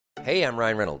Hey, I'm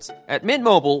Ryan Reynolds. At Mint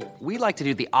Mobile, we like to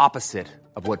do the opposite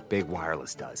of what Big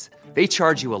Wireless does. They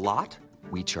charge you a lot,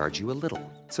 we charge you a little.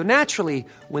 So naturally,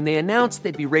 when they announced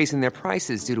they'd be raising their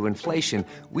prices due to inflation,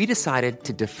 we decided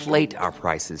to deflate our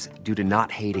prices due to not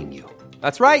hating you.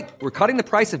 That's right. We're cutting the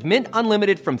price of Mint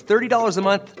Unlimited from $30 a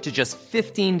month to just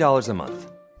 $15 a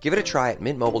month. Give it a try at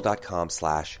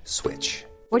mintmobile.com/switch.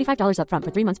 $45 up front for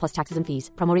 3 months plus taxes and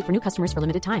fees. Promo rate for new customers for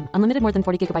limited time. Unlimited more than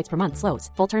 40 gigabytes per month. Slows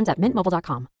full terms at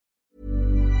mintmobile.com.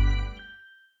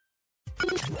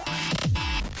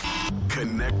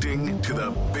 Connecting to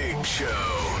the big show.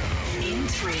 In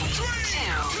 3, 2,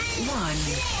 1.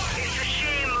 It's a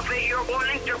shame that you're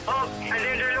wanting to pub and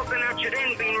then they're looking at you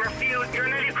then being refused. You're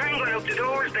nearly crying going out the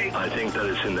doors, then. I think that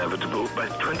it's inevitable. By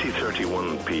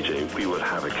 2031, PJ, we will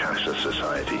have a cashless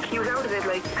society. He was out of it,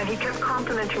 and he kept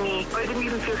complimenting me. I didn't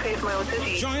even feel safe in my own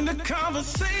city. Join the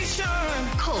conversation.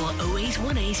 Call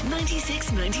 0818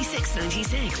 96 96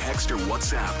 96. Text or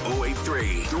WhatsApp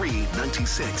 083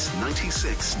 396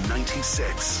 96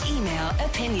 96. Email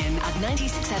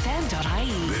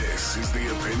opinion@96fm.ie. This is the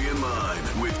Opinion Line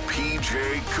with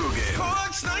PJ Coogan.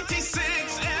 Cork's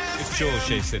 96 It's Joe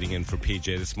O'Shea sitting in for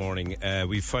PJ this morning.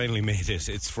 We finally made it.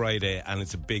 It's Friday and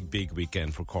it's a big, big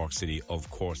weekend for Cork City, of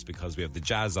course, because we have the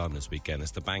Jazz on this weekend.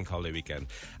 It's the bank holiday weekend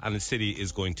and the city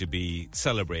is going to be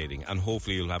celebrating, and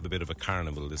hopefully you'll have a bit of a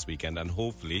carnival this weekend, and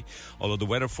hopefully, although the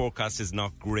weather forecast is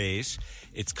not great,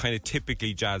 it's kind of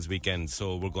typically Jazz weekend.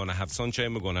 So we're going to have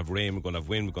sunshine, we're going to have rain, we're going to have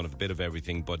wind, we're going to have a bit of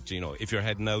everything. But, you know, if you're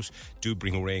heading out, do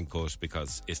bring a raincoat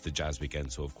because it's the Jazz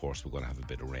weekend. So, of course, we're going to have a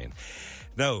bit of rain.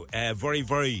 Now, very,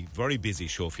 very, very busy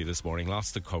show for you this morning.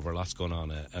 Lots to cover, lots going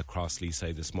on across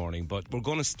Leaside this morning. But we're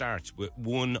going to start with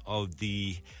one of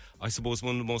the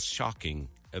most shocking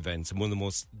events and one of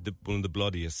the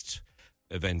bloodiest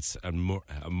events, a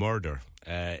murder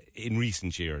in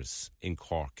recent years in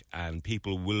Cork. And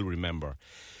people will remember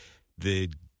the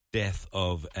death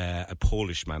of a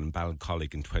Polish man in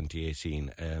Ballincollig in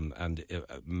 2018, and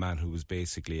a man who was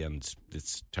basically, and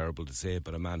it's terrible to say,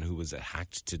 but a man who was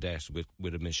hacked to death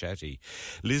with a machete.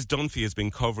 Liz Dunphy has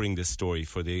been covering this story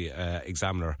for the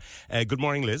Examiner. Good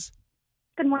morning, Liz.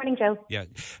 Good morning, Joe. Yeah,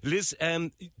 Liz.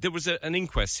 There was an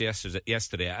inquest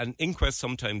yesterday. And inquests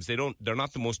sometimes they're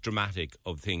not the most dramatic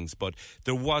of things, but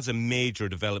there was a major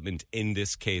development in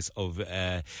this case of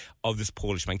this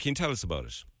Polish man. Can you tell us about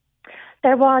it?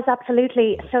 There was,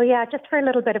 absolutely. So, yeah, just for a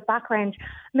little bit of background,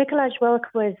 Mikolaj Wilk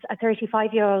was a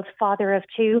 35-year-old father of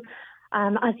two.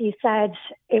 As you said,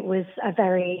 it was a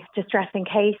very distressing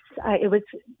case. It was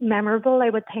memorable, I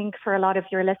would think, for a lot of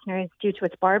your listeners due to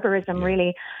its barbarism,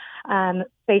 really.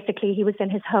 Basically, he was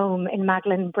in his home in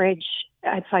Magdalen Bridge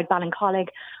outside Ballincollig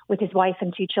with his wife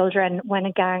and two children when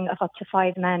a gang of up to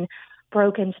 5 men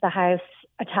broke into the house,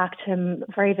 attacked him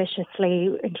very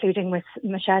viciously, including with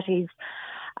machetes.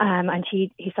 And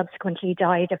he subsequently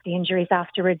died of the injuries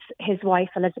afterwards. His wife,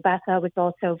 Elizabetha, was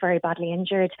also very badly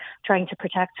injured, trying to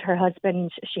protect her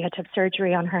husband. She had to have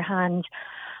surgery on her hand.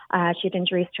 She had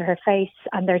injuries to her face,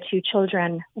 and their two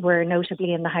children were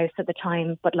notably in the house at the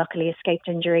time, but luckily escaped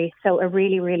injury. So a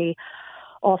really, really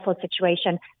awful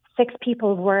situation. 6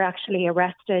 people were actually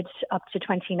arrested up to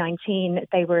 2019.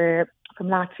 They were from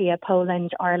Latvia,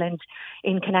 Poland, Ireland,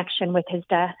 in connection with his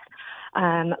death.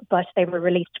 But they were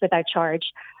released without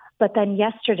charge. But then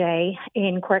yesterday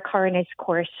in Cork Coroner's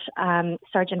Court,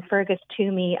 Sergeant Fergus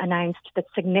Toomey announced that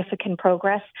significant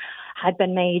progress had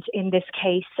been made in this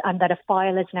case and that a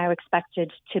file is now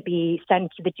expected to be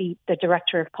sent to the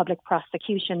Director of Public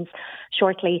Prosecutions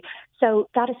shortly. So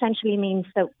that essentially means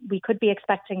that we could be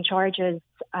expecting charges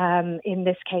in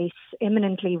this case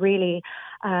imminently, really.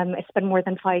 It's been more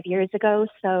than 5 years ago,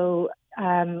 so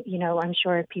I'm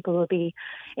sure people will be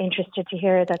interested to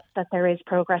hear that there is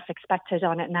progress expected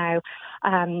on it now.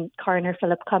 Coroner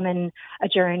Philip Cummin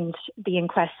adjourned the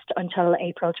inquest until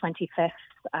April 25th,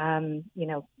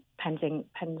 pending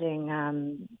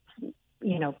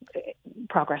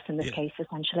progress in this case,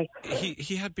 essentially.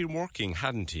 He had been working,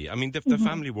 hadn't he? I mean, the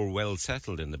family were well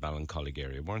settled in the Ballincollig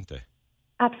area, weren't they?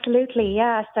 Absolutely,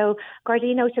 yeah. So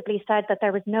Gardaí notably said that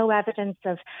there was no evidence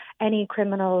of any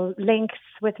criminal links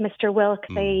with Mr. Wilk.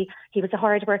 He was a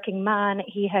hard-working man.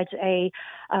 He had a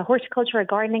horticulture, a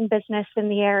gardening business in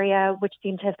the area, which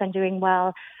seemed to have been doing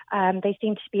well. They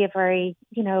seemed to be a very,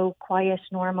 quiet,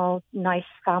 normal, nice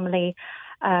family.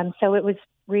 So it was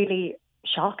really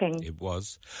shocking. It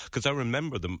was, because I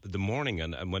remember the morning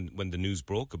and when the news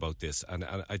broke about this, and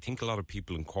I think a lot of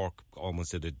people in Cork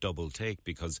almost did a double take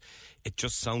because it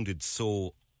just sounded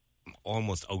so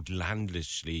almost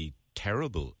outlandishly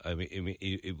terrible. I mean,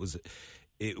 it was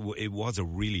a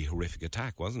really horrific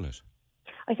attack, wasn't it?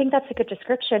 I think that's a good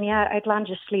description. Yeah,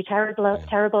 outlandishly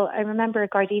terrible. I remember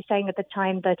Gardaí saying at the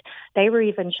time that they were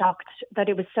even shocked that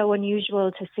it was so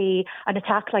unusual to see an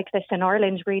attack like this in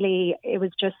Ireland. Really, it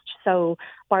was just so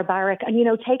barbaric. And,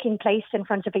 taking place in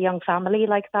front of a young family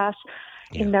like that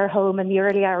in their home in the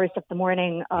early hours of the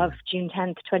morning of June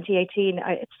 10th, 2018,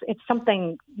 it's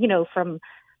something, from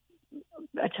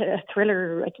a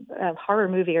thriller, a horror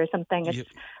movie or something. It's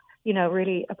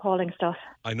really appalling stuff.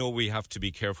 I know we have to be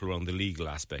careful around the legal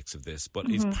aspects of this, but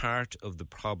is part of the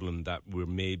problem that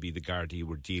maybe the Gardaí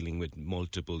were dealing with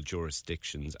multiple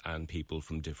jurisdictions and people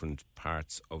from different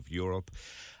parts of Europe,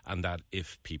 and that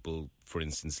if people, for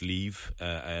instance, leave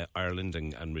Ireland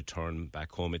and return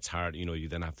back home, it's hard. You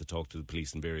then have to talk to the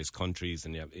police in various countries,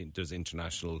 and there's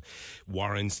international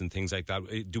warrants and things like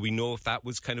that. Do we know if that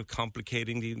was kind of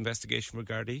complicating the investigation for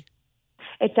Gardaí?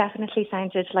 It definitely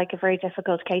sounded like a very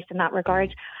difficult case in that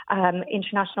regard.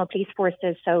 International police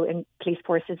forces, so in police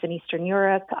forces in Eastern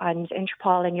Europe and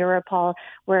Interpol and Europol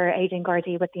were aiding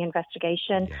Gardaí with the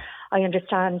investigation, I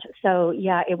understand. So,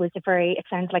 it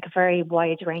sounds like a very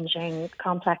wide-ranging,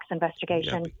 complex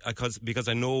investigation. Yeah, because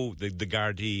I know the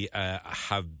Gardaí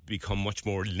have become much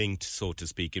more linked, so to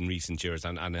speak, in recent years,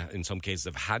 and in some cases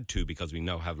have had to, because we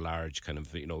now have large kind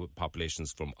of,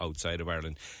 populations from outside of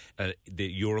Ireland.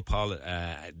 The Europol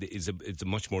it's a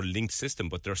much more linked system,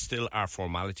 but there still are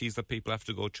formalities that people have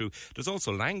to go through. There's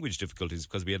also language difficulties,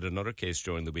 because we had another case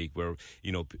during the week where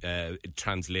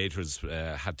translators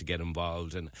had to get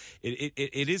involved, and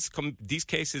it is these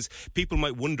cases. People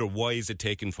might wonder, why is it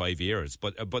taking 5 years?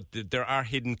 But there are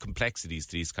hidden complexities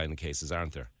to these kind of cases,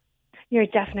 aren't there? You're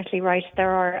definitely right.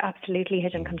 There are absolutely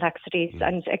hidden complexities,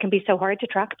 and it can be so hard to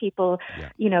track people,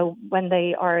 when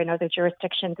they are in other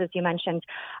jurisdictions, as you mentioned.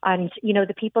 And,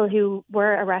 the people who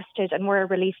were arrested and were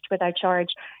released without charge,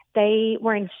 they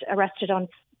weren't arrested on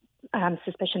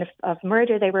suspicion of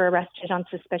murder. They were arrested on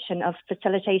suspicion of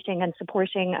facilitating and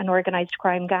supporting an organised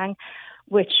crime gang,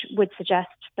 which would suggest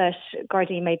that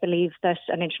Gardaí may believe that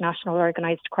an international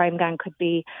organised crime gang could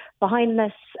be behind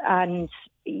this. And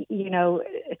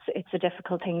it's a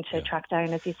difficult thing to track down,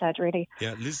 as you said, really.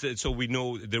 Yeah, Liz, so we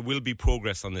know there will be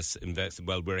progress on this.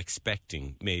 We're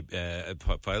expecting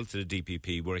filed to the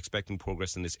DPP. We're expecting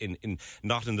progress in this in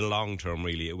not in the long term,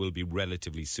 really. It will be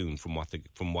relatively soon, from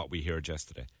what we heard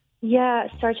yesterday. Yeah,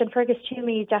 Sergeant Fergus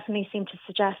Toomey definitely seemed to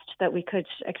suggest that we could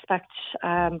expect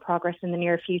progress in the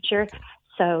near future.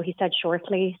 So he said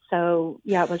shortly. So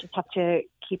we'll just have to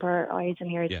keep our eyes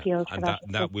and ears peeled for that.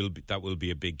 That will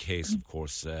be a big case, of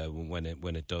course, when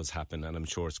it does happen, and I'm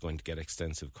sure it's going to get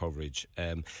extensive coverage.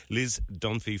 Liz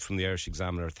Dunphy from the Irish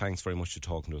Examiner, thanks very much for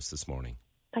talking to us this morning.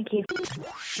 Thank you.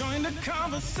 Join the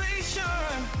conversation.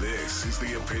 This is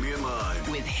the Opinion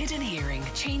Line. With Hidden Hearing,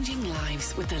 changing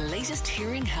lives with the latest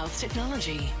hearing health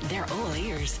technology. They're all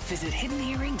ears. Visit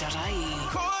hiddenhearing.ie.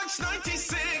 Cork's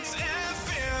 96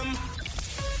 FM.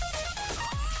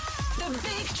 The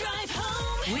Big Drive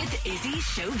Home with Izzy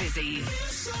Showbizzy.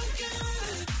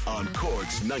 On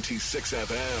Cork's 96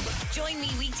 FM. Join me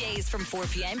weekdays from 4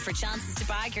 p.m. for chances to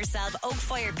bag yourself Oak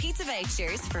Fire pizza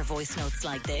vouchers for voice notes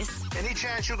like this. Any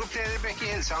chance you could play the Becky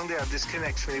Hill song there,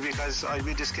 Disconnect me, because I'll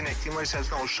be disconnecting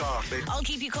myself now shortly. I'll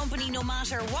keep you company no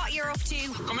matter what you're up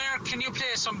to. Come here, can you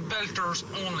play some belters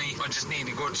only? I just need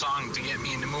a good song to get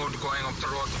me in the mood going up the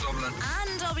road to Dublin.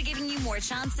 And I'll be giving you more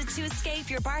chances to escape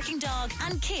your barking dog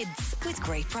and kids with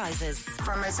great prizes.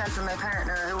 For myself and my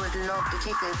partner, who would love the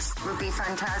tickets, would be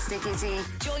fantastic, Izzy.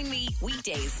 Join me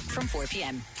weekdays from 4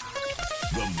 p.m.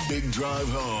 The Big Drive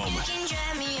Home.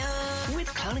 With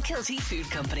Clonakilty Food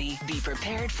Company. Be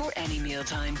prepared for any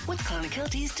mealtime with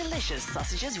Clonakilty's delicious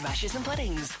sausages, rashes and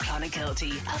puddings.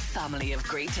 Clonakilty, a family of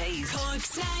great taste.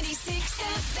 Cork's 96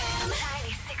 FM.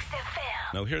 96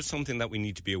 FM. Now, here's something that we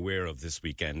need to be aware of this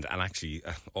weekend, and actually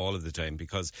all of the time,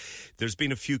 because there's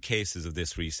been a few cases of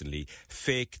this recently.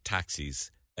 Fake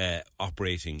taxis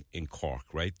operating in Cork,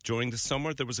 right? During the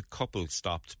summer, there was a couple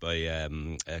stopped by a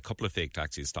couple of fake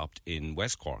taxis stopped in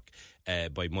West Cork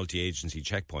by multi-agency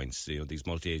checkpoints. These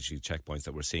multi-agency checkpoints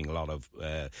that we're seeing a lot of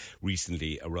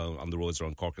recently around on the roads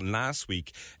around Cork. And last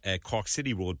week, Cork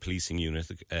City Road Policing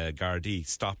Unit, Gardaí,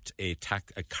 stopped a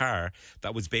car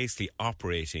that was basically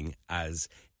operating as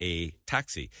a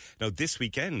taxi. Now, this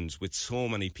weekend, with so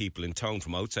many people in town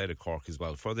from outside of Cork as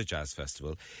well for the Jazz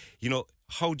Festival,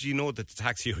 how do you know that the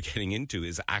taxi you're getting into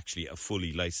is actually a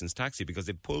fully licensed taxi? Because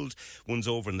they pulled ones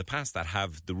over in the past that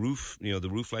have the roof, the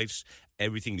roof lights,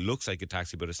 everything looks like a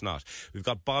taxi, but it's not. We've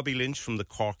got Bobby Lynch from the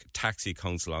Cork Taxi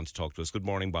Council on to talk to us. Good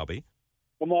morning, Bobby.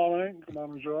 Good morning. Good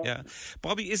morning, Joe. Yeah.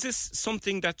 Bobby, is this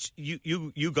something that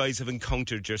you guys have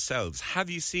encountered yourselves? Have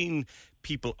you seen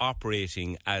people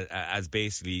operating as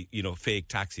basically, fake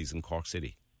taxis in Cork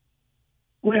City?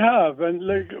 We have, and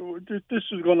this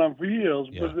has gone on for years,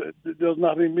 but there's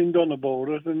nothing been done about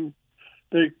it. And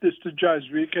this the Jazz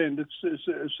weekend.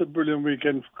 It's a brilliant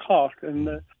weekend for Cork,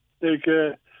 and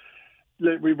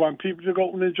we want people to go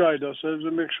out and enjoy themselves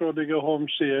and make sure they get home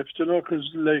safe. Because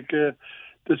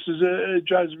this is a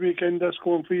Jazz weekend that's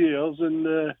going for years,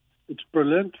 and it's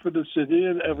brilliant for the city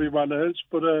and everyone else.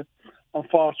 But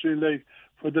unfortunately,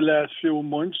 for the last few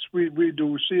months, we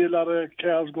do see a lot of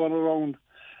cars going around.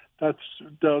 That's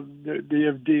they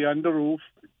have D on the roof,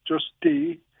 just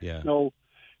D. Yeah. Now,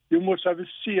 you must have a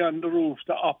C on the roof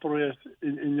to operate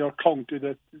in your county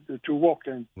that you work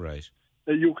in. Right.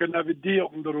 You can have a D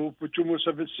up on the roof, but you must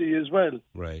have a C as well.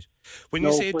 Right. When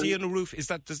you say D on the roof, is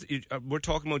that we're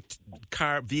talking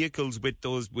about vehicles with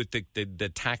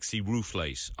the taxi roof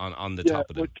light on the top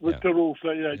of them? With the roof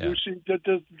light. Yeah. You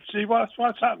see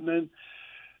what's happening.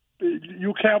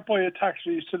 You can't buy a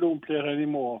taxi saloon plate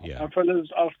anymore. Yeah. And fellas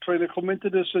are trying to come into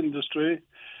this industry.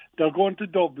 They're going to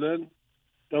Dublin.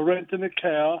 They're renting a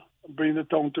car, bringing it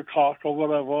down to Cork or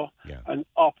whatever, and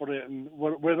operating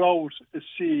without a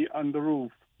C on the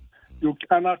roof. You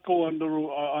cannot go on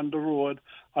the road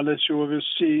unless you have a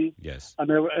C. Yes.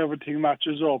 And everything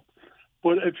matches up.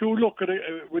 But if you look at it,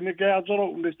 when the guards are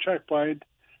out in the checkpoint,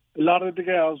 a lot of the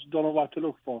guards don't know what to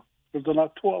look for because they're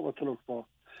not taught what to look for.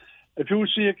 If you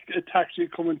see a taxi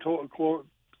coming towards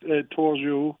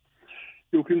you,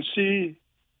 you can see,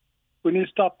 when you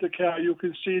stop the car, you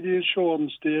can see the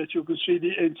insurance date, you can see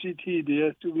the NCT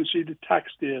date, you can see the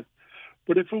tax date.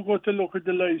 But if you go to look at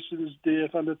the license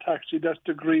date on the taxi, that's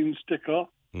the green sticker,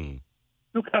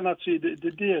 you cannot see the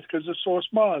date because it's so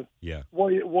small. Yeah.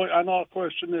 Why? And our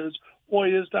question is, why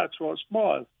is that so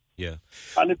small? Yeah.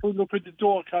 And if we look at the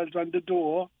door cards on the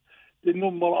door, the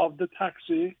number of the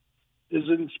taxi is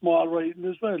in small writing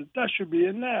as well. That should be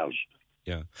enlarged.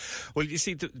 Yeah. Well, you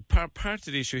see, part of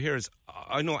the issue here is,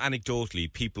 I know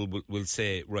anecdotally people will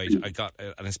say, right, I got,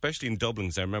 and especially in Dublin,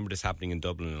 because I remember this happening in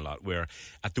Dublin a lot, where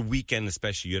at the weekend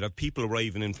especially, you'd have people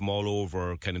arriving in from all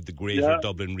over kind of the greater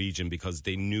Dublin region because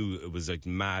they knew it was like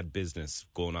mad business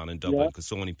going on in Dublin because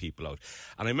so many people out.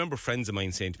 And I remember friends of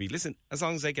mine saying to me, listen, as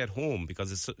long as I get home,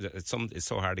 because it's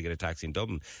so hard to get a taxi in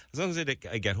Dublin, as long as I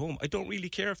get home, I don't really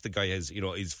care if the guy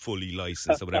is fully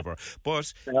licensed or whatever.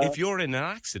 But if you're in an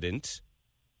accident,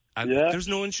 and there's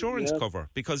no insurance cover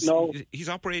because he's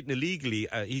operating illegally.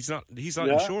 He's not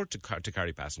insured to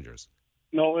carry passengers.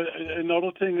 No,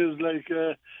 another thing is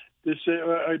they say,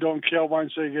 I don't care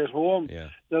once I get home. Yeah.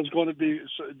 There's going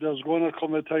to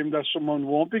come a time that someone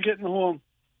won't be getting home.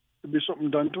 There'll be something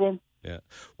done to him. Yeah.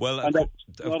 Well, and that's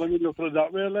not only look at it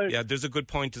that way. Yeah, there's a good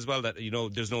point as well that,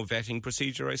 there's no vetting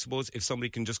procedure, I suppose. If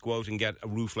somebody can just go out and get a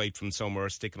roof light from somewhere,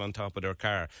 stick it on top of their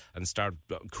car and start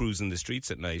cruising the streets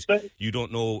at night, you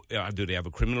don't know, do they have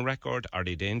a criminal record? Are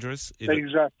they dangerous?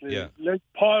 Exactly. Yeah. Like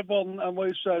Paul Byrne and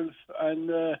myself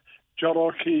and John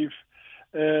O'Keefe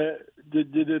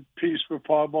did a piece with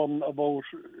Paul Byrne about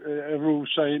a roof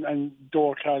sign and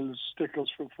door cals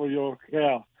stickers for your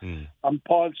car. And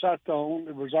Paul sat down,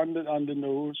 it was on the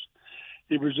news,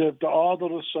 he was able to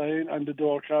order a sign and the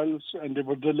door cals and they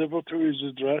were delivered to his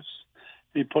address.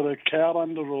 He put a car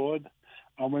on the road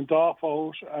and went off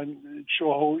out and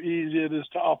show how easy it is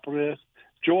to operate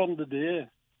during the day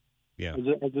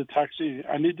as a taxi.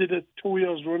 And he did it 2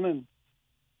 years running.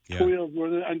 Yeah. 2 years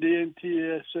running, and the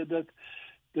NTA said that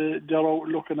they're out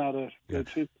looking at it. Yeah.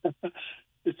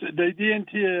 The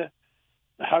NTA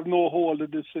have no hold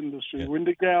of this industry. Yeah. When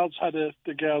the girls had it,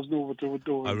 the girls knew what they were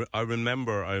doing. I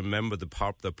remember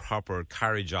the proper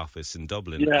carriage office in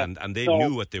Dublin, and they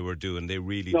knew what they were doing. They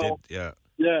really did. Yeah.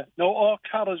 Yeah. No, our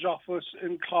carriage office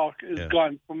in Cork is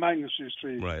gone from Manglesey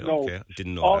Street. Right. No, okay.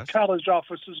 Didn't know our that. Carriage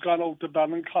office has gone out to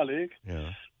Ballincollig.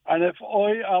 Yeah. And if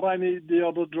I or any of the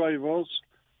other drivers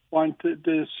want to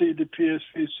see the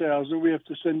PSV sales, we have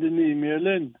to send an email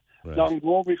in. Right. Long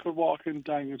ago, we could walk in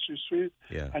Anglesey Street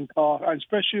and talk, and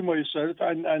especially myself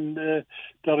and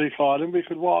Derek Harlan, we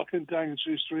could walk into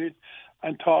Anglesey Street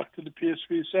and talk to the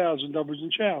PSV sales, and that was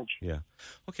in charge. Yeah.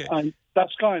 Okay. And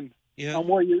that's gone. Yeah. And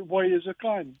why is it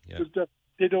gone? Because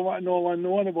they don't want no one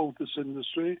knowing about this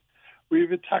industry. We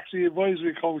have a taxi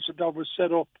advisory council that was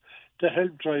set up to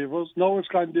help drivers. Now it's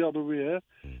gone the other way.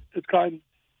 It's gone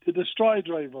to destroy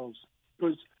drivers.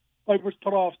 Because I was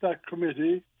put off that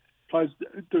committee because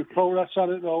the crowd that's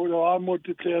on it now, they're all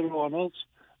multiplayer owners,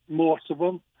 most of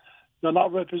them. They're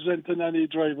not representing any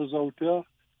drivers out there.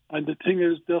 And the thing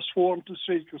is, they're sworn to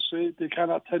secrecy. They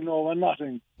cannot tell no one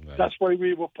nothing. Right. That's why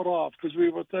we were put off, because we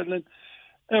were telling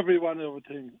everyone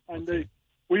everything. And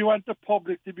we want the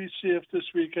public to be safe this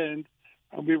weekend.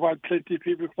 and we had plenty of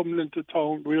people coming into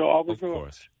town. We always know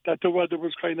that the weather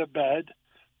was kind of bad,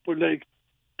 but like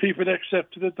people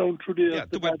accepted it down through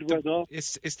the bad weather.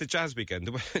 It's the jazz weekend.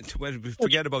 The weather,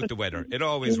 forget about the weather. It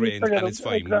always rains and it's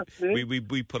fine. Exactly.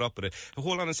 We put up with it.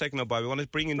 Hold on a second now, Bobby. I want to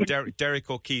bring in Derek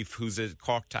O'Keefe, who's a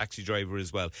Cork taxi driver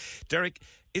as well. Derek,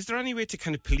 is there any way to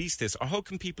kind of police this, or how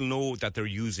can people know that they're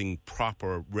using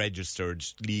proper, registered,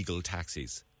 legal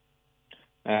taxis?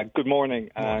 Good morning.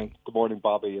 Good morning,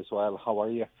 Bobby, as well. How are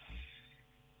you?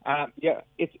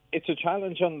 It's a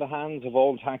challenge on the hands of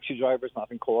all taxi drivers,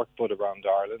 not in Cork, but around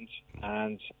Ireland.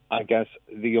 And I guess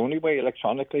the only way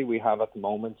electronically we have at the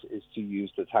moment is to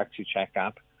use the Taxi Check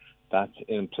app that's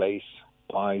in place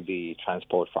by the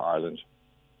Transport for Ireland.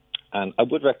 And I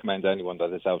would recommend anyone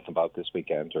that is out and about this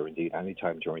weekend, or indeed any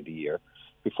time during the year,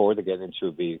 before they get into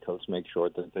a vehicle, to make sure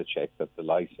that they check that the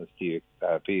licensed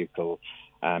vehicle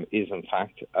is in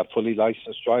fact a fully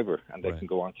licensed driver, and they can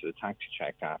go onto the Taxi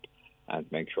Check app and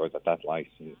make sure that that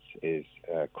license is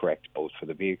correct, both for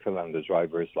the vehicle and the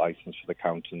driver is licensed for the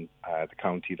county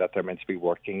that they're meant to be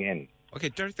working in. Okay,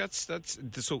 Derek, that's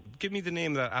so. Give me the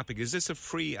name of that app. Is this a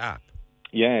free app?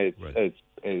 Yeah,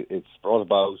 it's brought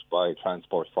about by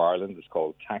Transport for Ireland. It's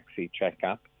called Taxi Check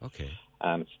app. Okay.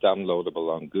 And it's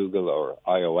downloadable on Google or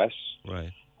iOS.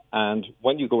 Right. And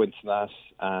when you go into that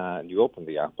and you open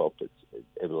the app up,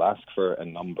 it will ask for a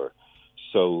number.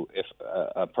 So if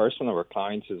a person or a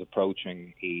client is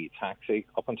approaching a taxi,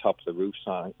 up on top of the roof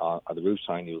sign,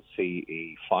 you'll see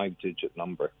a 5-digit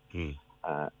number.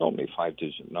 Normally a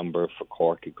 5-digit number. For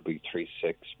Cork, it could be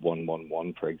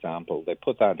 36111, for example. They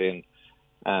put that in,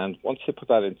 and once they put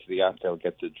that into the app, they'll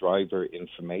get the driver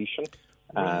information,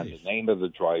 the name of the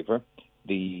driver,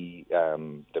 the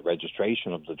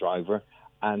registration of the driver,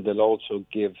 and they'll also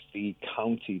give the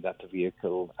county that the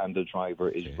vehicle and the driver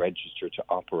is registered to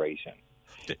operate in.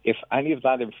 If any of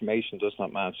that information does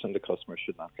not match, then the customer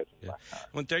should not get in that car.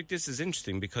 Well, Derek, this is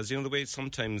interesting because, the way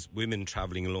sometimes women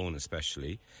travelling alone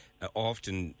especially,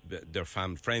 often their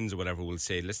friends or whatever will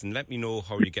say, listen, let me know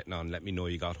how you're getting on, let me know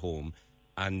you got home.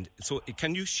 And so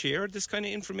can you share this kind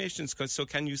of information? So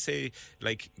can you say,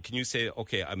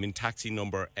 okay, I'm in taxi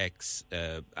number X,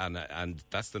 and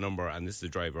that's the number, and this is the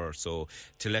driver. So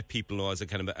to let people know as a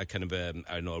kind of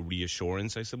a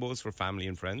reassurance, I suppose, for family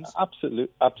and friends. Absolutely.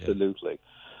 Yeah.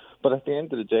 But at the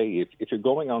end of the day, if you're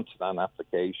going onto that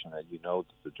application and you know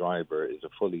that the driver is a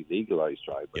fully legalised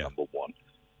driver, number one,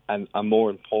 and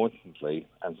more importantly,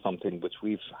 and something which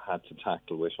we've had to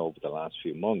tackle with over the last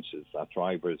few months, is that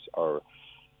drivers are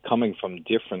coming from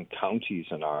different counties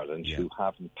in Ireland who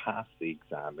haven't passed the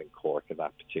exam in Cork at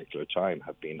that particular time,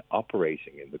 have been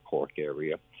operating in the Cork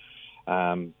area.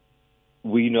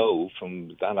 We know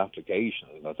from that application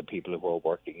that the people who are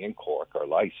working in Cork are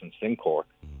licensed in Cork,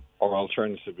 or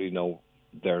alternatively, no,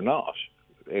 they're not.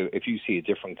 If you see a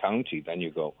different county, then you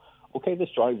go, okay, this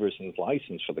driver isn't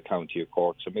licensed for the county of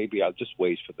Cork, so maybe I'll just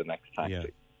wait for the next taxi. Yeah.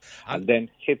 And then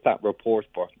hit that report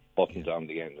button down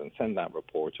the end and send that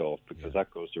report off, because that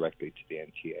goes directly to the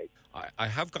NTA. I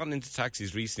have gotten into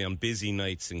taxis recently on busy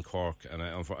nights in Cork, and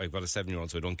I've got a 7-year-old,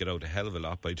 so I don't get out a hell of a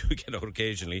lot, but I do get out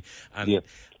occasionally.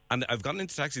 And I've gotten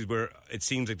into taxis where it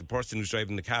seems like the person who's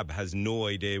driving the cab has no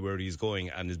idea where he's going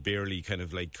and is barely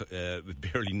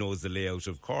barely knows the layout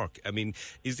of Cork. I mean,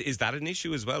 is that an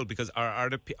issue as well? Because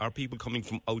are people coming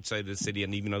from outside of the city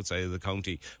and even outside of the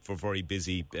county for very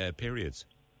busy periods?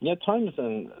 Yeah, times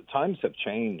have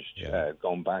changed.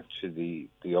 Going back to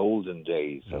the olden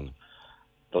days of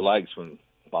the likes when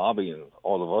Bobby and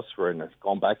all of us were in it,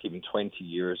 going back even 20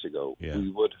 years ago, we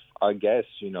would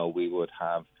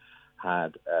have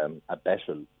had a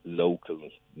better local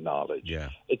knowledge. Yeah.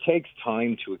 It takes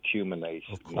time to accumulate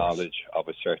knowledge of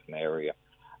a certain area.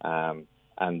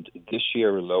 And this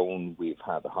year alone, we've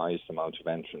had the highest amount of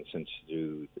entrants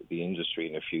into the industry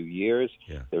in a few years.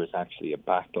 Yeah. There is actually a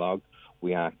backlog.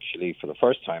 We actually, for the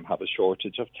first time, have a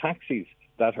shortage of taxis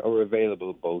that are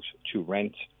available both to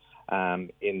rent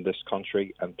in this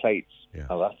country and plates. Yeah.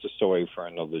 Now, that's a story for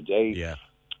another day. Yeah.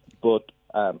 But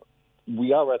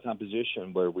we are at a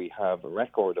position where we have a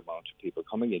record amount of people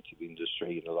coming into the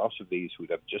industry, and a lot of these who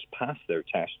have just passed their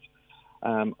test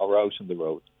are out on the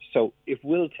road. So it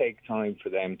will take time for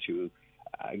them to,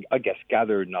 I guess,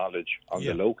 gather knowledge on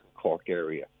the local Cork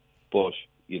area. But,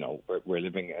 we're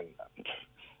living in,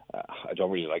 I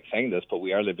don't really like saying this, but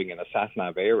we are living in a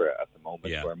sat-nav era at the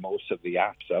moment where most of the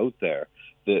apps out there,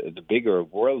 the bigger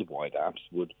worldwide apps,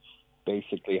 would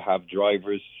basically have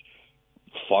drivers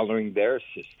following their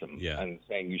system and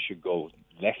saying you should go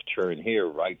left turn here,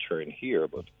 right turn here.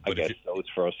 But I guess those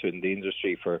for us in the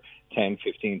industry for 10,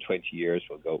 15, 20 years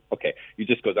will go, okay, you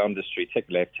just go down the street, take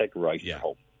a left, take a right,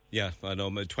 home. Yeah, I know.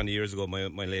 20 years ago, my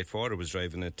late father was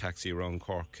driving a taxi around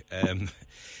Cork.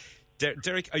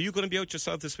 Derek, are you going to be out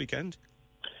yourself this weekend?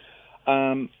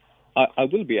 I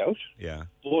will be out. Yeah.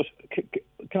 But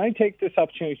can I take this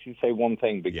opportunity to say one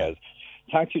thing? Because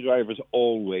taxi drivers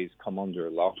always come under a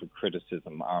lot of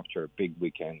criticism after a big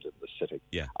weekend in the city.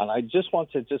 Yeah. And I just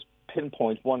want to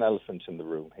pinpoint one elephant in the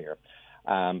room here.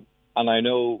 And I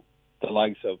know the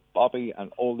likes of Bobby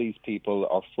and all these people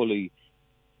are fully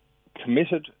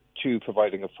committed to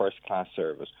providing a first-class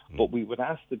service. But we would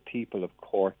ask the people of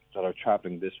Cork that are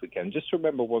travelling this weekend, just to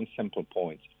remember one simple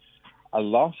point. A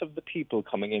lot of the people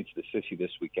coming into the city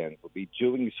this weekend will be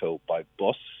doing so by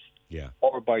bus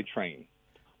or by train,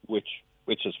 which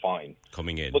is fine.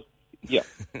 Coming in. But,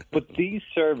 but these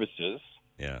services,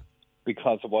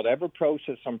 because of whatever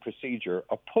process and procedure,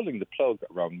 are pulling the plug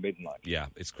around midnight. Yeah,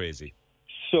 it's crazy.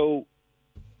 So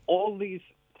all these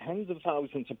tens of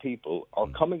thousands of people are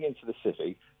coming into the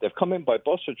city. They've come in by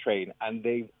bus or train, and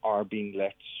they are being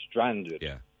left stranded.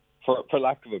 Yeah. For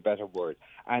lack of a better word.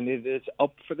 And it is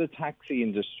up for the taxi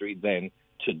industry then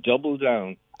to double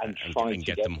down and try to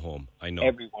get them home. I know.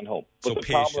 Everyone home. But So the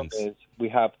patience. problem is we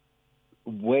have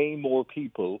way more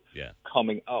people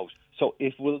coming out. So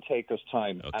it will take us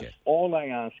time. Okay. And all I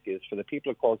ask is for the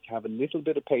people of Cork to have a little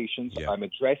bit of patience. I'm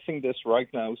addressing this right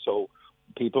now so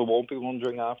people won't be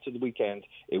wondering after the weekend.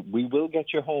 We will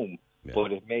get you home.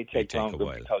 But it may take longer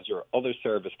because your other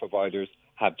service providers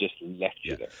have just left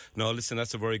you there. No, listen,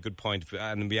 that's a very good point.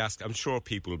 And I'm sure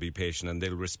people will be patient and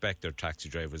they'll respect their taxi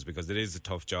drivers because it is a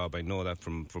tough job. I know that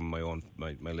from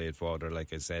my late father,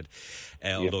 like I said,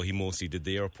 although he mostly did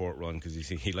the airport run because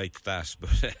he liked that.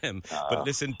 But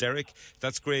listen, Derek,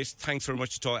 that's great. Thanks very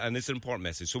much to talk. And it's an important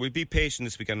message. So we'll be patient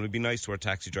this weekend. We'll be nice to our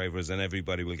taxi drivers and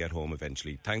everybody will get home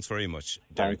eventually. Thanks very much,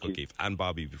 Derek O'Keefe and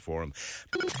Bobby before him.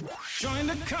 Join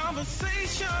the conversation.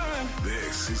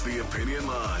 This is the Opinion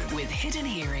Line. With Hidden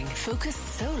Hearing, focused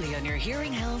solely on your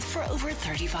hearing health for over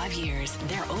 35 years.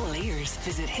 They're all ears.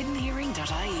 Visit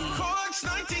hiddenhearing.ie. Cork's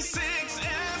 96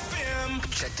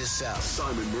 FM. Check this out.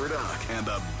 Simon Murdoch and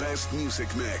the best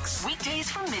music mix.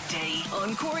 Weekdays from midday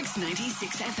on Cork's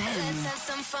 96 FM. Let's have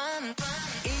some fun.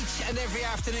 Each and every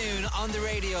afternoon on the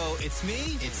radio, it's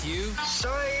me, it's you.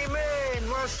 Simon,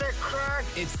 what's the crack?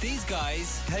 It's these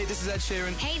guys. Hey, this is Ed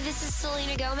Sheeran. Hey, this is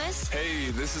Selena Gomez.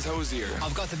 Hey, this is Hosier.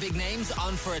 I've got the big names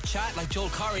on for a chat like Joel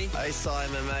Corry. Hey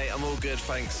Simon, mate, I'm all good,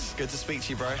 thanks. Good to speak to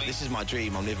you, bro. This is my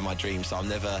dream. I'm living my dream, so I'm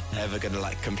never ever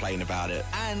gonna complain about it.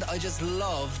 And I just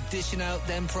love dishing out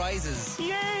them prizes.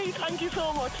 Yay, thank you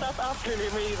so much. That's absolutely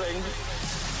amazing.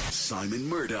 Simon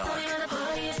Murdoch.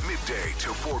 Midday to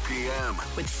 4 p.m.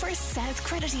 With First South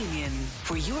Credit Union,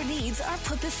 where your needs are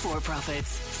put before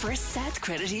profits. First South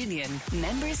Credit Union.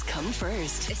 Members come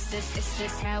first. Is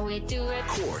this how we do it?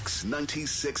 Cork's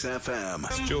 96 FM.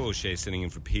 It's Joe O'Shea sitting in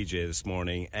for PJ this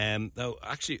morning. Now,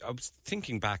 actually, I was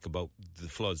thinking back about the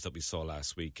floods that we saw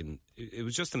last week, and it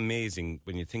was just amazing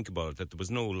when you think about it that there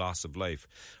was no loss of life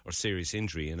or serious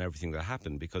injury in everything that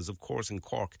happened because, of course, in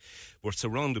Cork, we're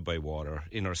surrounded by water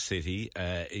in our city,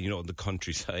 in the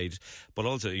countryside, but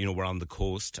also, we're on the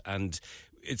coast, and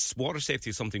water safety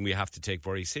is something we have to take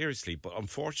very seriously. But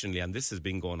unfortunately, and this has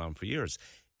been going on for years,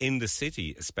 in the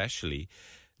city especially,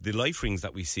 the life rings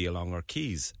that we see along our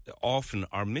quays often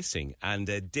are missing. And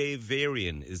Dave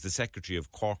Varian is the Secretary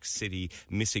of Cork City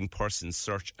Missing Persons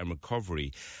Search and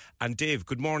Recovery. And Dave,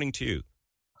 good morning to you.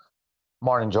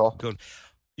 Morning, Joe. Good.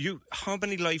 How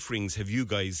many life rings have you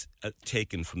guys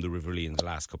taken from the River Lee in the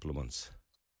last couple of months?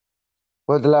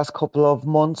 Well, the last couple of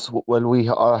months, we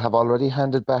have already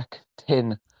handed back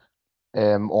 10,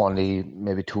 only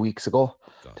maybe 2 weeks ago,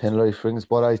 10 life rings.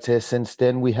 But I'd say since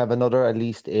then we have another at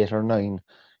least 8 or 9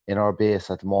 in our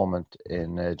base at the moment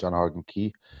in John Horgan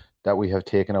Quay that we have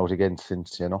taken out again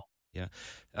since, Yeah,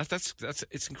 that's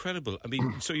it's incredible. I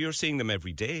mean, so you're seeing them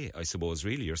every day, I suppose.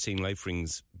 Really, you're seeing life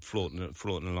rings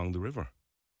floating along the river.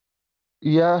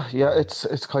 Yeah,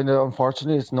 it's kind of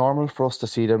unfortunate. It's normal for us to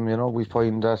see them. We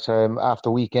find that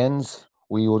after weekends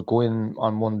we would go in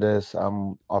on Mondays.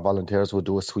 Our volunteers would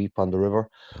do a sweep on the river.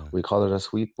 Yeah. We call it a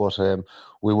sweep, but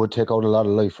we would take out a lot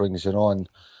of life rings,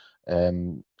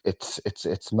 and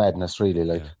it's madness, really.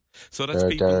 Like, so that's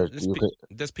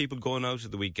there's people going out at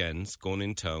the weekends, going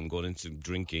in town, going into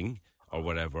drinking or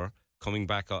whatever, coming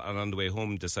back and on the way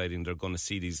home deciding they're going to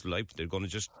see these they're going to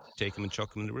just take them and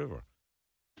chuck them in the river.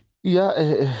 Yeah,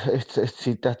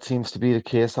 that seems to be the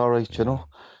case, all right, Yeah.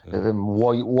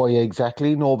 Why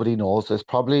exactly, nobody knows. It's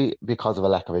probably because of a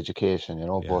lack of education,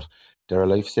 but they're a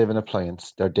life-saving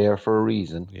appliance. They're there for a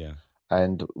reason. Yeah.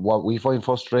 And what we find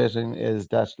frustrating is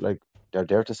that, they're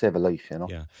there to save a life,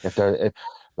 Yeah.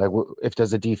 Like if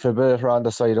there's a defibrillator on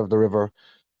the side of the river,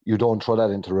 you don't throw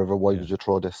that into the river. Why would you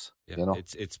throw this? Yeah, you know,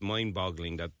 it's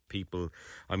mind-boggling that people.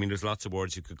 I mean, there's lots of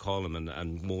words you could call them,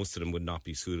 and most of them would not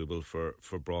be suitable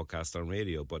for broadcast on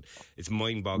radio. But it's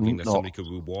mind-boggling that somebody could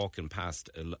be walking past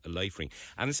a life ring,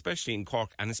 and especially in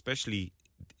Cork, and especially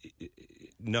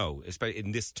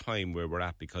in this time where we're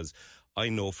at, because I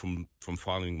know from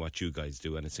following what you guys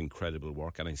do, and it's incredible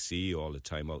work, and I see you all the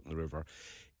time out in the river.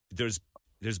 There's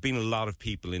been a lot of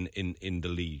people in the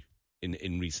Lee.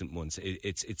 In recent months,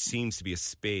 it seems to be a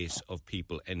space of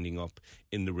people ending up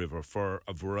in the river for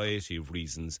a variety of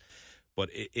reasons, but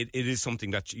it is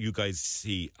something that you guys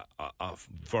see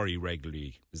very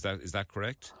regularly. Is that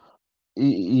correct?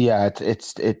 Yeah,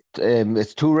 it's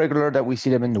too regular that we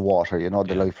see them in the water. You know,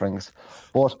 the life rings,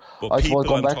 but I suppose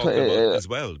going back to as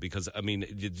well, because I mean,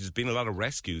 there's been a lot of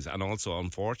rescues and also,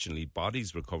 unfortunately,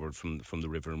 bodies recovered from the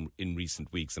river in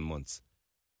recent weeks and months.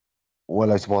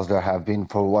 Well, I suppose there have been,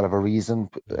 for whatever reason,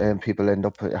 people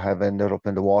have ended up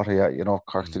in the water. Yeah, you know,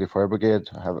 Cork City Fire Brigade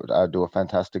do a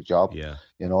fantastic job. Yeah,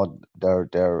 you know,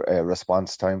 their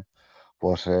response time,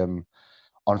 but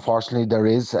unfortunately there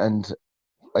is, and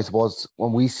I suppose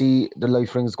when we see the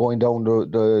life rings going down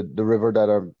the river that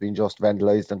are being just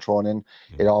vandalised and thrown in,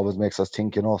 it always makes us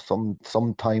think, you know,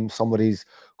 sometimes somebody's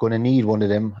going to need one of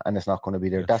them and it's not going to be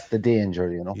there. Yeah. That's the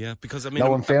danger, you know. Yeah, because I mean,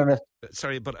 now in fairness,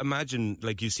 sorry, but imagine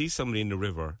like you see somebody in the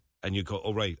river and you go,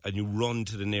 oh right, and you run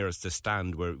to the nearest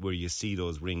stand where you see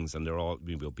those rings and they're all,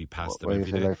 we'll be past them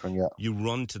every day. Ring, yeah. You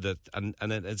run to that and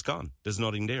then it's gone. There's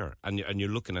nothing there, and you're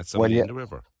looking at somebody in the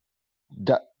river.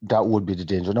 That would be the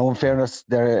danger. Now, in fairness,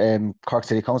 there Cork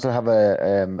City Council have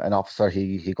an officer.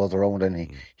 He goes around and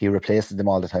he replaces them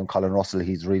all the time. Colin Russell,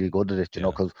 he's really good at it, you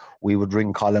know, because we would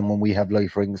ring Colin when we have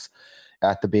life rings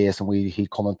at the base, and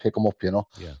he'd come and pick them up, you know.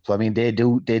 Yeah. So I mean, they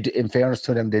do. In fairness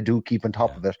to them, they do keep on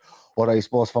top of it. But I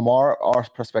suppose from our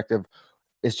perspective,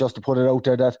 it's just to put it out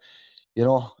there that, you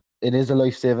know, it is a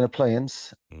life-saving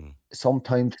appliance.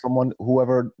 Sometimes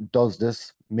whoever does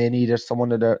this may need it,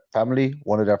 someone in their family,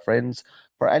 one of their friends,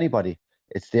 for anybody.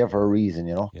 It's there for a reason,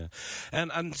 you know. Yeah.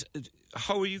 And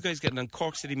how are you guys getting on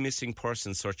Cork City Missing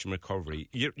Persons Search and Recovery?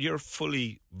 You're a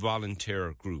fully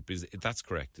volunteer group, that's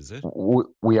correct, is it?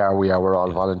 We are. We're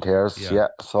all volunteers. Yeah.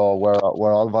 So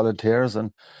we're all volunteers,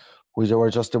 and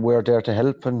we're there to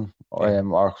help. And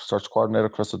our search coordinator,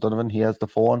 Chris O'Donovan, he has the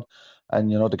phone. And,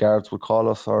 you know, the guards would call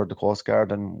us, or the Coast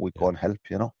Guard, and we'd go and help,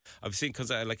 you know. I've seen, because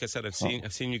like I said, I've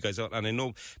seen you guys out, and I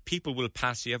know people will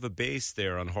pass. You have a base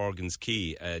there on Horgan's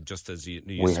Quay, just as you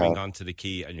swing onto the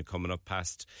quay and you're coming up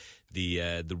past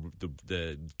the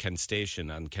Kent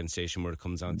Station, and Kent Station where it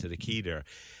comes onto the quay there.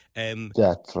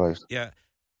 That's right. Yeah.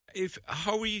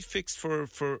 How are you fixed for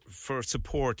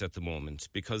support at the moment?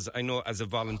 Because I know as a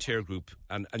volunteer group,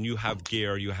 and you have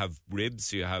gear, you have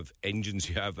ribs, you have engines,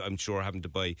 you have, I'm sure, having to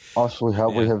buy. Also,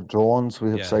 we have drones, we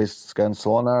have size scan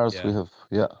sonars,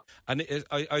 we have And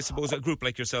I suppose a group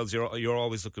like yourselves, you're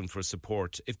always looking for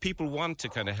support. If people want to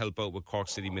kind of help out with Cork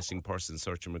City Missing Persons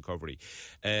Search and Recovery,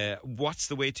 what's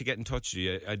the way to get in touch with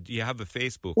you? Do you have a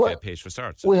Facebook page for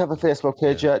starts? We have a Facebook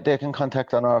page. Yeah, they can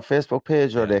contact on our Facebook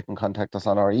page, or they can contact us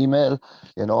on our email.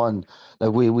 You know, and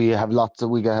we have lots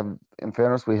of. In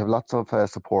fairness, we have lots of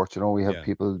support. You know, we have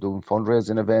people doing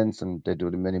fundraising events, and they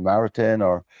do the mini marathon,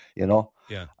 or you know.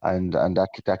 Yeah. And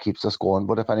that keeps us going.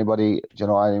 But if anybody, you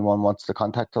know, anyone wants to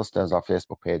contact us, there's our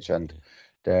Facebook page, and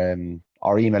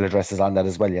our email address is on that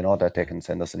as well, you know, that they can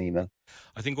send us an email.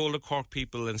 I think all the Cork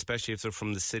people, and especially if they're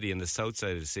from the city and the south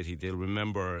side of the city, they'll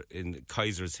remember in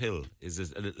Kaiser's Hill is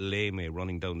a little lane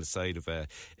running down the side of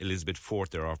Elizabeth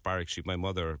Fort there off Barrack Street. My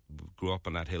mother grew up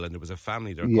on that hill, and there was a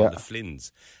family there called the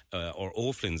Flynns, or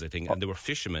O'Flynn's, I think, and they were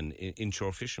fishermen,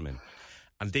 inshore fishermen.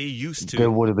 And they used to... They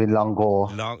would have been long ago.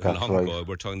 Long ago.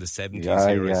 We're talking the 70s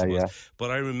here, I suppose. Yeah. But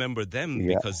I remember them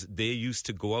because they used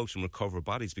to go out and recover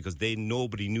bodies, because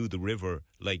nobody knew the river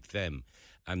like them.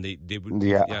 And they would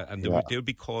they would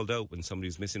be called out when somebody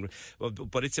was missing.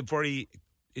 But it's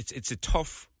a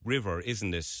tough river,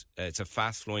 isn't it? It's a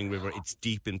fast-flowing river. It's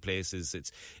deep in places.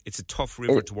 It's a tough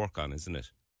river to work on, isn't it?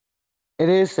 It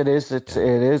is.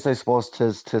 I suppose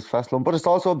tis fast flowing, but it's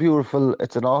also beautiful.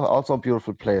 It's also a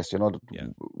beautiful place. You know,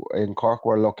 in Cork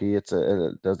we're lucky. We have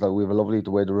a lovely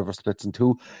the way the river splits in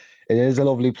two. It is a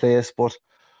lovely place, but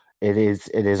it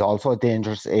is also a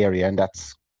dangerous area, and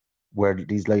that's where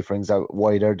these life rings out,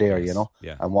 why they're there. You know,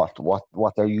 and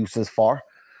what their use is for.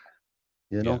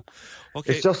 You know,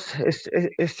 okay.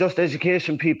 It's just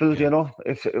education, people. You know,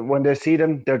 when they see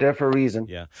them, they're there for a reason.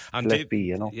 Yeah, and Dave,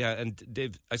 you know. Yeah, and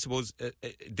Dave, I suppose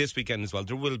this weekend as well,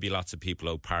 there will be lots of people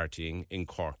out partying in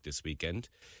Cork this weekend.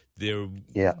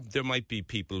 there might be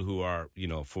people who are,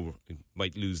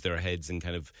 might lose their heads and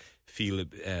kind of feel,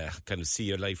 kind of see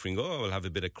your life ring, I'll have a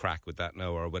bit of crack with that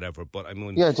now or whatever. But I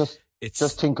mean,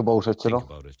 just think about it, Think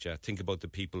about it, yeah. Think about the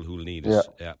people who need it.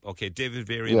 Yeah. Okay, David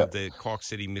Varian of the Cork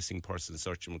City Missing Persons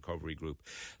Search and Recovery Group.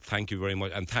 Thank you very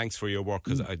much, and thanks for your work,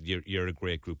 because you're a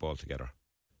great group altogether.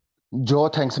 Joe,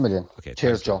 thanks a million. Okay,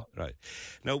 cheers, Joe. Right.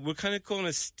 Now, we're kind of going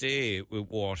to stay with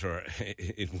water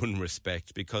in one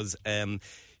respect, because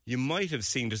you might have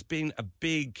seen there's been a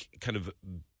big kind of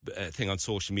thing on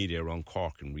social media around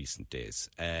Cork in recent days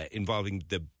involving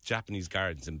the Japanese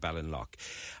gardens in Ballinlough.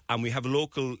 And we have a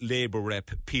local Labour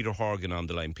rep, Peter Horgan, on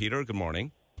the line. Peter, good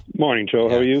morning. Morning, Joe.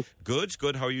 How are you? Good.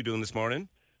 How are you doing this morning?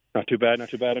 Not too bad.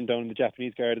 I'm down in the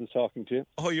Japanese gardens talking to you.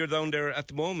 Oh, you're down there at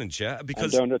the moment, yeah? I'm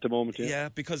down there at the moment, yeah. Yeah,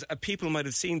 because people might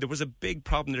have seen there was a big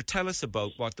problem there. Tell us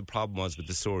about what the problem was with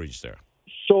the storage there.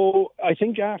 So I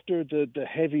think after the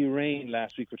heavy rain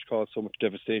last week, which caused so much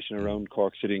devastation around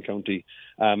Cork City and County,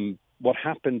 what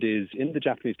happened is in the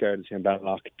Japanese gardens here in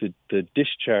Ballinlough, the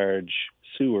discharge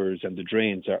sewers and the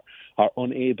drains are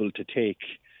unable to take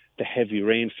the heavy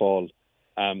rainfall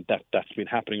that's been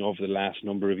happening over the last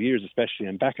number of years, especially.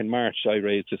 And back in March, I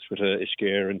raised this with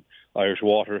Ishcare and Irish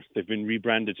Water. They've been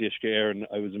rebranded to Ishcare, and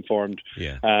I was informed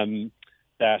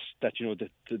that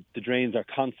the drains are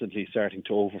constantly starting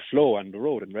to overflow on the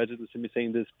road. And residents have been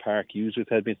saying this, park users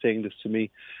have been saying this to me.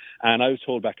 And I was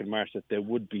told back in March that there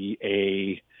would be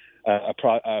a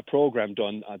program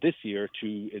done this year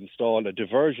to install a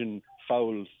diversion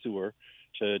foul sewer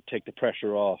to take the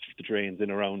pressure off the drains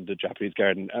in around the Japanese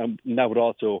garden. And that would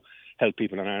also help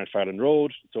people on Ireland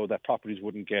Road, so that properties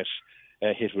wouldn't get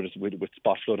hit with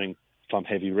spot flooding from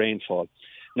heavy rainfall.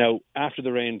 Now, after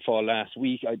the rainfall last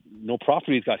week, no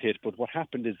properties got hit, but what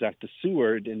happened is that the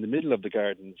sewer in the middle of the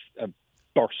gardens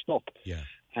burst up. Yeah.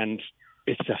 And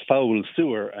it's a foul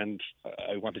sewer, and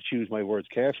I want to choose my words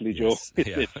carefully, Joe.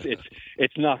 Yes.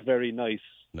 It's not very nice.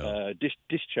 No.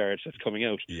 Discharge that's coming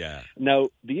out. Yeah. Now,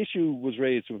 the issue was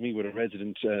raised with me with a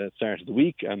resident start of the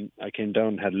week, and I came down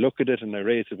and had a look at it, and I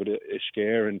raised it with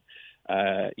Ishcare and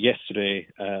yesterday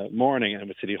morning and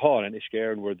with City Hall, and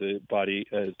Ishcare were the body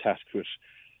tasked with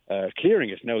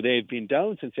clearing it. Now, they've been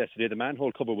down since yesterday. The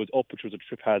manhole cover was up, which was a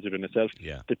trip hazard in itself.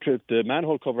 Yeah. The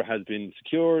manhole cover has been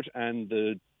secured, and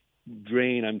the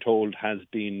drain, I'm told, has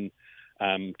been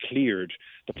cleared.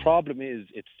 The problem is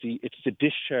it's the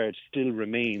discharge still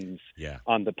remains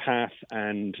on the path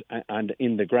and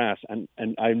in the grass, and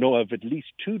I know of at least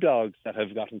 2 dogs that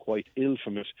have gotten quite ill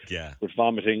from it with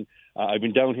vomiting. I've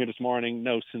been down here this morning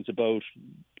now since about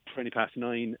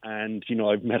 9:20, and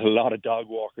I've met a lot of dog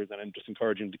walkers, and I'm just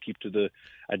encouraging them to keep to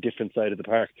a different side of the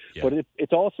park. But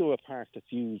it's also a park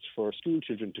that's used for school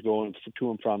children to go to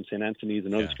and from St. Anthony's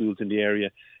and other schools in the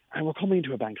area. And we're coming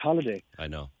into a bank holiday. I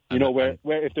know. Where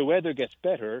if the weather gets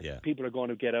better, people are going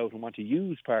to get out and want to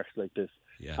use parks like this.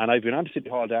 Yeah. And I've been on to City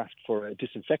Hall to ask for a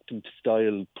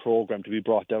disinfectant-style program to be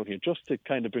brought down here, just to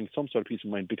kind of bring some sort of peace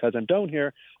of mind. Because I'm down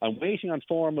here, I'm waiting on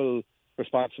formal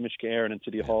response from Ishcare and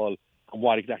City Hall on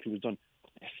what exactly was done.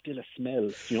 There's still a smell,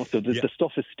 so the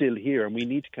stuff is still here, and we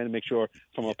need to kind of make sure,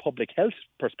 from a public health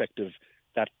perspective,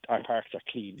 that our parks are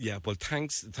clean. Yeah, well,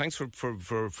 thanks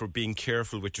for being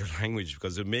careful with your language,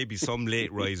 because there may be some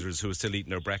late risers who are still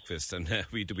eating their breakfast, and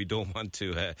we don't want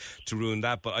to ruin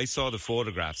that. But I saw the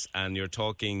photographs, and you're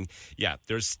talking,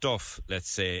 there's stuff,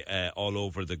 let's say, all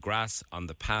over the grass, on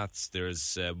the paths.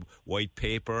 There's white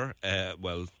paper,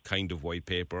 kind of white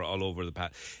paper all over the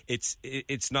path.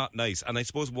 It's not nice. And I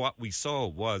suppose what we saw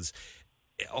was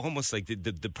almost like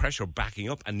the pressure backing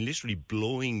up and literally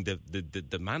blowing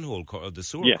the manhole or the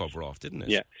sewer cover off, didn't it?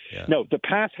 Yeah. No, the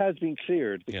path has been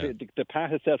cleared. The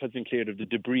path itself has been cleared of the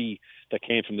debris that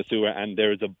came from the sewer, and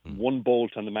there is one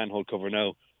bolt on the manhole cover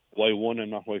now. Why one? I'm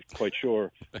not quite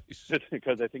sure.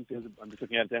 Because I think I'm just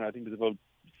looking at it then. I think there's about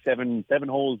seven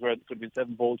holes where there could have been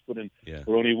 7 bolts put in,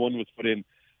 where only one was put in.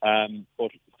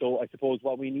 So I suppose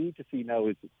what we need to see now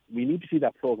is we need to see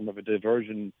that program of a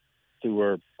diversion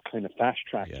sewer kind of fast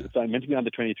track. So I'm meant to be on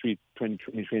the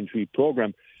 2023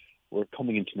 program. We're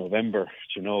coming into November.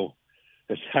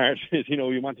 It's hard.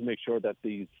 We want to make sure that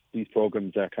these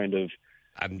programs are kind of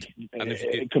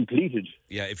completed.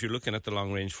 Yeah, if you're looking at the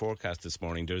long range forecast this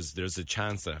morning, there's a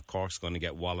chance that Cork's going to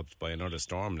get walloped by another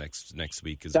storm next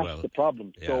week as well. That's the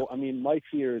problem. Yeah. So my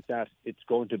fear is that it's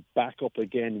going to back up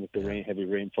again with the heavy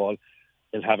rainfall.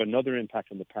 It'll have another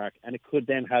impact on the park, and it could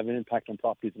then have an impact on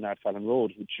properties in Ardfallon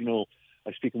Road, which, I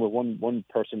was speaking with one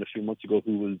person a few months ago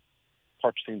who was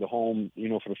purchasing the home,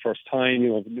 for the first time,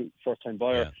 a new first-time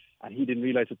buyer, and he didn't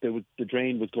realise that the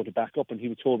drain was going to back up, and he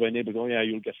was told by a neighbour, "Oh yeah,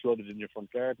 you'll get flooded in your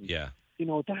front garden." Yeah.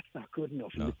 That's not good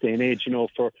enough in this day and age.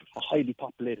 For a highly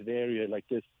populated area like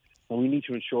this, and we need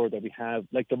to ensure that we have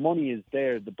the money is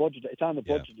there, the budget, it's on the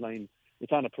budget line,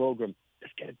 it's on a programme.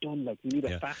 Let's get it done. We need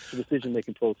a fast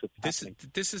decision-making process.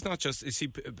 This is not just. You see,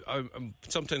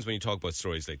 sometimes when you talk about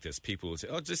stories like this, people will say,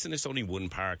 "Oh, listen, it's only one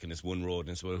park and it's one road,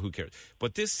 and so who cares?"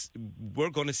 But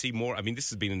we're going to see more. I mean, this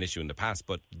has been an issue in the past,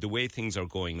 but the way things are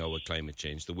going now with climate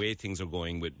change, the way things are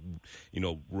going with,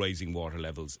 rising water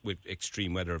levels, with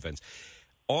extreme weather events,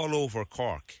 all over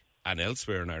Cork and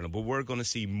elsewhere in Ireland, but we're going to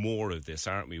see more of this,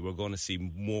 aren't we? We're going to see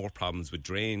more problems with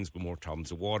drains, more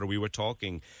problems with water. We were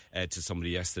talking to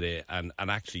somebody yesterday, and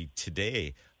actually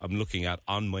today, I'm looking at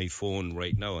on my phone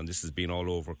right now, and this has been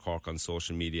all over Cork on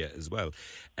social media as well.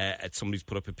 Somebody's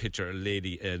put up a picture, a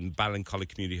lady in Ballincollig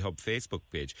Community Hub Facebook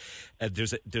page.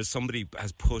 There's somebody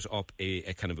has put up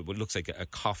a kind of what looks like a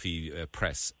coffee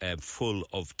press full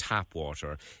of tap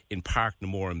water in Park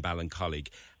Namore in Ballincollig,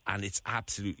 and it's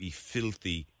absolutely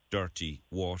filthy, dirty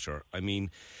water. I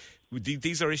mean,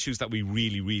 these are issues that we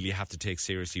really, really have to take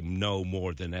seriously now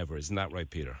more than ever. Isn't that right,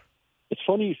 Peter? It's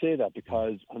funny you say that,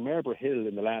 because on Maryborough Hill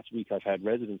in the last week, I've had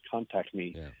residents contact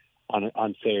me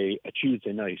on say, a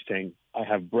Tuesday night saying, I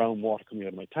have brown water coming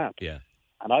out of my tap. Yeah.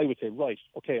 And I would say, right,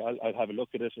 okay, I'll have a look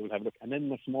at it. We'll have a look. And then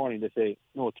this morning they say,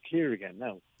 no, it's clear again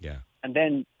now. Yeah. And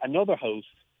then another house,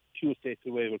 2 estates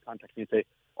away, will contact me and say,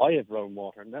 I have brown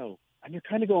water now. And you're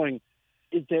kind of going,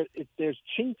 there's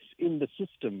chinks in the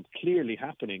system clearly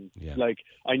happening. Yeah.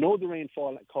 I know the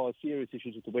rainfall caused serious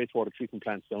issues with the wastewater treatment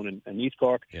plants down in East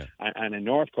Cork and in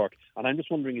North Cork, and I'm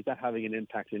just wondering, is that having an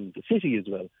impact in the city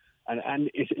as well? And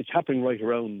it's happening right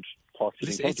around Cork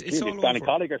City. It's all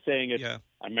Ballincollig are saying it, yeah.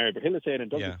 And Maryborough Hill is saying it,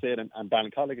 and Douglas say it, and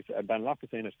Ballincollig and Ballinlough are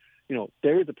saying it.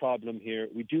 There is a problem here.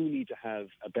 We do need to have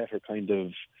a better kind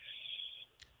of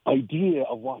idea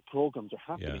of what programs are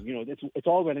happening. It's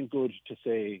all well and good to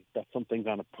say that something's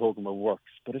on a program or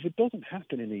works, but if it doesn't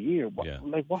happen in a year,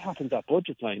 what happens at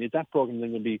budget line? Is that program then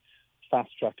going to be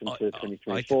fast-tracked into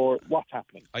 2024? What's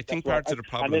happening? I think part of the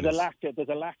problem and there's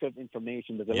a lack of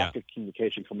information, there's a lack of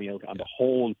communication coming out on the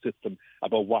whole system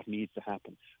about what needs to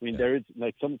happen. I mean, there is,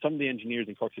 some of the engineers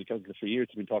in Cork City Council for years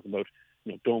have been talking about,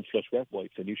 don't flush wet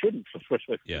wipes, and you shouldn't flush wet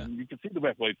wipes. Yeah. You can see the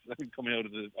wet wipes coming out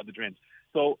of the drains.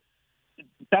 So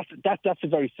that's a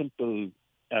very simple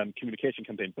communication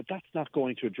campaign, but that's not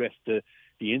going to address the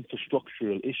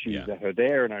infrastructural issues that are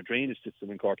there in our drainage system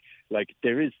in Cork.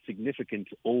 There is significant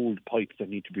old pipes that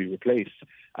need to be replaced,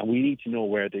 and we need to know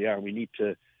where they are. We need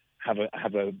to have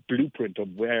a blueprint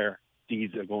of where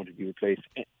these are going to be replaced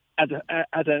as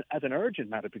an urgent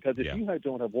matter, because if you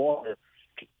don't have water,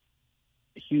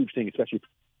 a huge thing, especially.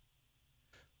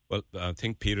 Well, I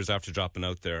think Peter's after dropping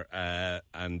out there.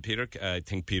 And Peter, I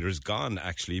think Peter's gone,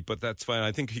 actually, but that's fine.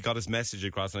 I think he got his message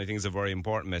across, and I think it's a very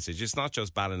important message. It's not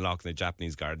just Ballinlough and the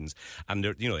Japanese gardens. And,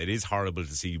 it is horrible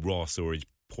to see raw sewage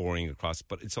pouring across,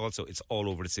 but it's all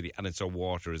over the city, and it's our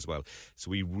water as well.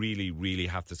 So we really, really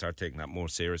have to start taking that more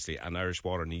seriously, and Irish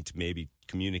Water need to maybe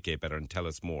communicate better and tell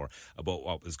us more about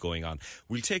what was going on.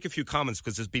 We'll take a few comments,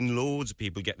 because there's been loads of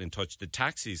people getting in touch. The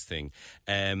taxis thing,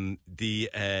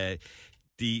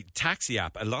 the taxi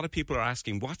app, a lot of people are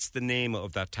asking, what's the name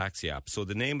of that taxi app? So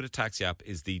the name of the taxi app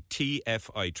is the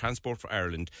TFI, Transport for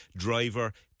Ireland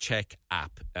Driver Check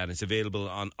app, and it's available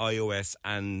on iOS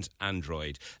and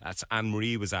Android. That's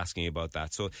Anne-Marie was asking about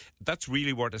that. So that's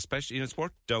really worth, especially, it's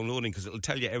worth downloading, because it'll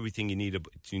tell you everything you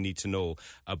need to know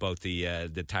about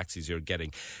the taxis you're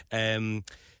getting.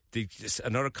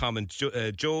 Another comment,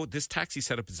 Joe, this taxi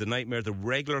setup is a nightmare. The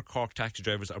regular Cork taxi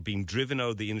drivers are being driven out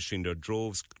of the industry in their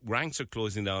droves. Ranks are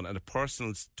closing down, and a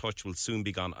personal touch will soon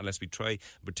be gone unless we try and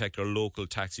protect our local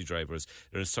taxi drivers.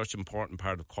 They're such an important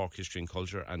part of Cork history and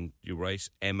culture, and you're right,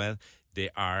 Emma, they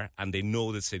are, and they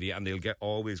know the city, and they'll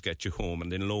always get you home,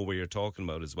 and they'll know where you're talking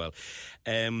about as well.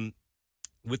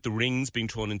 With the rings being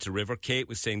thrown into the river, Kate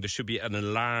was saying there should be an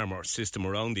alarm or system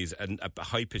around these, and a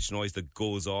high-pitched noise that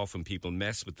goes off when people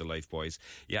mess with the lifebuoys.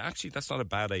 Yeah, actually, that's not a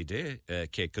bad idea,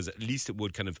 Kate, because at least it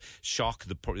would kind of shock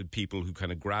the people who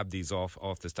kind of grab these off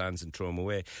the stands and throw them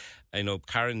away. I know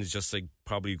Karen is just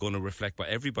probably going to reflect what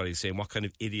everybody's saying. What kind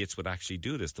of idiots would actually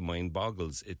do this? The mind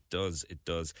boggles. It does.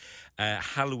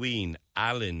 Halloween,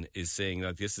 Alan is saying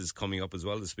that this is coming up as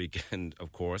well this weekend,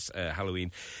 of course,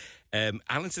 Halloween.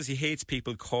 Alan says he hates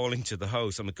people calling to the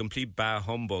house. I'm a complete bah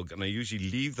humbug, and I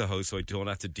usually leave the house so I don't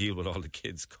have to deal with all the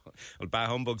kids. Well, bah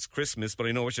humbug's Christmas, but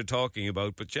I know what you're talking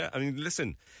about. But yeah, I mean,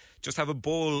 listen, Just have a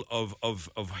bowl of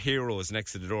heroes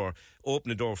next to the door. Open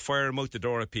the door, fire them out the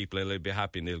door at people, and they'll be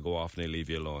happy and they'll go off and they'll leave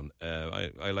you alone.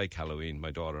 I like Halloween. My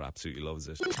daughter absolutely loves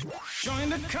it. Join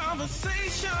the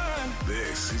conversation.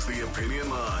 This is the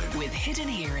Opinion Line. With Hidden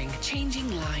Hearing,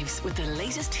 changing lives with the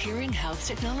latest hearing health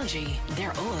technology.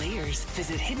 They're all ears.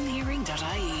 Visit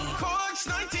hiddenhearing.ie. Cork's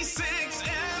 96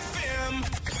 FM.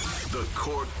 The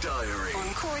Cork Diary.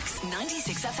 On Cork's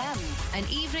 96 FM. An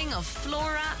evening of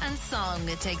flora and song.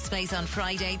 It takes place on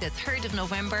Friday, the 3rd of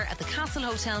November at the Castle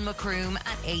Hotel Macroom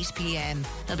at 8 p.m.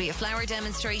 There'll be a flower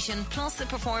demonstration plus a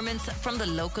performance from the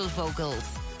local vocals.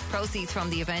 Proceeds from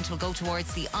the event will go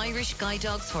towards the Irish Guide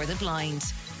Dogs for the Blind.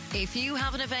 If you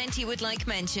have an event you would like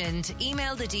mentioned,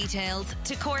 email the details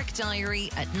to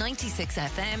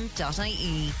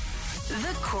corkdiary@96fm.ie.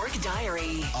 The Cork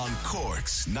Diary. On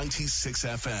Cork's 96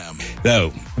 FM.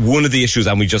 Now, one of the issues,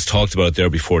 and we just talked about it there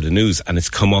before the news, and it's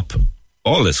come up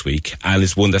all this week, and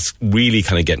it's one that's really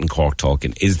kind of getting Cork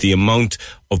talking, is the amount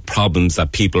of problems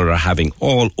that people are having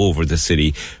all over the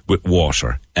city with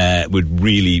water, with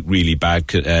really, really bad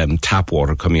tap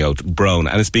water coming out brown,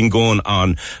 and it's been going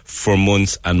on for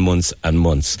months and months and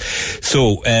months.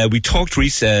 So we talked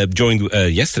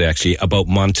yesterday actually about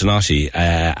Montenotte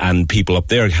and people up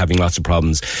there having lots of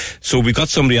problems. So we've got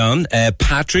somebody on.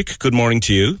 Patrick, good morning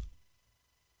to you.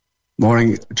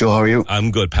 Morning, Joe. How are you? I'm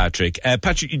good, Patrick.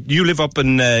 Patrick, you live up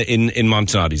in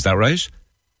Montenotte, is that right?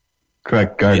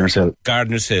 Correct, Gardiner's Hill.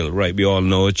 Gardiner's Hill, right? We all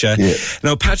know it. Yeah.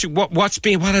 Now, Patrick, what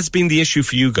has been the issue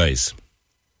for you guys?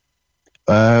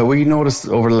 We noticed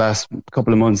over the last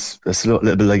couple of months a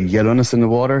little bit like yellowness in the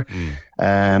water.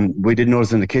 We did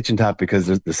notice in the kitchen tap because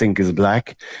the sink is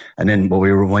black, and then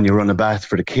when you run a bath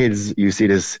for the kids, you see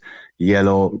this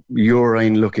yellow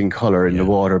urine-looking colour in the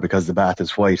water because the bath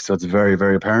is white, so it's very,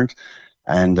 very apparent.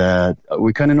 And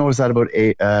we kind of noticed that about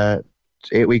 8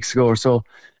 weeks ago or so.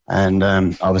 And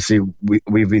obviously,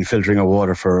 we've been filtering our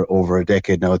water for over a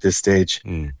decade now at this stage,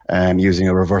 using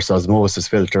a reverse osmosis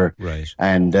filter. Right.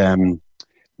 And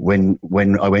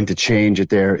when I went to change it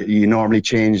there, you normally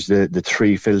change the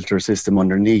 3 filter system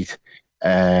underneath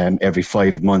every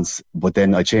 5 months, but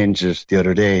then I changed it the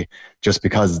other day just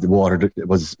because the water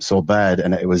was so bad,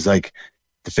 and it was like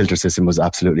the filter system was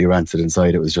absolutely rancid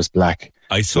inside. It was just black.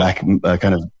 I saw kind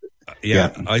of.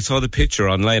 Yeah, I saw the picture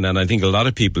online, and I think a lot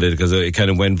of people did because it kind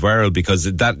of went viral because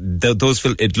it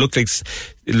looked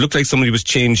like somebody was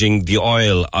changing the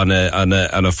oil on a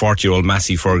 40-year-old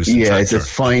Massey Ferguson tractor. It's a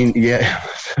fine. Yeah,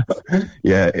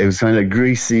 yeah. It was kind of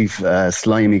greasy,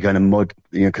 slimy kind of mud,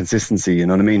 consistency. You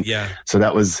know what I mean? Yeah. So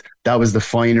that was the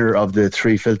finer of the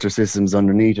 3 filter systems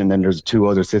underneath, and then there's 2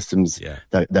 other systems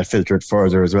that filtered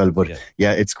further as well. But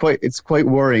it's quite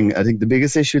worrying. I think the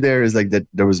biggest issue there is like that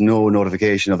there was no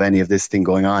notification of any of this thing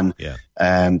going on to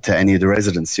any of the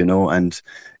residents, and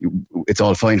it's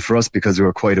all fine for us because we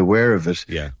were quite aware of it.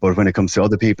 Yeah. But when it comes to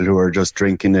other people who are just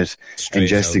drinking it,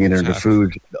 ingesting it into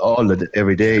food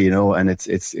every day, and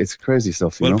it's crazy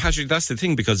stuff. Well, Patrick, that's the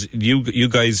thing, because you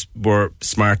guys were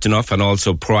smart enough and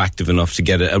also proactive enough to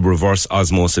get a reverse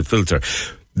osmosis filter.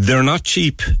 They're not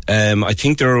cheap. I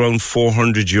think they're around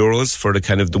 €400 for the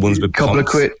kind of the ones with couple of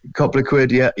quid,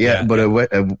 yeah. But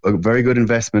a very good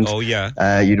investment. Oh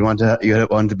yeah. You want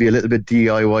to be a little bit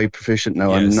DIY proficient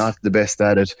now. Yes. I'm not the best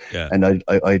at it, and I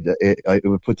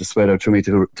would put the sweat out through me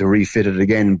to refit it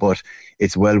again. But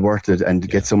it's well worth it, and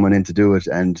get someone in to do it,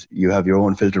 and you have your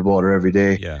own filtered water every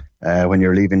day. Yeah. When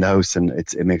you're leaving the house, and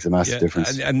it makes a massive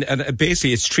difference. And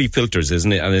basically, it's 3 filters,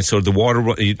 isn't it? And it's sort of the water.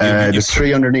 There's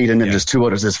 3 underneath, and then there's 2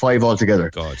 others. There's 5 altogether.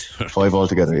 God, 5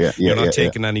 altogether. Yeah, you're not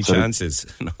taking any chances.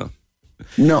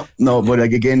 No. But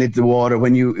like again, it's the water.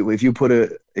 If you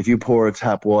pour a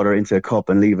tap water into a cup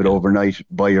and leave it overnight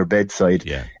by your bedside,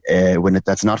 when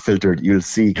that's not filtered, you'll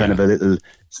see kind of a little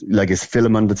like a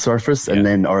film on the surface, and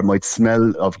then or it might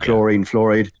smell of chlorine,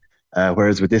 fluoride.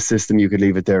 Whereas with this system, you could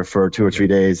leave it there for 2 or 3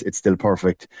 days. It's still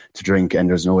perfect to drink, and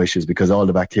there's no issues because all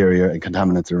the bacteria and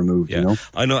contaminants are removed. Yeah.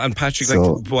 I know. And Patrick,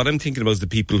 what I'm thinking about is the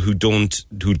people who don't,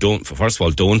 first of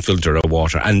all, don't filter our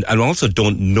water, and also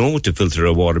don't know to filter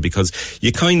our water, because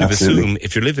you kind of assume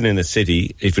if you're living in a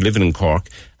city, if you're living in Cork,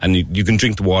 and you can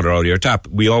drink the water out of your tap.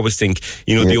 We always think,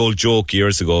 the old joke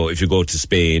years ago, if you go to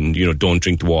Spain, don't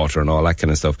drink the water and all that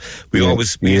kind of stuff. We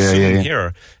assume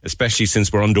here, especially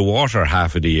since we're underwater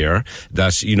half of the year,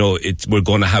 that, we're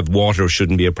going to have water,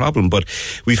 shouldn't be a problem. But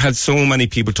we've had so many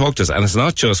people talk to us, and it's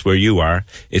not just where you are.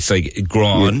 It's like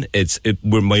Grawn.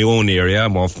 We're my own area.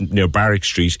 I'm off near Barrack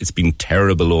Street. It's been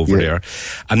terrible over there.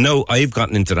 And now I've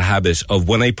gotten into the habit of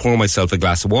when I pour myself a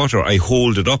glass of water, I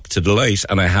hold it up to the light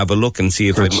and I have a look and see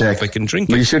if I can drink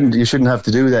it. But you shouldn't have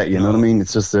to do that. You know what I mean?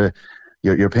 It's just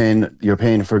you're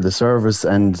paying for the service,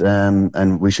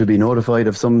 and we should be notified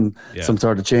of some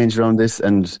sort of change around this.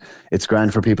 And it's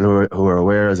grand for people who are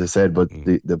aware, as I said, but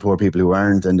the poor people who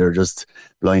aren't, and they're just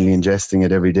blindly ingesting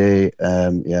it every day.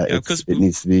 It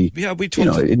needs to be. Yeah,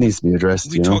 it needs to be addressed.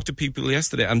 We talked to people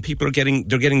yesterday, and people are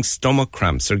getting stomach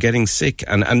cramps, they're getting sick,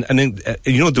 and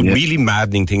the really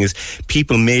maddening thing is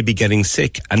people may be getting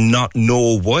sick and not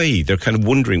know why. They're kind of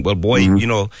wondering, well, why,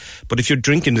 but if you're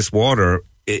drinking this water,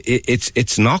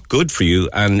 it's not good for you.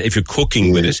 And if you're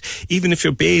cooking with it, even if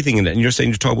you're bathing in it, and you're saying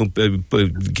you're talking about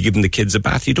giving the kids a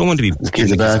bath, you don't want to be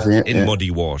giving the kids in muddy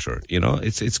water.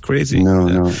 It's crazy.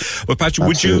 No. Well, Patrick,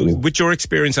 Absolutely. with your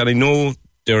experience, and I know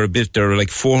they're like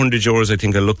 €400, I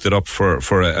think I looked it up for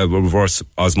a reverse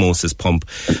osmosis pump,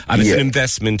 and it's an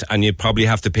investment, and you probably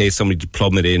have to pay somebody to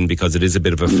plumb it in, because it is a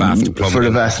bit of a faff to plumb for it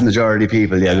in. the vast majority of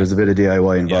people. There's a bit of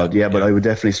DIY involved. But I would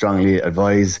definitely strongly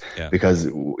advise, because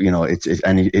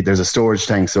there's a storage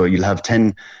tank, so you'll have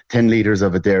 10 litres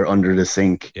of it there under the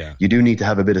sink. You do need to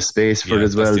have a bit of space for it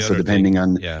as well, so depending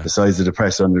on the size of the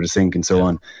pressure under the sink and so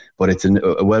on. But it's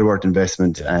a well worth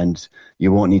investment, and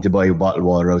you won't need to buy bottled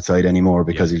water outside anymore,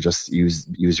 because you just use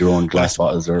your own glass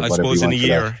bottles or whatever you want. I suppose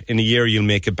in a year you'll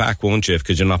make it back, won't you?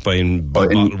 Because you're not buying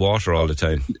bottled water all the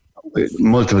time.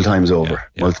 Multiple times over.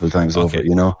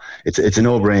 It's a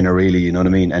no-brainer, really. You know what I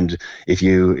mean? And if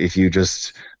you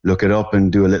just look it up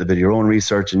and do a little bit of your own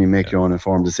research and you make your own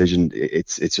informed decision,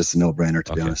 it's just a no-brainer,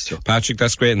 to be honest. So. Patrick,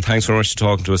 that's great, and thanks very much for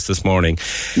talking to us this morning.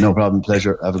 No problem,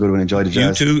 pleasure. Have a good one. Enjoy the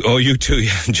jazz. You too.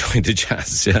 Yeah, enjoy the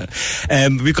jazz. Yeah.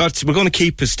 We're going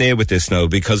to stay with this now,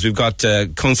 because we've got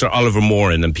Councillor Oliver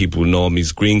Moore in, and people will know him.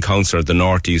 He's Green Councillor of the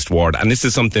North East Ward, and this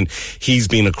is something he's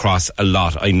been across a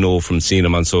lot. I know from seeing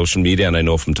him on social media, and I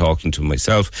know from talking to him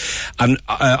myself. And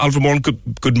Oliver Moore,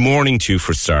 good morning to you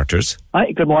for starters.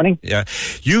 Hi, good morning. Yeah,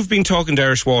 you've been talking to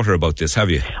Irish Water about this, have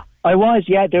you? I was,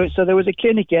 yeah. There was a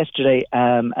clinic yesterday,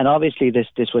 and obviously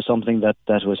this was something that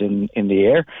was in the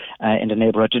air in the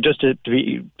neighbourhood. Just to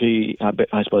be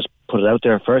I suppose, put it out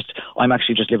there first, I'm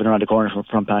actually just living around the corner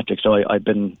from Patrick, so I've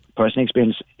been personally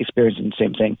experiencing the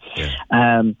same thing.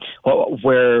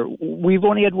 Where we've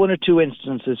only had one or two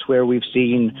instances where we've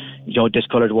seen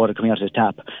discoloured water coming out of the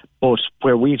tap, but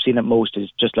where we've seen it most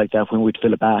is just like that, when we'd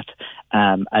fill a bath,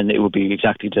 and it would be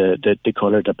exactly the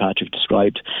colour that Patrick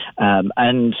described,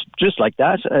 and just like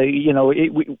that,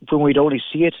 when we'd only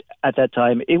see it at that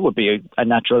time, it would be a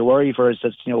natural worry for us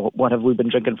that, what have we been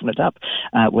drinking from the tap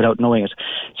without knowing it.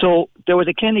 So there was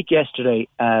a clinic yesterday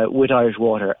with Irish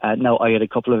Water. Now, I had a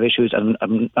couple of issues, and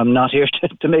I'm not here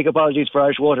to make apologies for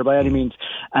Irish Water by any means,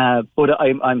 but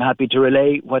I'm happy to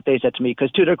relay what they said to me,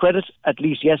 because to their credit, at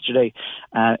least yesterday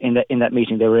in that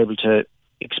meeting, they were able to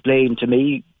explain to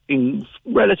me in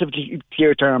relatively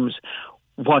clear terms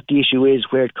what the issue is,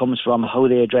 where it comes from, how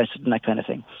they address it, and that kind of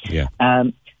thing.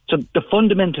 So the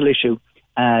fundamental issue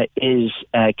is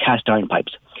cast iron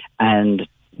pipes, and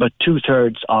but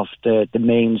 2/3 of the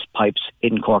mains pipes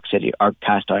in Cork City are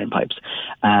cast iron pipes,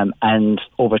 and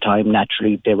over time,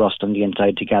 naturally, they rust on the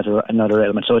inside to gather another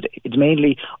element. So it's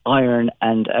mainly iron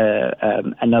and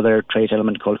another trace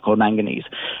element called manganese,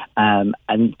 and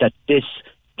that this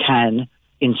can,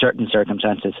 in certain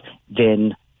circumstances,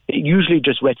 then it usually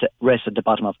just rests at the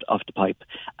bottom of the pipe,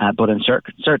 but in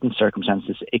certain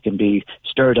circumstances, it can be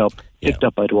stirred up, picked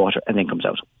up by the water, and then comes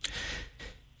out.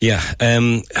 Yeah,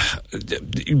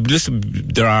 listen,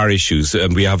 there are issues.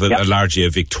 We have a largely a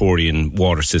Victorian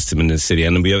water system in the city,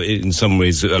 and we have, in some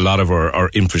ways, a lot of our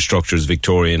infrastructure is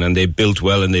Victorian, and they built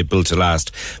well and they built to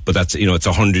last. But that's, it's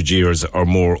 100 years or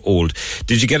more old.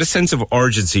 Did you get a sense of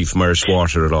urgency from Irish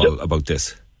Water at all about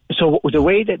this? So the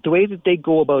way that they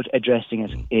go about addressing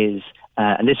it is,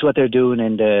 and this is what they're doing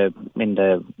in the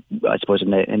I suppose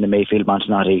in the Mayfield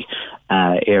Montanati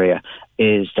area,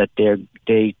 is that they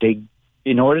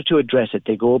in order to address it,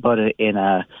 they go about it in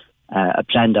a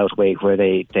planned out way, where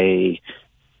they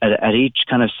at each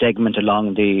kind of segment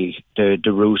along the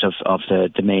route of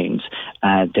the mains,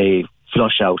 they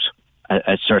flush out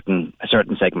a certain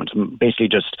segment, basically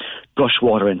just gush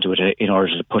water into it in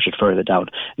order to push it further down.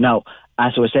 Now,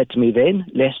 as was said to me then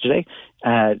yesterday,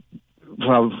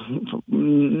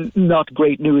 not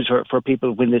great news for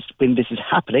people when this is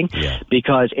happening,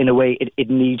 because in a way it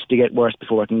needs to get worse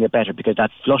before it can get better, because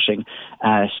that flushing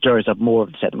stirs up more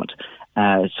of the sediment.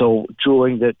 So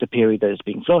during the period that it's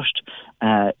being flushed,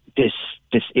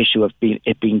 this issue of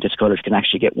it being discoloured can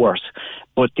actually get worse.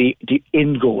 But the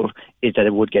end goal is that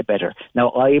it would get better. Now,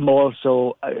 I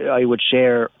would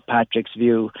share Patrick's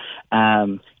view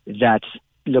that,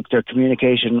 look, their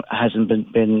communication hasn't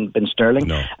been sterling.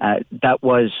 No. That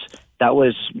was That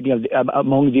was,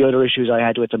 among the other issues I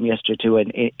had with them yesterday too,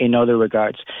 in other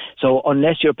regards. So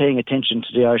unless you're paying attention to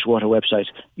the Irish Water website,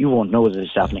 you won't know that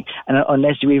it's happening. And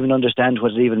unless you even understand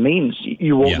what it even means,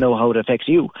 you won't know how it affects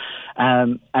you.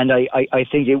 And I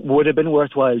think it would have been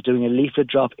worthwhile doing a leaflet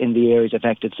drop in the areas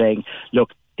affected saying,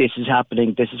 look, this is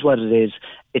happening, this is what it is,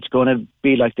 it's going to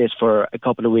be like this for a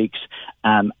couple of weeks,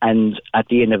 and at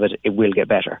the end of it, it will get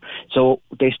better. So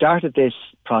they started this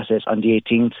process on the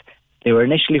 18th. They were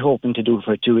initially hoping to do it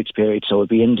for a 2 weeks period, so it'll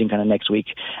be ending kind of next week.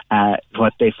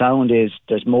 What they found is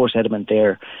there's more sediment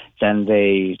there than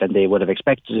they would have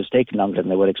expected. It's taken longer than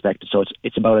they would have expected, so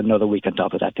it's about another week on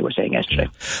top of that, they were saying yesterday.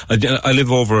 I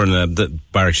live over in the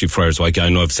Barrackshire Friars. I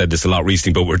know I've said this a lot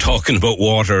recently, but we're talking about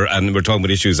water and we're talking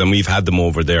about issues, and we've had them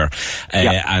over there.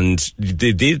 And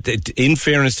they did, in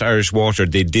fairness to Irish Water,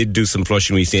 they did do some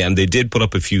flushing recently, and they did put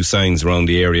up a few signs around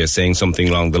the area saying something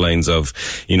along the lines of,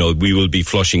 we will be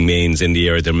flushing mains in the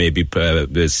area. There may be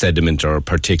sediment or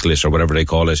particulate or whatever they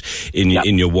call it in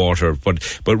your water, but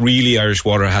really Irish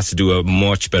Water has to do a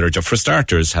much better job. For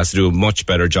starters, has to do a much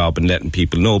better job in letting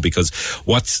people know, because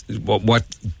what's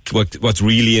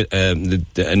really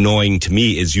annoying to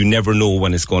me is you never know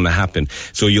when it's going to happen.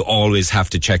 So you always have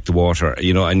to check the water,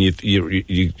 and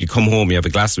you come home, you have a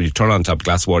glass, you turn on top of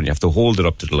glass of water, and you have to hold it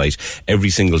up to the light every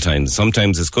single time.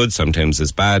 Sometimes it's good, sometimes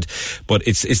it's bad, but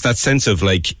it's that sense of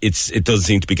like it does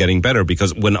seem to be getting better,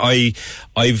 because when I'm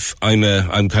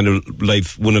kind of like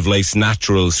one of life's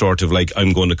natural sort of like,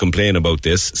 I'm going to complain about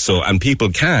this. So, and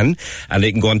people can, and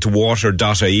they can go onto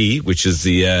water.ie, which is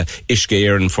the Uisce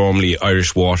Éireann, formerly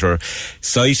Irish Water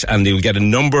site, and they'll get a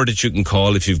number that you can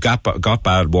call if you've got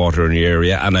bad water in your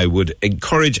area. And I would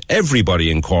encourage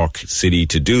everybody in Cork City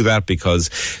to do that, because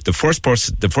the first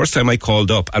time I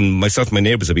called up, and myself and my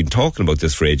neighbours have been talking about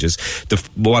this for ages,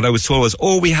 what I was told was,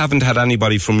 we haven't had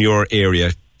anybody from your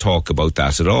area talk about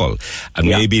that at all. And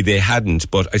maybe they hadn't,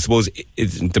 but I suppose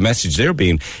the message there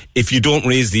being, if you don't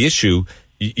raise the issue,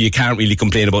 you can't really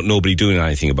complain about nobody doing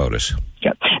anything about it.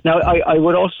 Yeah. Now, I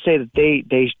would also say that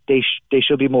they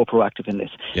should be more proactive in this,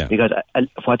 because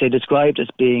what they described as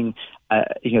being,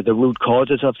 the root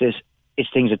causes of this is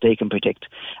things that they can predict,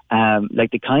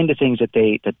 like the kind of things that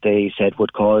they said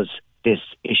would cause this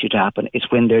issue to happen is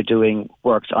when they're doing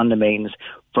works on the mains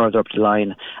further up the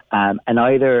line, and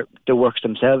either the works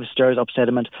themselves stirs up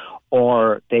sediment,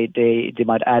 or they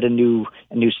might add a new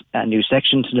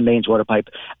section to the mains water pipe,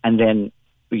 and then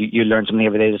you learn something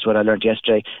every day. That's what I learned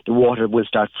yesterday. The water will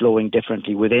start flowing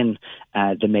differently within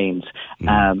the mains,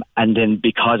 and then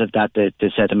because of that,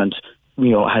 the sediment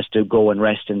has to go and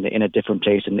rest in a different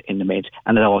place in the mains,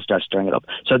 and it all starts stirring it up.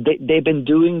 So they've been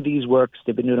doing these works.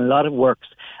 They've been doing a lot of works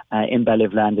in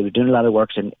Ballyvland. They've been doing a lot of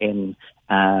works on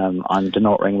the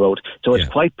North Ring Road. So it's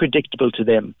quite predictable to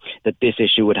them that this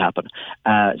issue would happen.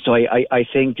 So I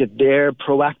think that their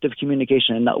proactive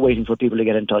communication and not waiting for people to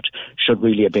get in touch should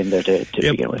really have been there to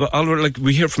begin with. But Oliver, like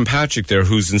we hear from Patrick there,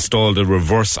 who's installed a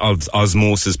reverse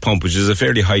osmosis pump, which is a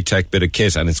fairly high-tech bit of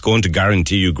kit, and it's going to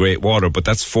guarantee you great water, but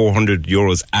that's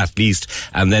 €400 at least,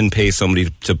 and then pay somebody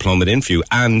to plumb it in for you.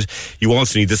 And you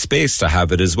also need the space to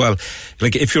have it as well.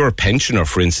 Like if you're a pensioner,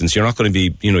 for instance, you're not going to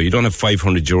be, you don't have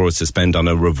 €500 to spend on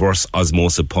a reverse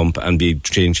osmosis pump and be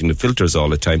changing the filters all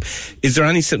the time.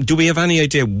 Do we have any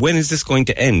idea when is this going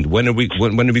to end? When are we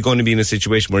going to be in a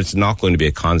situation where it's not going to be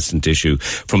a constant issue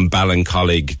from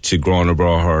Ballincollig to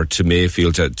Gurranabraher to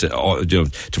Mayfield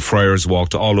to Friars Walk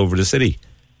to all over the city?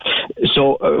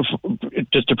 So,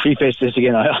 just to preface this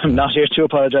again, I'm not here to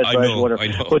apologise for Irish Water,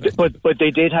 but they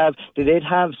did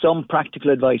have some practical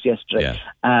advice yesterday.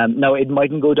 Yeah. Now it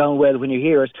mightn't go down well when you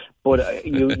hear it, but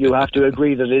you have to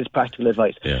agree that it is practical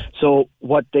advice. Yeah. So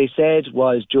what they said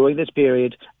was during this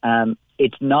period,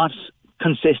 it's not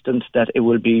consistent that it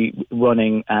will be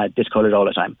running discoloured all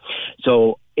the time.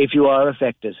 So if you are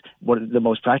affected, one of the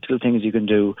most practical things you can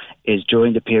do is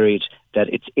during the period that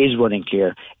it is running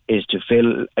clear is to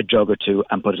fill a jug or two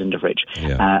and put it in the fridge.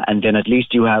 Yeah. And then at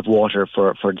least you have water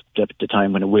for the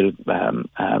time when it will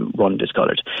run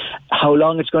discoloured. How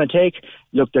long it's going to take?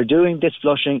 Look, they're doing this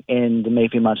flushing in the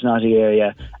Mayfield Montanati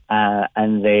area,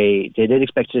 and they did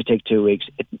expect it to take 2 weeks.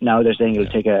 Now they're saying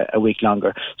it'll take a week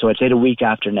longer. So I'd say the week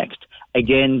after next.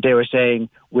 Again, they were saying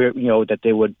that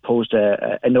they would post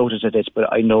a notice of this,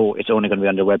 but I know it's only going to be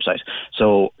on their website.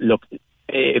 So look,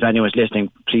 if anyone's listening,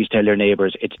 please tell your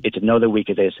neighbours it's another week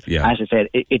of this. Yeah. As I said,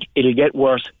 it'll get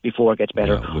worse before it gets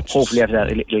better. Hopefully after that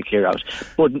it'll clear out.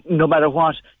 But no matter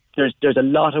what, there's a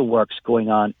lot of works going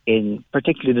on in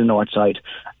particularly the north side.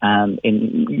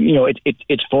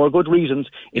 It's for good reasons.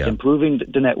 It's improving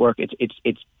the network.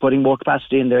 It's putting more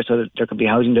capacity in there so that there could be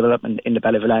housing development in the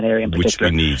Ballyvillan area in particular.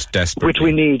 Which we need desperately. Which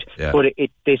we need, but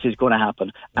this is going to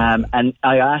happen. And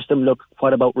I asked them, look,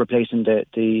 what about replacing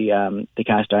the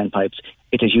cast iron pipes?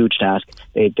 It's a huge task.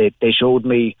 They showed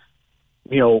me,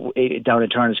 down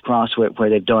at Turner's Cross where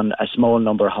they've done a small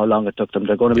number, how long it took them.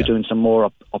 They're going to be doing some more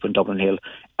up in Dublin Hill.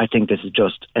 I think this is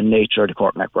just a nature of the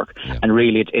Cork network. And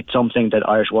really, it's something that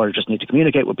Irish Water just need to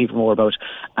communicate with people more about,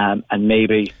 and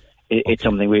maybe it's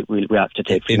something we have to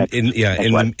take from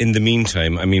in the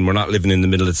meantime, I mean, we're not living in the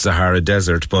middle of the Sahara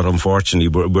Desert, but unfortunately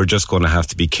we're just going to have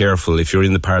to be careful. If you're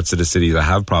in the parts of the city that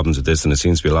have problems with this, and it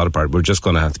seems to be a lot of parts, we're just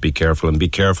going to have to be careful, and be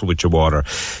careful with your water.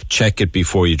 Check it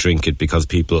before you drink it, because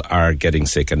people are getting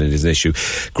sick and it is an issue.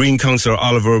 Green Councillor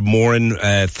Oliver Moran,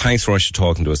 thanks very much for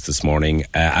talking to us this morning,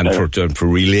 and for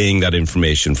relaying that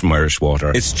information from Irish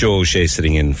Water. It's Joe O'Shea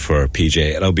sitting in for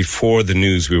PJ. Now, before the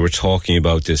news, we were talking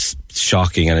about this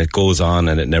shocking, and it goes on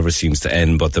and it never seems to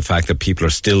end, but the fact that people are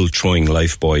still throwing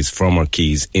lifebuoys from our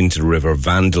quays into the river,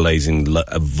 vandalising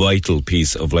a vital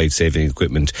piece of life-saving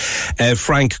equipment.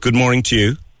 Frank, good morning to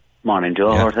you. Morning,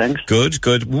 Joe. How are things?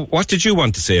 Good. What did you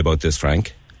want to say about this,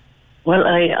 Frank? Well,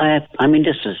 I mean,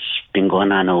 this has been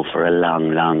going on now for a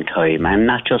long, long time, and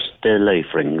not just the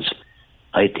life rings.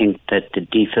 I think that the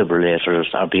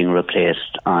defibrillators are being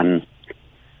replaced on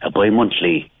a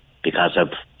bi-monthly because of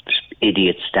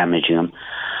idiots damaging them.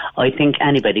 I think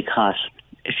anybody caught,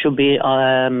 it should be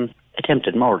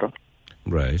attempted murder.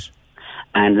 Right.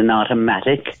 And an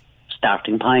automatic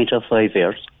starting point of 5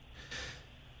 years.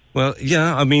 Well,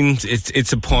 yeah, I mean,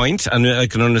 it's a point, and I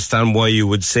can understand why you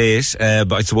would say it,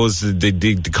 but I suppose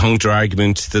the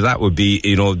counter-argument to that would be,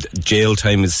 jail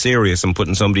time is serious, and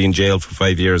putting somebody in jail for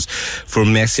 5 years for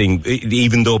messing,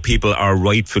 even though people are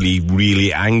rightfully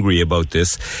really angry about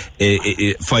this,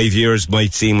 5 years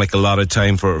might seem like a lot of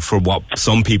time for what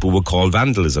some people would call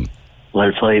vandalism.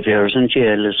 Well, 5 years in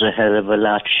jail is a hell of a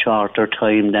lot shorter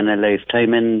time than a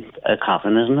lifetime in a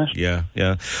coffin, isn't it?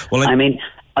 Yeah. Well, I mean,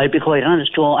 I'll be quite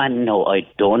honest, Joe, and no, I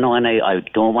don't know, and I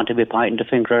don't want to be pointing the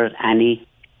finger at any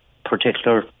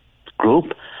particular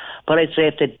group, but I'd say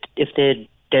if they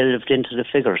delved into the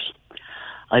figures,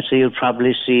 I'd say you'll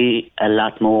probably see a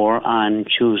lot more on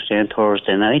Tuesday and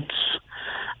Thursday nights,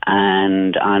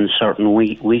 and on certain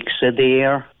weeks of the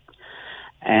year,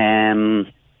 the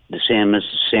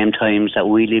same times that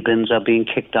wheelie bins are being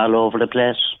kicked all over the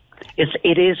place.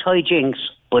 It is hijinks,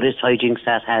 but it's hijinks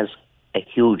that has a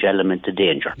huge element of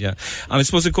danger. Yeah, and I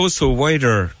suppose it goes to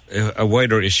a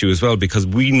wider issue as well, because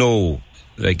we know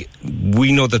that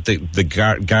the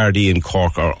Gardaí in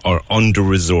Cork are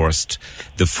under-resourced.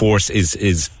 The force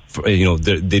is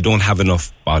they don't have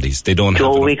enough bodies. They don't have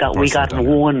enough. We got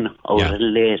one out of the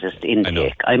latest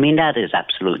intake. I mean, that is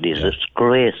absolutely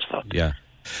disgraceful. Yeah.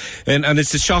 And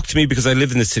it's a shock to me, because I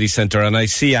live in the city centre and I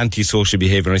see antisocial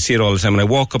behaviour, and I see it all the time, and I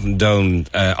walk up and down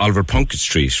Oliver Plunkett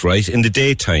Street, right, in the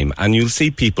daytime, and you'll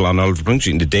see people on Oliver Plunkett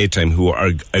Street in the daytime who are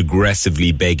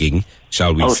aggressively begging,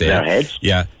 shall we say. Their heads.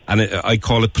 Yeah, and I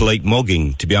call it polite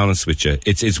mugging, to be honest with you.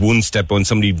 It's one step when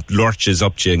somebody lurches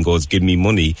up to you and goes, "Give me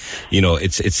money."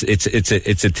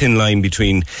 It's a thin line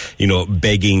between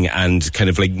begging and kind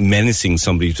of like menacing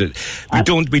somebody. We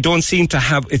don't seem to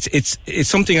have. It's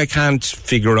something I can't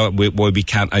figure out why we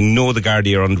can't. I know the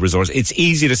Gardaí are under resourced. It's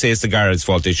easy to say it's the Garda's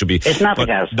fault. They should be. It's not the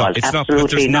Garda's fault. It's not.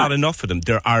 But there's not enough of them.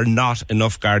 There are not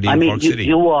enough Gardaí in Cork City.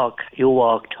 You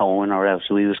walk town, or else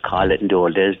we used to call it in the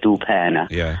old days, Dupana.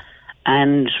 Yeah.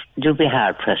 And you'll be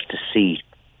hard pressed to see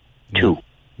two.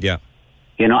 Yeah.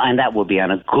 And that would be on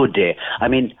a good day. I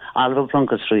mean, Oliver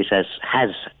Plunkett Street has,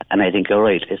 and I think you're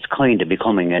right, it's kind of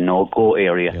becoming a no-go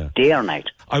area, day or night.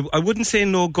 I wouldn't say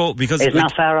no-go, because it's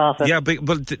not far off it. Yeah,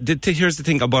 but here's the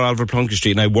thing about Oliver Plunkett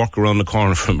Street, and I walk around the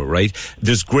corner from it, right?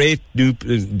 There's great new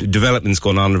developments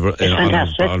going on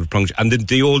Oliver Plunkett, and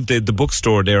the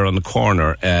bookstore there on the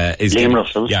corner is Liam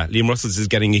Russell's. Yeah, Liam Russell's is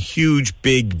getting a huge,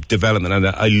 big development, and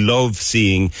I love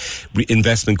seeing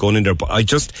investment going in there. But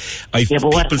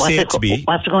people say it to me.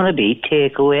 What's it going to be?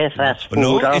 Takeaway, fast food?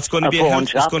 No, it's going to be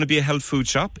it's going to be a health food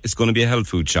shop. It's going to be a health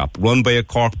food shop run by a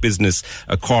Cork business,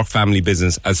 a Cork family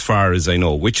business, as far as I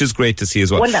know, which is great to see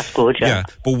as well. Well, that's good. Yeah.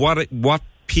 But what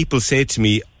people say to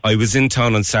me, I was in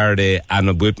town on Saturday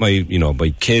and with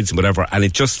my kids and whatever, and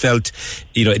it just felt,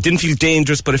 it didn't feel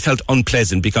dangerous, but it felt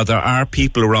unpleasant, because there are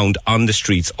people around on the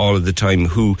streets all of the time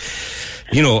who,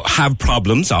 have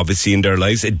problems, obviously, in their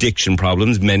lives, addiction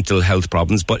problems, mental health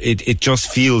problems, but it just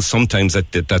feels sometimes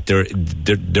that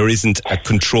there isn't a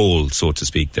control, so to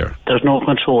speak, there. There's no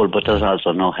control, but there's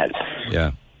also no help.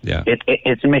 Yeah. Yeah.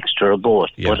 It's a mixture of both.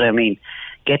 Yeah. But I mean,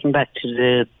 getting back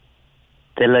to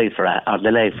the life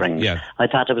rings, I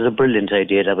thought it was a brilliant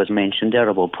idea that was mentioned there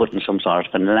about putting some sort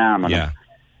of an alarm on it.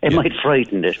 It might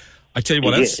frighten it. I tell you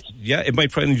what else. Yeah, it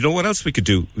might frighten. You know what else we could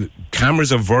do?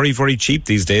 Cameras are very, very cheap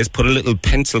these days. Put a little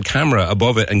pencil camera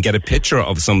above it and get a picture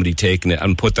of somebody taking it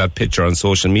and put that picture on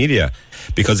social media.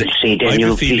 Because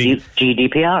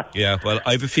GDPR. Yeah, well,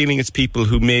 I have a feeling it's people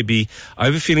who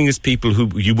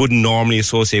you wouldn't normally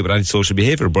associate with antisocial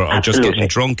behaviour, but are just getting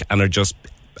drunk and are just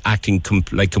acting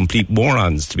like complete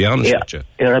morons, to be honest with you.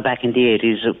 Era back in the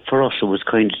 80s, for us it was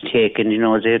kind of taken,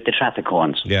 the traffic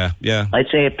cones. Yeah. I'd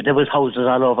say there was houses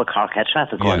all over Cork had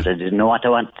traffic cones. I didn't know what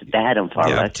they had them for.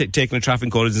 Yeah, right? Taking a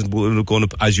traffic cone is going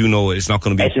to, as you know, it's not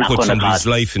going to put somebody's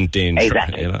life in danger.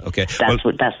 Exactly. Okay. That's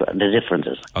what the difference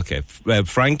is. Okay.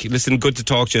 Frank, listen, good to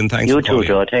talk to you and thanks for calling. You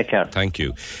too, Joe. Take care. Thank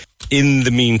you. In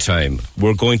the meantime,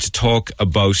 we're going to talk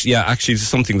about, actually, this is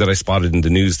something that I spotted in the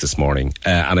news this morning,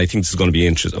 and I think this is going to be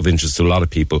of interest to a lot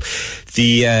of people.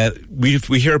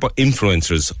 We hear about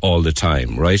influencers all the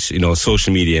time, right?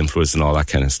 Social media influencers and all that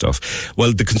kind of stuff.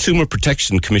 Well, the Consumer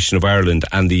Protection Commission of Ireland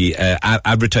and the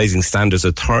Advertising Standards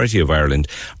Authority of Ireland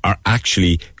are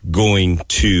actually going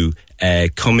to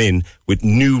come in with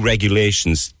new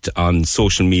regulations on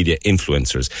social media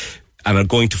influencers, and are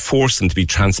going to force them to be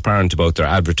transparent about their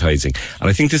advertising. And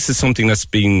I think this is something that's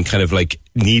been kind of like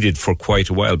needed for quite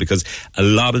a while, because a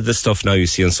lot of the stuff now you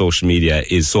see on social media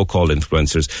is so-called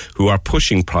influencers who are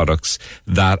pushing products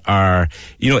that are,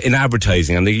 in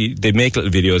advertising, and they make little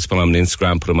videos, put them on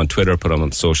Instagram, put them on Twitter, put them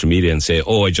on social media and say,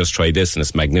 I just tried this and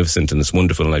it's magnificent and it's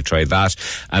wonderful and I tried that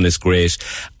and it's great.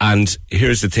 And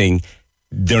here's the thing,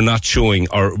 they're not showing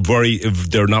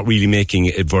they're not really making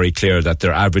it very clear that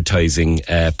they're advertising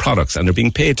products, and they're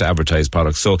being paid to advertise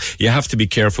products. So you have to be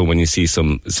careful when you see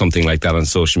something like that on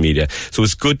social media. So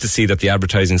it's good to see that the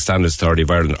Advertising Standards Authority of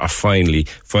Ireland are finally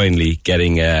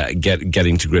getting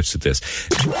to grips with this.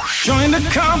 Join the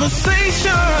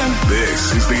conversation.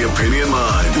 This is the Opinion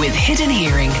Line. With Hidden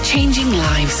Hearing, changing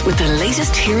lives with the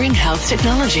latest hearing health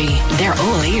technology. They're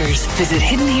all ears. Visit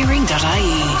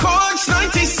hiddenhearing.ie. Cork's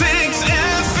 96 FM.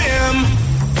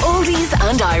 Oldies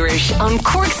and Irish on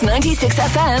Cork's 96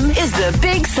 FM is the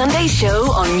Big Sunday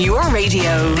Show on your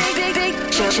radio. Big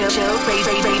show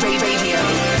radio.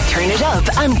 Turn it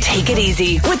up and take it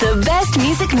easy with the best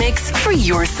music mix for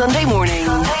your Sunday morning.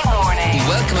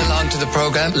 Welcome along to the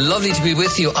programme. Lovely to be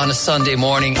with you on a Sunday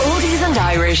morning. Oldies and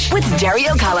Irish with Derry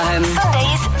O'Callaghan.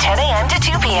 Sundays, 10 a.m. to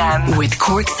 2 p.m. With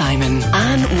Cork Simon.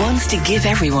 Anne wants to give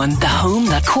everyone the home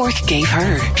that Cork gave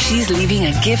her. She's leaving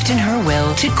a gift in her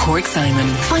will to Cork Simon.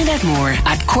 Find out more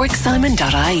at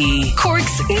corksimon.ie.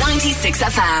 Cork's 96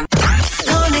 FM.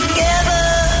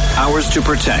 Hours to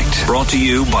Protect, brought to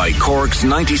you by Cork's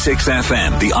 96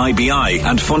 FM, the IBI,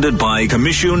 and funded by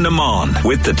Comisiún na Mán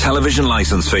with the television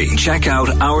licence fee. Check out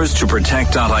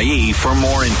hourstoprotect.ie for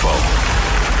more info.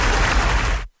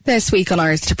 This week on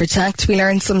Hours to Protect, we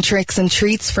learned some tricks and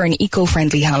treats for an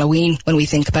eco-friendly Halloween. When we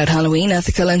think about Halloween,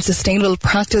 ethical and sustainable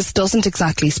practice doesn't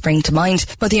exactly spring to mind,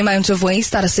 but the amount of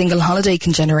waste that a single holiday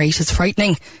can generate is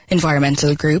frightening.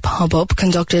 Environmental group Hub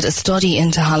conducted a study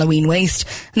into Halloween waste,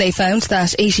 and they found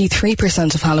that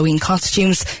 83% of Halloween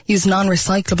costumes use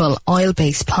non-recyclable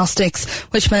oil-based plastics,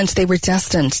 which meant they were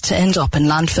destined to end up in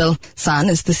landfill. San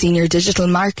is the Senior Digital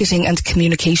Marketing and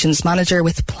Communications Manager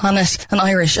with Planet, an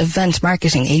Irish event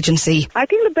marketing agency. I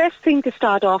think the best thing to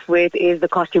start off with is the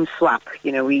costume swap.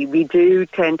 We do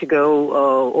tend to go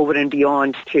over and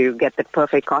beyond to get the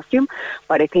perfect costume,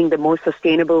 but I think the most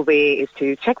sustainable way is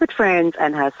to check with friends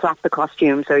and swap the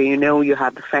costume so you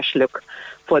have the fresh look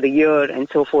for the year and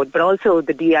so forth. But also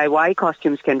the DIY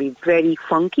costumes can be very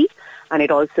funky, and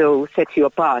it also sets you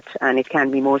apart, and it can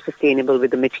be more sustainable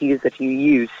with the materials that you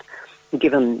use.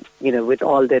 Given, with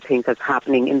all the things that's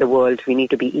happening in the world, we need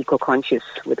to be eco-conscious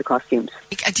with the costumes.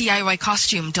 A DIY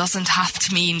costume doesn't have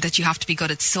to mean that you have to be good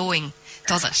at sewing,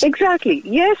 does it? Exactly.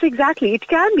 Yes, exactly. It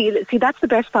can be. See, that's the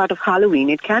best part of Halloween.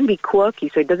 It can be quirky,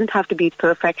 so it doesn't have to be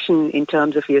perfection in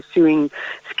terms of your sewing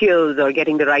skills or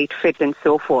getting the right fit and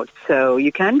so forth. So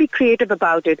you can be creative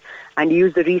about it and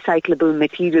use the recyclable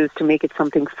materials to make it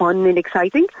something fun and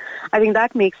exciting. I think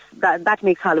that makes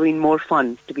Halloween more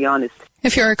fun, to be honest.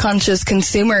 If you're a conscious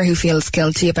consumer who feels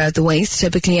guilty about the waste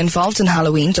typically involved in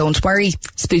Halloween, don't worry.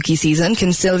 Spooky season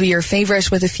can still be your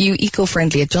favourite with a few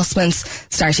eco-friendly adjustments,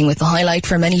 starting with the highlight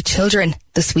for many children,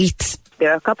 the sweets.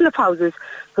 There are a couple of houses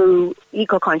who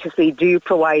eco-consciously do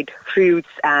provide fruits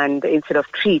and instead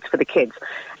of treats for the kids.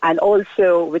 And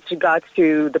also with regards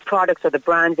to the products or the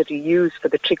brands that you use for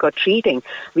the trick-or-treating,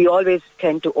 we always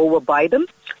tend to overbuy them,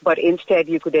 but instead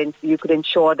you could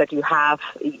ensure that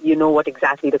you know what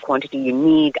exactly the quantity you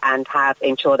need and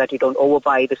ensure that you don't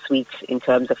overbuy the sweets in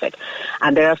terms of it.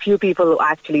 And there are a few people who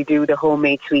actually do the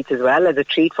homemade sweets as well as a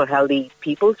treat for healthy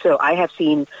people. So I have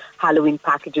seen Halloween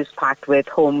packages packed with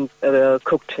home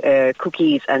cooked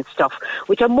cookies and stuff,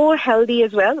 which are more healthy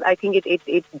as well. I think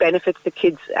it benefits the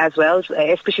kids as well,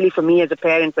 especially for me as a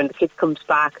parent when the kid comes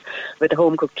back with a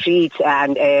home cooked treat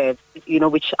and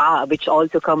which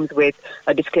also comes with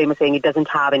a disclaimer saying it doesn't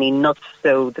have any nuts,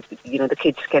 so the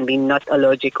kids can be nut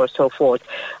allergic or so forth.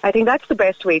 I think that's the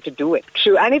best way to do it.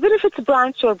 True, and even if it's a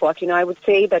brand store bought, I would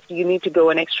say that you need to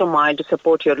go an extra mile to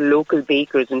support your local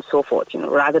bakers and so forth.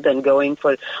 Rather than going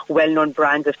for well-known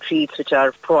brands of treats which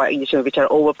are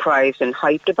overpriced and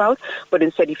hyped about, but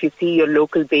instead if you see your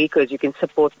local bakers, you can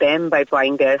support them by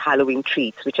buying their Halloween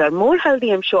treats, which are more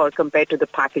healthy, I'm sure, compared to the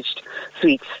packaged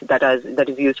sweets that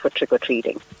is used for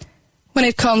trick-or-treating. When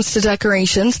it comes to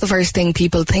decorations, the first thing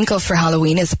people think of for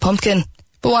Halloween is a pumpkin.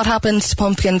 But what happens to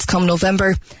pumpkins come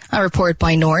November? A report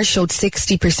by Nor showed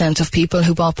 60% of people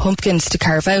who bought pumpkins to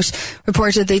carve out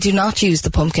reported they do not use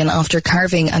the pumpkin after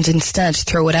carving and instead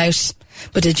throw it out.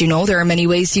 But did you know there are many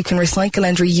ways you can recycle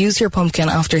and reuse your pumpkin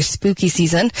after spooky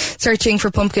season? Searching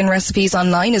for pumpkin recipes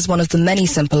online is one of the many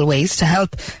simple ways to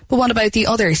help. But what about the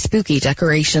other spooky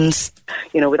decorations?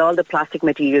 With all the plastic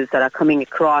materials that are coming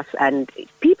across, and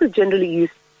people generally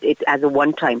use it as a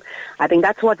one-time. I think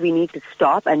that's what we need to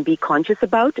stop and be conscious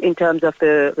about in terms of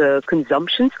the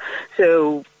consumptions.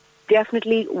 So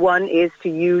definitely one is to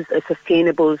use a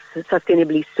sustainably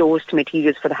sourced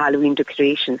materials for the Halloween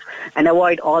decorations and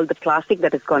avoid all the plastic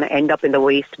that is going to end up in the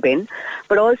waste bin.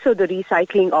 But also the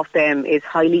recycling of them is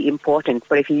highly important.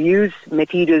 But if you use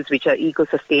materials which are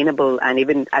eco-sustainable and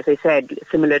even, as I said,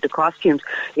 similar to costumes,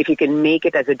 if you can make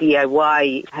it as a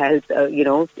DIY, help,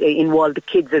 involve the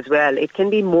kids as well, it can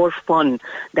be more fun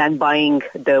than buying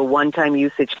the one-time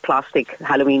usage plastic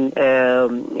Halloween,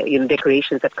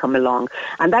 decorations that come along.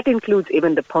 And that includes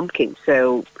even the pumpkin.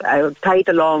 So tie it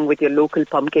along with your local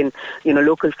pumpkin,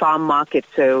 local farm market.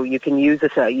 So you can use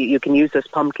those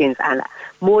pumpkins. And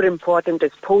more important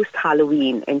is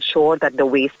post-Halloween, ensure that the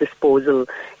waste disposal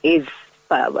is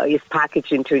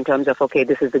packaged in terms of, okay,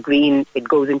 this is the green, it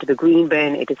goes into the green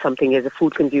bin, it is something as a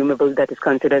food consumable that is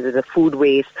considered as a food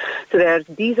waste. So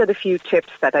these are the few tips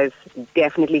that is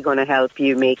definitely going to help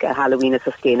you make a Halloween a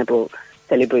sustainable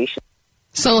celebration.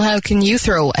 So how can you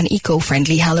throw an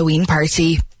eco-friendly Halloween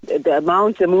party? The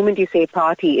moment you say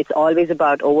party, it's always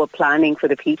about over-planning for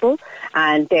the people.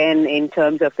 And then in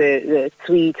terms of the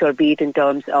sweets or be it in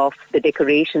terms of the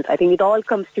decorations, I think it all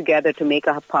comes together to make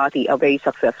a party a very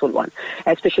successful one.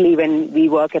 Especially when we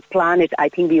work at Planet, I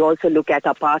think we also look at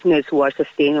our partners who are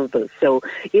sustainable. So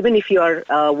even if you're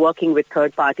working with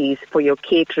third parties for your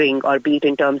catering or be it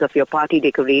in terms of your party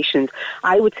decorations,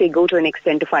 I would say go to an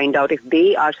extent to find out if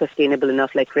they are sustainable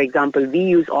enough. Like, for example, we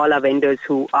use all our vendors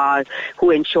who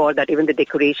ensure that even the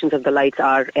decorations of the lights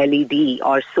are LED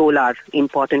or solar,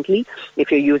 importantly,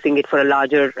 if you're using it for a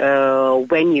larger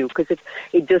venue, because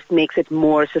it just makes it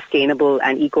more sustainable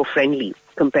and eco-friendly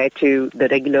compared to the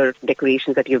regular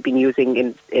decorations that you've been using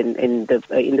in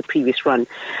the previous run.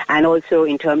 And also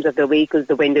in terms of the vehicles,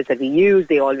 the vendors that we use,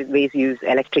 they always use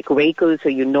electric vehicles, so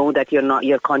you know that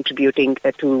you're contributing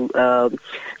to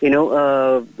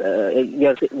you're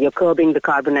curbing the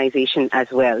carbonization as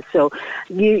well. So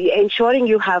ensuring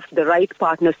you have the right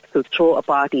partners to throw a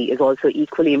party is also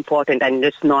equally important, and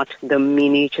it's not the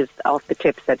miniatures of the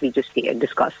tips that we just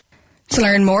discussed. To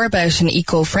learn more about an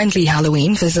eco-friendly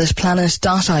Halloween, visit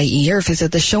planet.ie or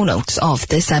visit the show notes of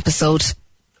this episode.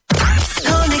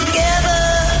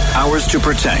 Hours to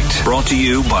Protect, brought to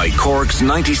you by Cork's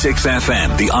 96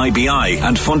 FM, the IBI,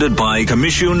 and funded by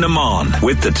Commission Naman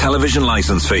with the television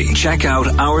licence fee. Check out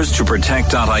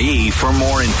hourstoprotect.ie for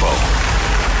more info.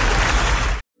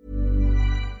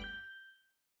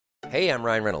 Hey, I'm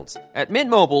Ryan Reynolds. At Mint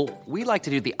Mobile, we like to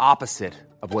do the opposite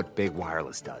of what Big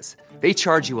Wireless does. They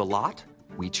charge you a lot,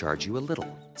 we charge you a little.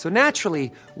 So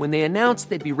naturally, when they announced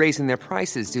they'd be raising their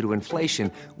prices due to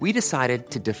inflation, we decided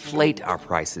to deflate our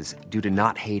prices due to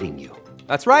not hating you.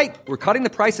 That's right. We're cutting the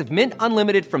price of Mint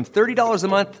Unlimited from $30 a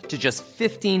month to just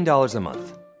 $15 a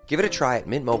month. Give it a try at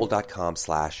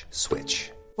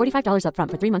mintmobile.com/switch. $45 up front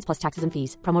for 3 months plus taxes and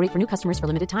fees. Promo rate for new customers for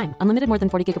limited time. Unlimited more than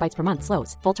 40 gigabytes per month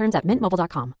slows. Full terms at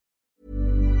mintmobile.com.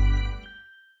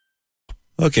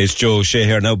 Okay, it's Joe Shea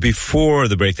here. Now, before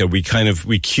the break there, we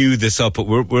queued this up, but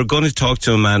we're going to talk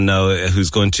to a man now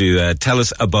who's going to tell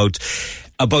us about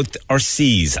our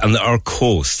seas and our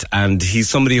coast, and he's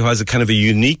somebody who has a kind of a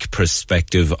unique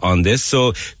perspective on this.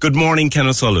 So, good morning, Ken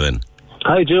O'Sullivan.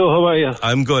 Hi, Joe. How are you?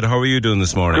 I'm good. How are you doing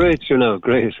this morning? Great,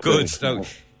 great. Good. Now,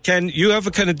 Ken, you have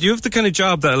the kind of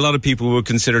job that a lot of people would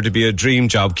consider to be a dream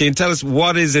job. Can you tell us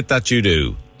what is it that you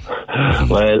do?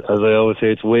 Well, as I always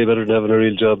say, it's way better than having a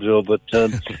real job, Joe. But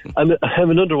I'm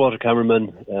an underwater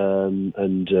cameraman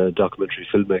and documentary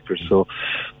filmmaker. So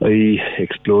I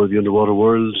explore the underwater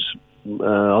world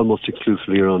almost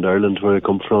exclusively around Ireland, where I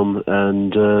come from,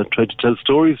 and try to tell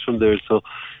stories from there. So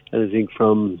anything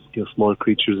from small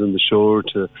creatures in the shore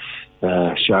to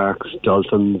sharks,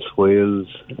 dolphins, whales,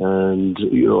 and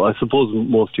I suppose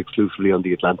most exclusively on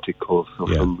the Atlantic coast, so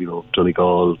from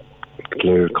Donegal,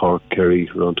 Clare, Cork, Kerry,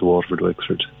 around to Waterford,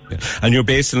 Wexford. Yeah. And you're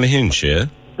based in Lahinch, yeah?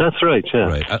 That's right, yeah.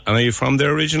 Right. And are you from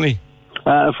there originally?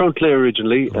 From Clare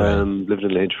originally, lived in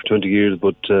Lahinch for 20 years,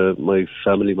 but my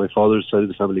father's side of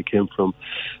the family came from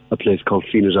a place called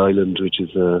Phoenix Island, which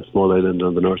is a small island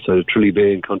on the north side of Tralee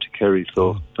Bay in County Kerry,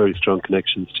 so very strong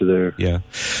connections to there. Yeah.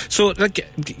 So,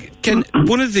 Ken,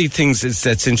 one of the things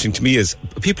that's interesting to me is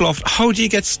people often, how do you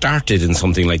get started in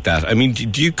something like that? I mean,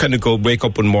 do you kind of wake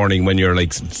up one morning when you're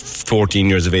like 14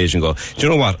 years of age and go, do you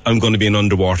know what, I'm going to be an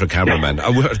underwater cameraman?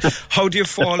 How do you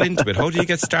fall into it? How do you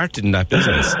get started in that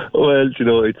business? Well,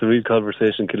 it's a real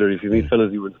conversation killer. If you meet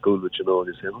fellas you were in school with, they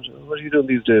say, what are you doing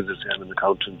these days? They say, I'm an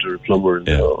accountant or a plumber. And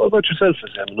what about yourself? I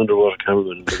say, I'm an underwater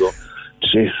cameraman. And they go,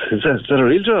 jeez, is that a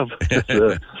real job?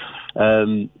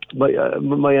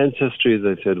 My ancestry, as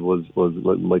I said, was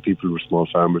my people were small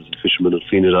farmers and fishermen at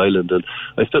Phoenix Island, and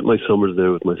I spent my summers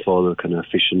there with my father, kind of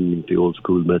fishing the old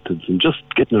school methods and just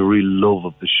getting a real love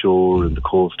of the shore and the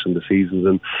coast and the seasons.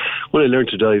 And when I learned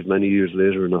to dive many years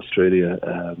later in Australia,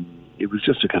 it was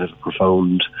just a kind of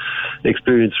profound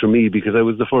experience for me, because I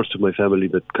was the first of my family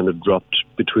that kind of dropped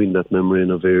between that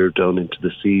membrane of air down into the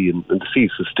sea, and the sea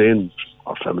sustained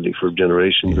our family for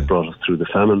generations. It brought us through the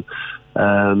famine.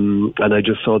 And I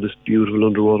just saw this beautiful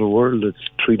underwater world. It's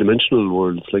three-dimensional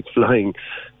world. It's like flying.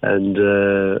 And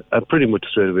I pretty much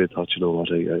straight away thought, you know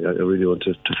what, I really want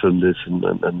to film this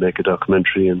and make a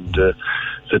documentary, and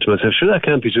said to myself, sure, that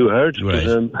can't be too hard.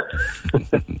 Right.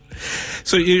 But,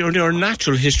 so you're a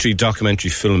natural history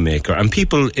documentary filmmaker, and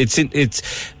people,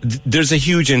 there's a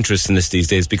huge interest in this these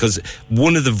days, because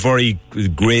one of the very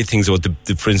great things about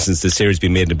for instance, the series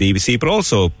being made in the BBC, but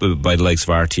also by the likes of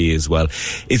RTÉ as well,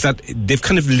 is that they've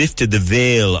kind of lifted the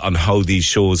veil on how these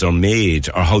shows are made,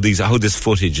 or how this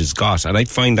footage is got, and I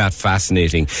find that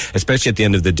fascinating, especially at the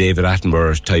end of the David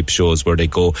Attenborough type shows, where they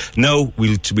go, no,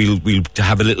 we'll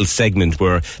have a little segment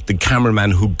where the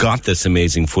cameraman who got this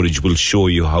amazing footage will show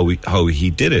you how he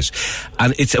did it.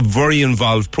 And it's a very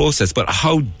involved process, but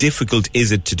how difficult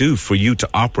is it to do for you to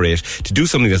do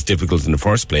something that's difficult in the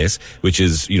first place, which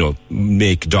is,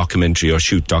 make documentary or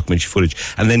shoot documentary footage,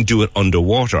 and then do it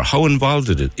underwater? How involved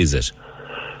is it?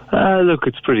 Look,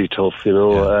 it's pretty tough,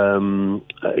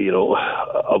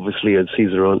 obviously I'd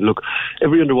seize around. Look,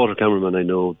 every underwater cameraman I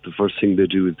know, the first thing they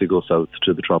do is they go south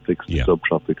to the tropics, the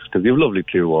subtropics, because you have lovely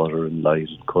clear water and light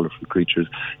and colourful creatures.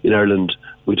 In Ireland,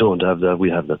 we don't have that. We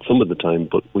have that some of the time,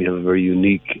 but we have a very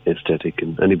unique aesthetic,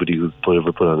 and anybody who's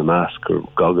ever put on a mask or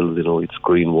goggles, it's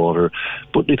green water,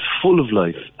 but it's full of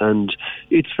life, and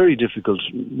it's very difficult.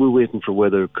 We're waiting for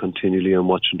weather continually and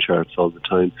watching charts all the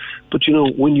time. But,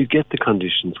 when you get the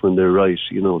conditions, when they're right,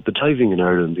 the diving in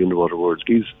Ireland, the underwater world,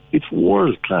 it's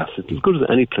world class. It's as good as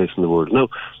any place in the world. Now,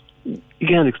 you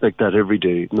can't expect that every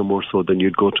day, no more so than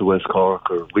you'd go to West Cork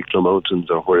or Wicklow Mountains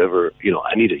or wherever,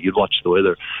 any day you'd watch the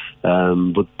weather.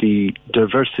 But the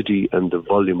diversity and the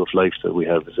volume of life that we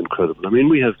have is incredible. I mean,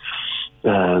 we have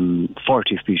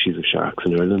 40 species of sharks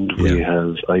in Ireland. Yeah. We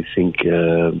have, I think,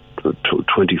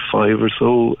 25 or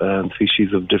so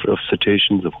species of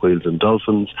cetaceans, of whales and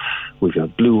dolphins. We've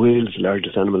got blue whales, the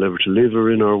largest animal ever to live,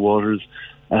 are in our waters.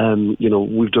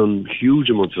 We've done huge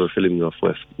amounts of our filming off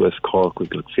West Cork. We've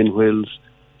got fin whales,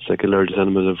 second largest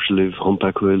animal ever to live,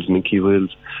 humpback whales, minke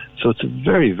whales. So it's a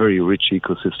very, very rich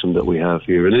ecosystem that we have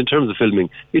here. And in terms of filming,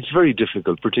 it's very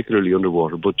difficult, particularly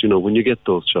underwater. But, when you get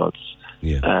those shots,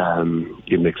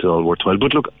 it makes it all worthwhile.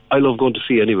 But look, I love going to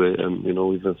sea anyway.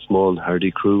 We've a small,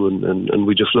 hardy crew, and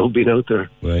we just love being out there.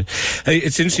 Right.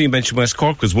 It's interesting you mentioned West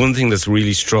Cork, because one thing that's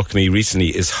really struck me recently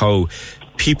is how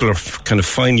people are kind of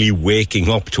finally waking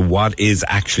up to what is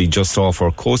actually just off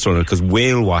our coast, because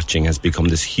whale watching has become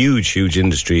this huge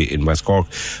industry in West Cork.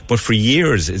 But for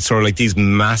years, it's sort of like these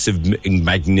massive,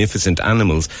 magnificent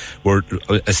animals were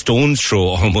a stone's throw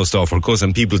almost off our coast,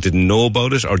 and people didn't know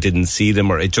about it or didn't see them,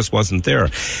 or it just wasn't there.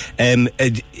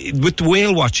 With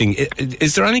whale watching,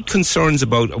 is there any concerns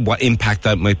about what impact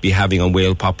that might be having on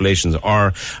whale populations,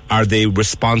 or are they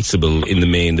responsible in the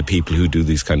main, the people who do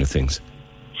these kind of things?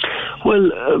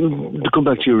 Well, to come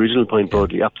back to your original point,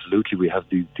 broadly, absolutely, we have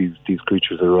these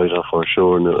creatures that are right off our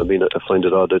shore, and I mean, I find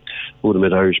it odd that I would have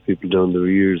met Irish people down the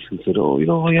years who said,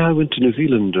 I went to New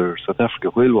Zealand or South Africa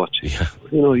whale watching. Yeah.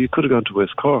 You could have gone to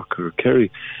West Cork or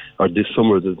Kerry, or this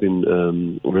summer there's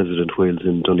been resident whales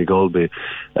in Donegal Bay.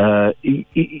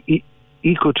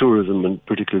 Ecotourism, and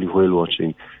particularly whale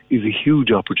watching, is a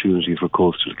huge opportunity for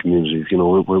coastal communities,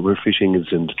 where fishing is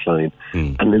in decline.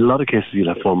 And in a lot of cases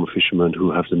you'll have former fishermen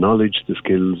who have the knowledge, the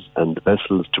skills and the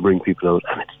vessels to bring people out,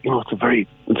 and it's a great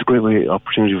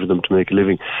opportunity for them to make a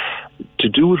living. To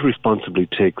do it responsibly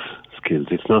takes skills.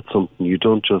 It's not something you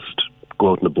don't just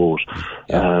go out in a boat.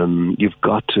 You've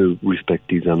got to respect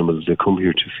these animals. They come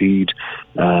here to feed,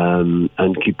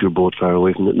 and keep your boat far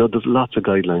away from it. Now, there's lots of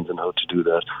guidelines on how to do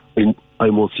that. I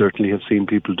most certainly have seen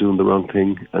people doing the wrong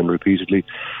thing, and repeatedly.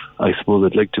 I suppose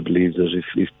I'd like to believe that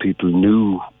if people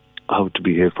knew how to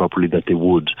behave properly, that they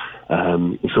would.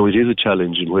 So it is a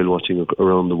challenge in whale watching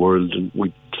around the world, and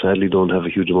we sadly don't have a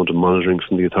huge amount of monitoring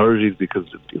from the authorities because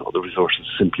the resources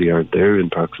simply aren't there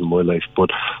in parks and wildlife. But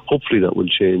hopefully that will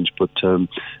change. But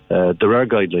there are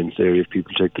guidelines there if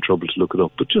people take the trouble to look it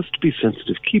up. But just to be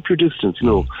sensitive, keep your distance.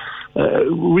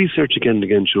 Research again and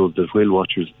again shows that whale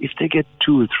watchers, if they get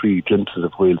 2 or 3 glimpses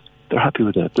of whales, they're happy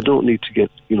with that. They don't need to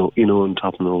get on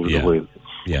top and over the whale.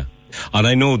 Yeah. And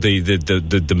I know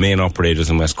the main operators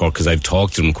in West Cork, because I've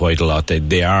talked to them quite a lot.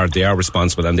 They are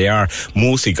responsible, and they are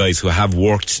mostly guys who have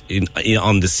worked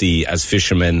on the sea as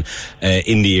fishermen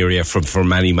in the area for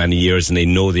many years, and they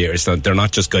know the area. They're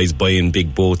not just guys buying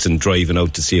big boats and driving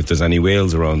out to see if there's any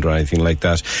whales around or anything like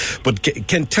that. But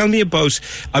can tell me about.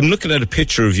 I'm looking at a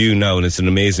picture of you now, and it's an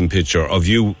amazing picture of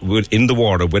you in the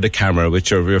water with a camera,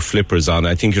 with your flippers on.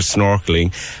 I think you're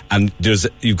snorkeling, and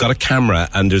you've got a camera,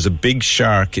 and there's a big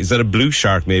shark. Is that a blue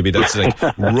shark maybe that's like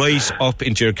right up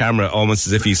into your camera, almost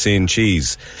as if he's saying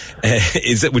cheese?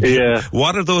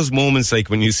 What are those moments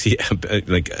like when you see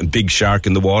a big shark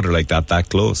in the water like that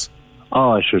close?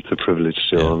 Oh, sure, it's a privilege,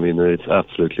 I mean, it's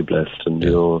absolutely blessed. And,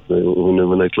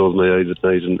 when I close my eyes at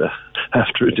night and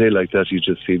after a day like that, you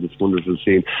just see this wonderful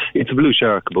scene. It's a blue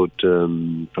shark about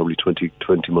probably 20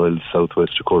 miles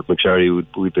southwest of Cork McSharry.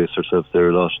 We base ourselves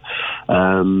there a lot.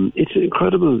 It's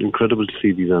incredible to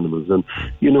see these animals. And,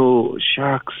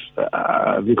 sharks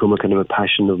have become a kind of a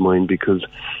passion of mine because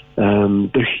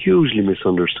they're hugely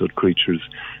misunderstood creatures.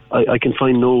 I can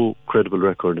find no credible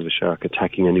record of a shark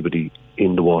attacking anybody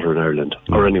in the water in Ireland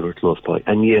or anywhere close by,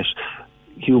 and yet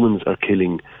humans are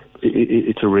killing.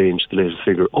 It's arranged, the latest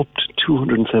figure, up to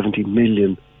 270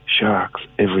 million sharks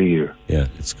every year. Yeah,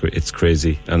 it's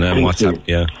crazy. And then what's up?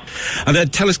 Yeah, and then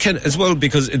tell us, Ken, as well,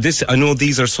 because I know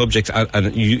these are subjects,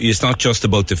 and it's not just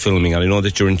about the filming. And I know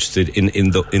that you're interested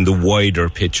in the wider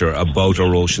picture about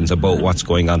our oceans, about what's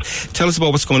going on. Tell us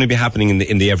about what's going to be happening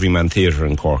in the Everyman Theatre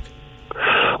in Cork.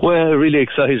 Well, really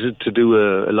excited to do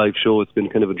a live show. It's been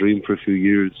kind of a dream for a few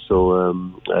years. So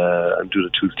I'm doing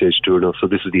a 2-stage tour now. So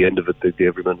this is the end of it. The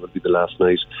Everyman will be the last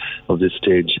night of this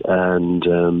stage.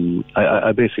 And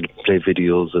I basically play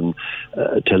videos and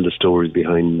tell the stories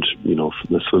behind,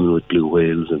 swimming with blue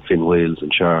whales and fin whales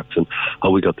and sharks and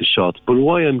how we got the shots. But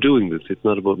why I'm doing this, it's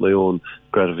not about my own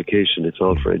gratification. It's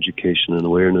all for education and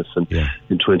awareness. And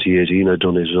in 2018, I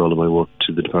donated all of my work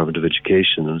to the Department of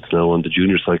Education, and it's now on the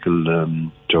junior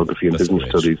cycle, Geography and Business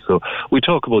Studies. So we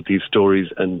talk about these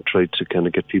stories and try to kind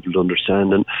of get people to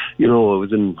understand. And, I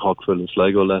was in Hawkswell and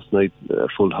Sligo last night,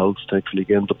 full house, thankfully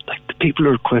again. But the people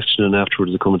are questioning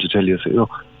afterwards, they're coming to tell you, say,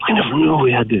 I never knew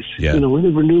we had this. We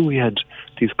never knew we had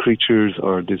these creatures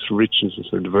or this richness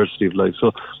or diversity of life.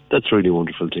 So that's really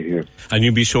wonderful to hear. And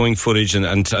you'll be showing footage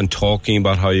and talking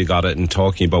about how you got it and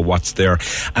talking about what's there.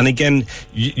 And again,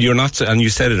 you're not, and you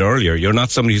said it earlier, you're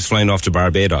not somebody who's flying off to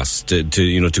Barbados to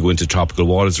go into tropical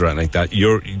waters or anything like that.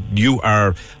 You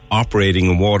are operating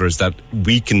in waters that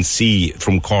we can see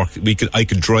from Cork. I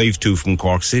could drive to from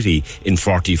Cork City in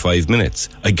 45 minutes.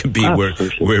 I could be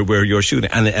where you're shooting,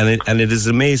 and it is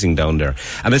amazing down there.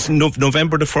 And it's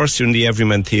November the 1st here in the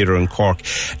Everyman Theatre in Cork.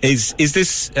 Is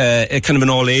this a kind of an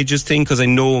all ages thing? Because I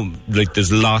know like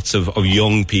there's lots of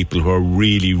young people who are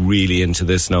really, really into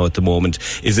this now at the moment.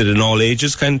 Is it an all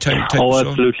ages kind of type Oh, of show?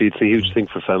 absolutely. It's a huge thing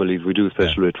for families. We do a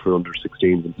special rate for under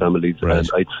 16s and families. Right. And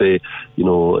I'd say,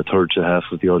 a third to half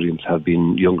of the audience have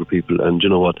been younger people. And you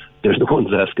know what? They're the ones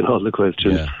asking all the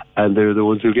questions. Yeah. And they're the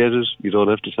ones who get it. You don't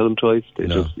have to tell them twice.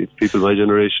 It's people my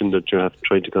generation that you're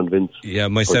trying to convince. Yeah,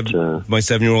 my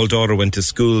 7-year-old daughter went to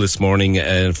school this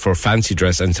morning for fancy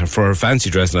dress, and for her fancy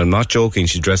dress, and I'm not joking,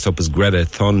 she dressed up as Greta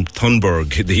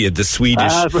Thunberg,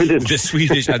 the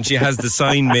Swedish, and she has the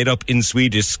sign made up in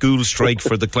Swedish: "School strike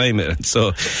for the climate."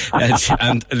 So,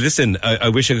 and listen, I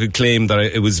wish I could claim that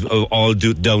it was all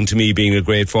down to me being a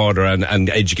great father and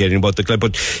educating about the climate.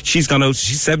 But she's gone out.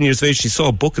 She's 7 years of age. She saw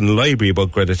a book in the library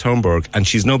about Greta Thunberg, and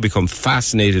she's now become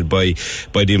fascinated by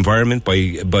the environment, by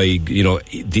the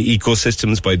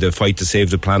ecosystems, by the fight to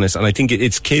save the planet. And I think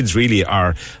it's kids really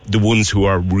are the ones who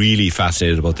are really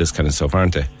fascinated about this kind of stuff,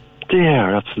 aren't they? They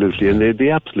are, absolutely, and they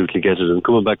absolutely get it. And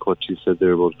coming back to what you said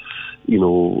there about,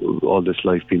 all this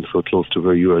life being so close to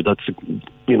where you are, that's,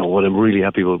 what I'm really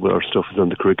happy about with our stuff is on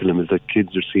the curriculum is that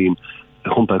kids are seeing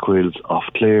humpback whales off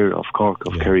Clare, off Cork,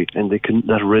 off Kerry, and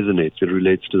that resonates, it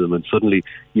relates to them, and suddenly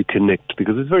you connect,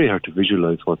 because it's very hard to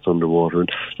visualise what's underwater.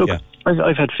 And look,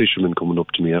 I've had fishermen coming up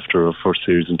to me after our first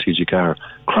series in TGCar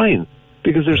crying,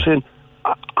 because they're saying,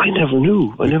 I never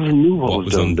knew what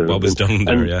was down there. What was down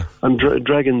there, yeah. I'm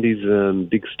dragging these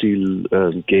big steel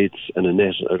gates and a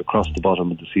net across the bottom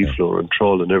of the seafloor and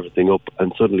trawling everything up,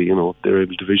 and suddenly, they're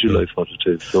able to visualise what it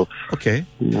is. So, okay.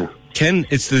 Yeah. Ken,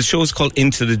 the show's called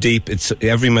Into the Deep. It's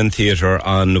Everyman Theatre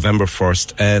on November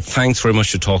 1st. Thanks very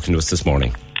much for talking to us this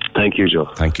morning. Thank you, Joe.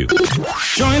 Thank you.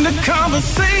 Join the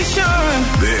conversation.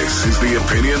 This is the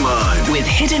Opinion Line. With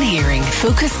Hidden Hearing,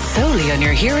 focused solely on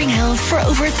your hearing health for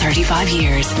over 35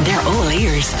 years. They're all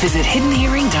ears. Visit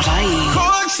hiddenhearing.ie.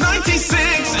 Corks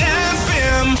 96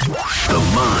 FM. The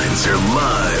lines are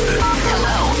live.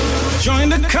 Hello. Join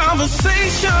the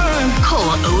conversation.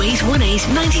 Call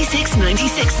 0818 96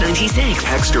 96 96.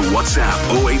 Text or WhatsApp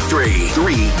 083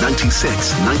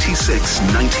 396 96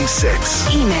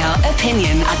 96. Email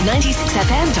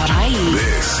opinion@96fm.ie.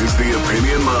 This is the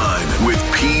Opinion Line with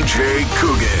PJ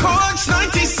Coogan. Corks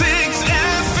 96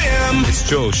 FM. It's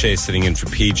Joe O'Shea sitting in for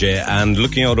PJ, and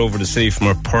looking out over the city from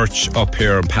our perch up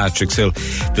here on Patrick's Hill.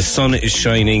 The sun is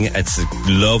shining. It's a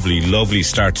lovely, lovely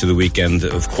start to the weekend.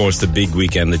 Of course, the big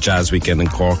weekend, the jazz weekend in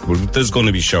Cork. There's going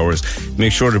to be showers.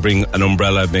 Make sure to bring an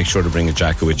umbrella. Make sure to bring a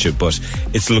jacket with you. But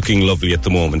it's looking lovely at the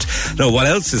moment. Now, what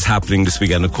else is happening this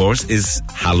weekend, of course, is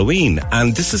Halloween.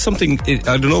 And this is something,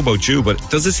 I don't know about you, but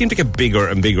does it seem to get bigger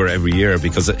and bigger every year?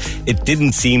 Because it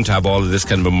didn't seem to have all of this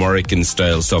kind of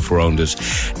American-style stuff around it.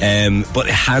 But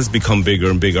it has become bigger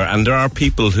and bigger. And there are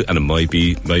people who, and it might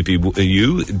be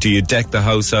you, do you deck the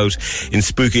house out in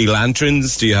spooky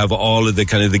lanterns? Do you have all of the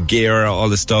kind of the gear, all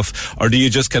the stuff? Or do you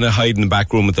just kind of hide in the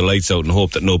back room with the lights out and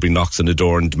hope that nobody knocks on the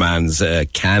door and demands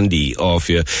candy off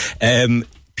you?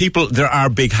 People, there are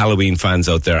big Halloween fans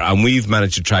out there, and we've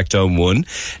managed to track down one.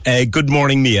 Good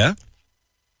morning, Mia.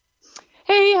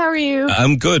 Hey, how are you?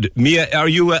 I'm good. Mia, are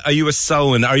you a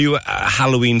Samhain? Are you a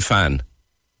Halloween fan?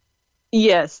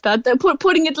 Yes,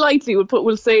 putting it lightly,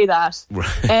 we'll say that.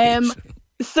 Right.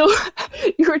 So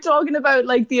you were talking about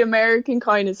like the American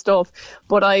kind of stuff,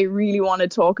 but I really want to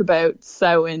talk about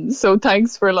Samhain. So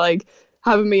thanks for like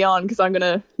having me on, because I'm going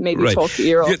to maybe talk your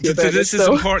ear off you about this it. Is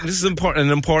important. This is an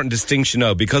important distinction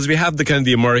now, because we have the kind of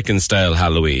the American style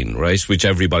Halloween, right, which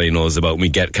everybody knows about. And we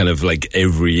get kind of like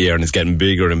every year, and it's getting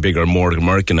bigger and bigger, more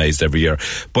Americanized every year.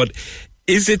 But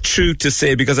is it true to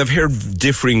say, because I've heard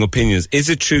differing opinions, is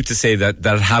it true to say that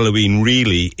Halloween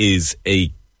really is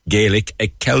a Gaelic, a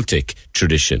Celtic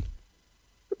tradition?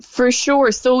 For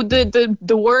sure. So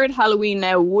the word Halloween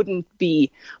now wouldn't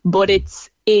be, but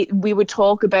we would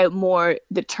talk about more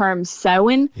the term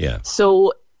Samhain. Yeah.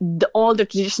 So all the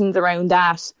traditions around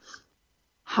that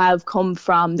have come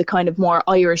from the kind of more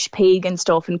Irish pagan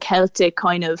stuff and Celtic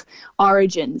kind of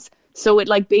origins. So it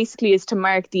like basically is to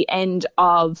mark the end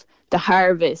of the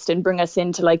harvest and bring us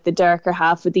into like the darker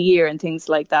half of the year and things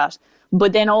like that.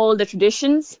 But then all the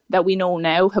traditions that we know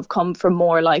now have come from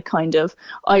more like kind of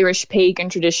Irish pagan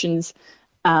traditions,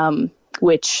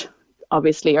 which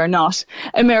obviously are not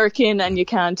American, and you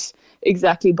can't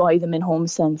exactly buy them in home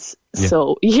sense. Yeah.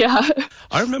 So yeah.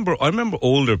 I remember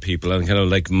older people, and kind of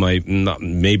like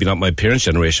maybe not my parents'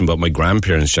 generation, but my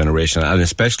grandparents' generation, and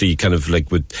especially kind of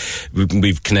like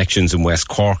we've connections in West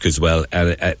Cork as well.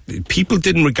 And people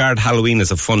didn't regard Halloween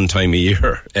as a fun time of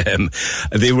year.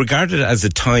 They regarded it as a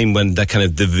time when that kind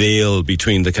of the veil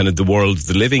between the kind of the world of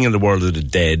the living and the world of the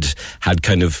dead had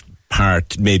kind of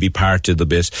parted a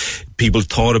bit. People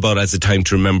thought about it as a time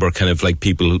to remember kind of like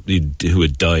people who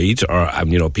had died,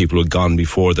 or people who had gone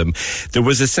before them. There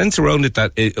was a sense around it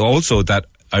that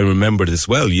I remembered as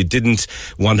well. You didn't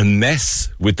want to mess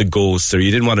with the ghosts, or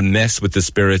you didn't want to mess with the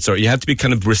spirits, or you had to be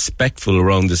kind of respectful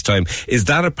around this time. Is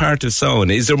that a part of Samhain?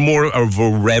 Is there more of a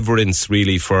reverence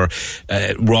really for,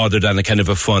 rather than a kind of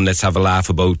a fun, let's have a laugh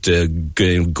about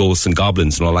ghosts and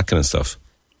goblins and all that kind of stuff?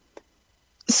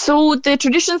 So the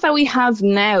traditions that we have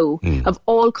now have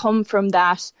all come from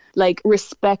that like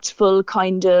respectful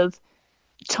kind of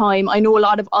time. I know a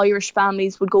lot of Irish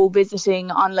families would go visiting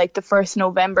on like the 1st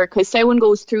November, because Samhain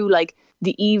goes through like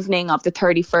the evening of the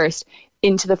 31st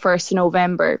into the 1st of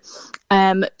November.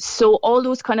 So all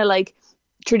those kind of like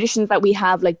traditions that we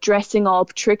have, like dressing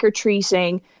up,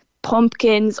 trick-or-treating,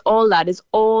 pumpkins, all that is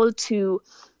all to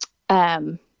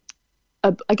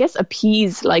I guess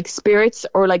appease like spirits,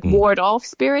 or like ward off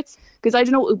spirits, because I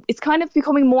don't know, it's kind of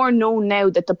becoming more known now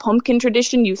that the pumpkin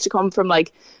tradition used to come from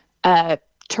like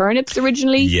turnips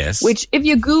originally. Yes. Which if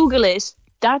you Google it,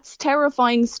 that's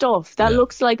terrifying stuff. That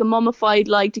looks like a mummified,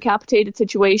 like decapitated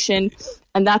situation,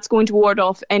 and that's going to ward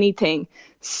off anything.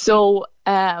 So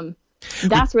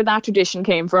that's where that tradition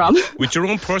came from. With your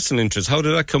own personal interest, how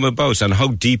did that come about, and how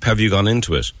deep have you gone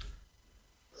into it?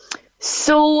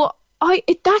 So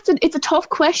it's a tough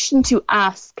question to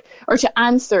ask or to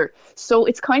answer. So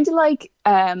it's kind of like,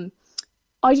 I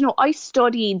don't know, I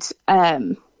studied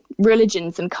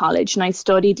religions in college, and I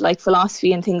studied like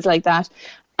philosophy and things like that.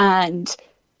 And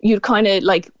you'd kind of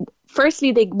like,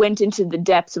 firstly, they went into the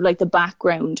depths of like the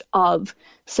background of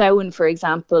Samhain, for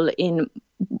example, in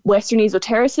Western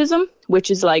esotericism,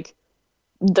 which is like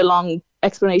the long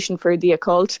explanation for the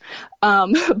occult,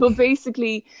 but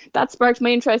basically that sparked my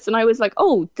interest, and I was like,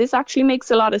 oh, this actually makes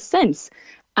a lot of sense.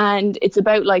 And it's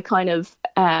about like kind of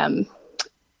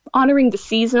honoring the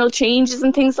seasonal changes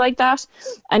and things like that.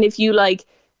 And if you like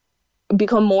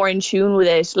become more in tune with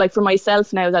it, like for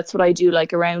myself now, that's what I do,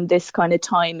 like around this kind of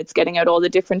time, it's getting out all the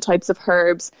different types of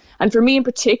herbs. And for me in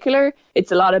particular,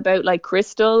 it's a lot about like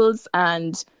crystals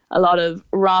and a lot of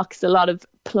rocks, a lot of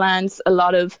plants, a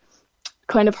lot of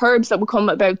kind of herbs that will come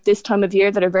about this time of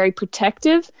year that are very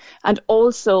protective. And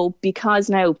also because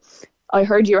now I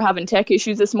heard you were having tech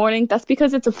issues this morning. That's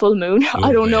because it's a full moon.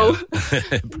 I don't know.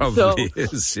 It probably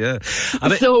is, yeah.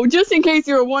 And so just in case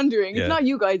you were wondering, it's not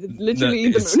you guys, it's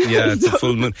literally the moon. Yeah, it's a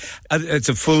full moon. It's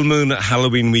a full moon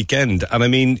Halloween weekend. And I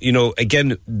mean,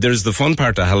 again, there's the fun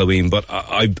part of Halloween, but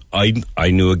I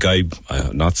knew a guy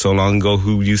not so long ago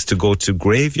who used to go to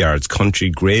graveyards, country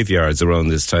graveyards around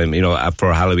this time,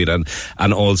 for Halloween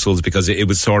and All Souls, because it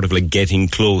was sort of like getting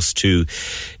close to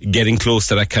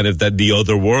that kind of the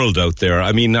other world out there.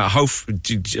 I mean, I'm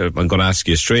going to ask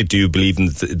you straight, do you believe in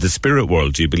the spirit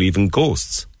world? Do you believe in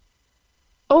ghosts?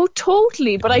 Oh,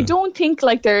 totally. But I don't think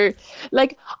like they're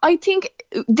like, I think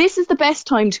this is the best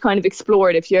time to kind of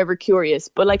explore it if you're ever curious.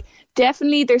 But like,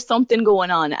 definitely there's something going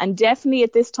on. And definitely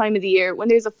at this time of the year, when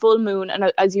there's a full moon,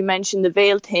 and as you mentioned, the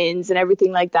veil thins and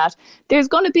everything like that, there's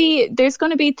going to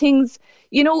be things,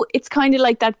 it's kind of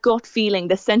like that gut feeling,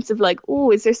 the sense of like,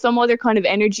 oh, is there some other kind of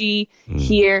energy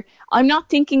here? I'm not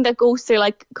thinking that ghosts are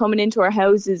like coming into our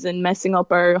houses and messing up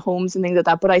our homes and things like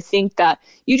that, but I think that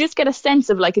you just get a sense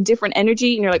of like a different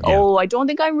energy, and you're like, oh, I don't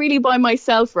think I'm really by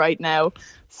myself right now.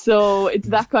 So it's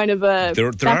that kind of a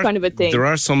kind of a thing. There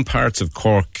are some parts of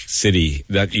Cork City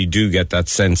that you do get that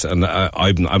sense, and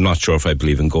I'm not sure if I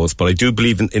believe in ghosts, but I do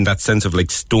believe in that sense of like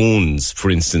stones, for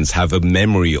instance, have a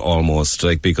memory almost,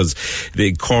 like because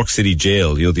the Cork City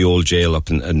Jail, the old jail up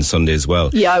in Sunday as well.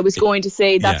 Yeah, I was going to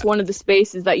say that's one of the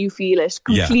spaces that you feel it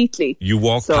completely. Yeah. You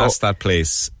walk past that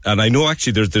place, and I know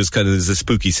actually there's a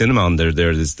spooky cinema on there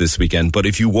this weekend, but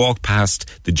if you walk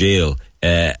past the jail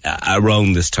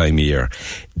around this time of year,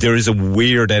 there is a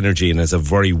weird energy, and there's a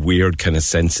very weird kind of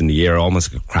sense in the air,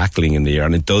 almost like a crackling in the air,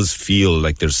 and it does feel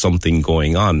like there's something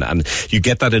going on. And you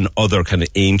get that in other kind of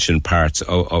ancient parts,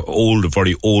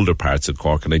 very older parts of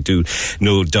Cork. And I do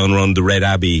know down around the Red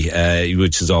Abbey,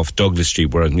 which is off Douglas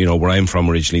Street, where I'm from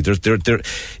originally,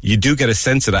 you do get a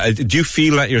sense of that. Do you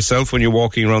feel that yourself when you're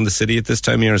walking around the city at this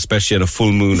time of year, especially on a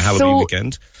full moon Halloween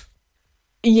weekend?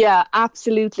 Yeah,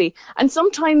 absolutely. And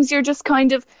sometimes you're just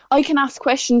kind of, I can ask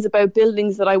questions about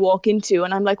buildings that I walk into,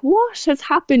 and I'm like, what has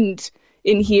happened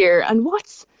in here. And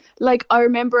I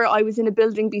remember I was in a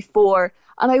building before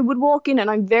and I would walk in, and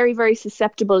I'm very, very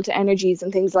susceptible to energies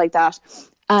and things like that.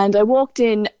 And I walked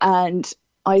in and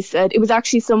I said, it was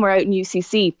actually somewhere out in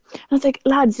UCC. And I was like,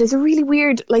 lads, there's a really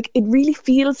weird, it really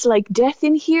feels like death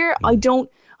in here. I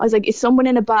was like, is someone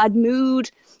in a bad mood?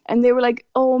 And they were like,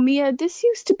 oh, Mia, this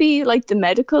used to be like the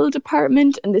medical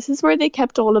department and this is where they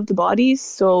kept all of the bodies.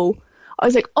 So I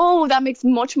was like, oh, that makes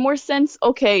much more sense.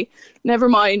 Okay, never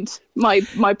mind my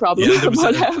problem.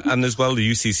 Yeah, and as well,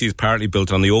 the UCC is partly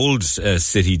built on the old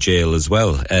city jail as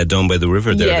well, down by the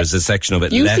river there. There's a section of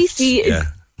it UCC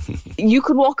left. You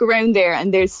could walk around there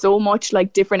and there's so much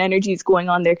different energies going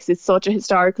on there because it's such a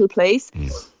historical place.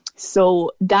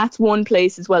 So that's one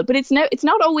place as well. But it's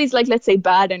not always let's say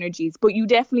bad energies, but you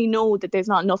definitely know that there's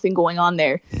nothing going on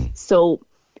there. So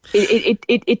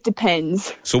it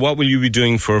depends. So what will you be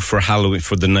doing for Halloween,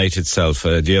 for the night itself?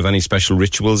 Do you have any special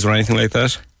rituals or anything like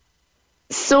that?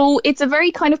 So it's a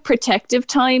very kind of protective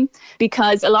time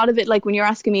because a lot of it, when you're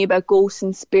asking me about ghosts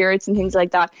and spirits and things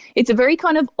like that, it's a very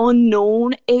kind of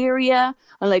unknown area.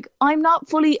 And I'm not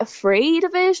fully afraid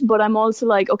of it, but I'm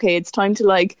also okay, it's time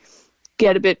to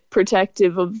get a bit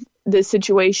protective of the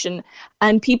situation.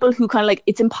 And people who kind of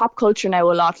it's in pop culture now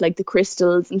a lot, the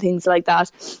crystals and things like that,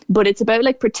 but it's about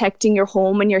protecting your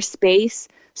home and your space.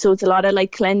 So it's a lot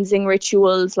of cleansing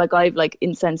rituals. I've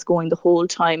incense going the whole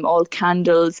time, all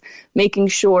candles, making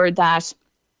sure that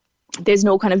there's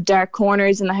no kind of dark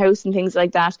corners in the house and things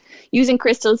like that. Using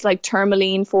crystals like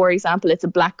tourmaline, for example, it's a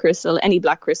black crystal. Any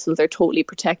black crystals are totally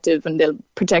protective and they'll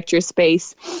protect your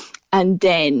space. And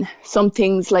then some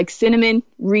things like cinnamon,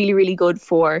 really, really good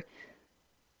for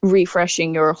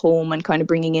refreshing your home and kind of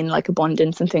bringing in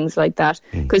abundance and things like that.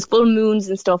 Because full moons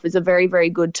and stuff is a very, very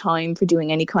good time for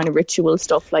doing any kind of ritual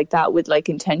stuff like that with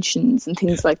intentions and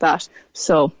things like that.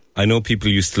 So I know people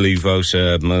used to leave out,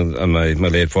 my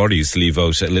late father used to leave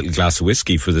out a little glass of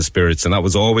whiskey for the spirits, and that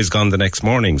was always gone the next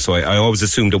morning. So I always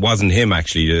assumed it wasn't him,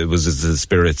 actually. It was the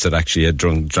spirits that actually had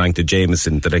drank the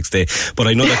Jameson the next day. But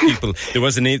I know that people, there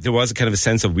was a kind of a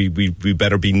sense of we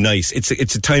better be nice. It's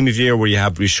a time of year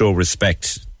where we show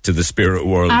respect to the spirit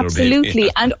world. Absolutely.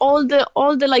 And all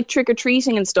the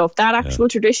trick-or-treating and stuff, that actual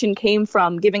tradition came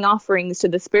from giving offerings to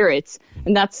the spirits.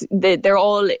 And they're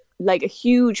all a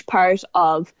huge part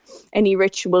of any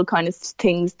ritual kind of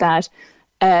things that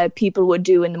people would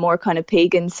do in the more kind of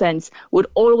pagan sense would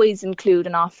always include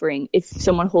an offering. If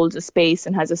someone holds a space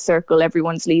and has a circle,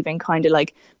 everyone's leaving kind of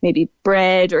maybe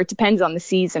bread, or it depends on the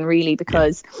season really,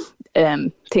 because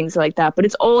things like that. But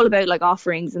it's all about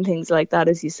offerings and things like that,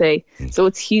 as you say. So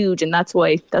it's huge, and that's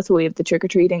why we have the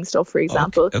trick-or-treating stuff, for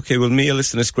example. Okay, well, Mia,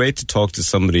 listen, it's great to talk to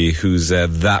somebody who's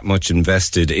that much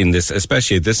invested in this,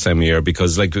 especially at this time of year,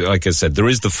 because like I said, there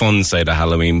is the fun side of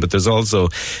Halloween, but there's also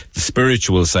the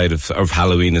spiritual side of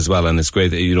Halloween as well, and it's great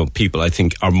that people, I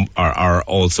think, are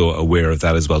also aware of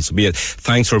that as well. So Mia,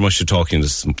 thanks very much for talking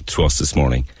to us this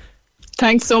morning.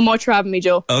 Thanks so much for having me,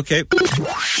 Joe. Okay.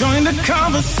 Join the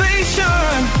conversation.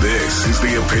 This is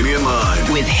the Opinion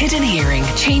Line. With Hidden Hearing,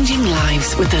 changing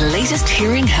lives with the latest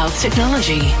hearing health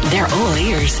technology. They're all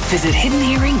ears. Visit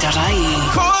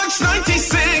hiddenhearing.ie. Corks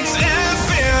 96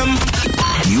 FM.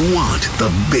 You want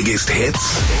the biggest hits?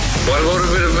 What about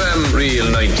a bit of real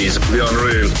 90s? Be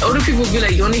unreal. Other people will be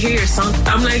like, you want to hear your song?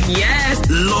 I'm like, yes.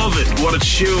 Love it. What a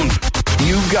tune.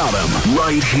 You got them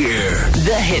right here.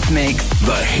 The Hit Mix.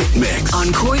 The Hit Mix.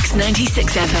 On Corks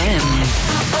 96 FM.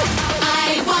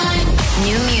 I want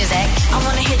new music. I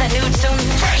want to hear that new tune.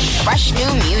 Fresh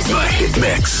new music. The Hit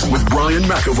Mix with Brian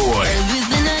McAvoy.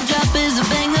 Everything I drop is a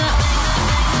banger.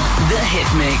 The Hit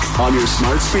Mix. On your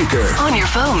smart speaker. On your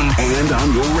phone. And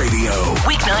on your radio.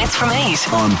 Weeknights from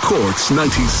 8. On Corks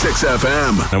 96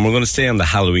 FM. And we're going to stay on the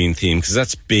Halloween theme because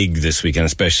that's big this weekend,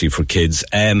 especially for kids.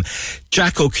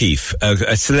 Jack O'Keefe,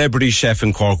 a celebrity chef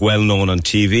in Cork, well known on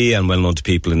TV and well known to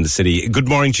people in the city. Good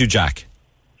morning to you, Jack.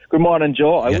 Good morning,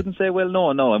 Joe. I wouldn't say well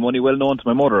known. No, I'm only well known to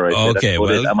my mother. Okay,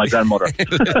 well, and my grandmother.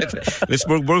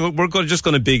 Listen, we're just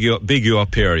going to big you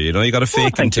up here. You know, you got to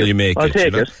fake until you make I'll it. take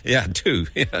you know? it. Yeah, do.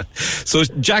 Yeah. So,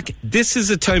 Jack, this is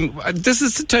the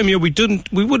time here we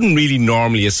wouldn't really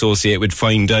normally associate with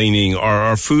fine dining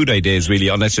or food ideas really,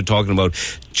 unless you're talking about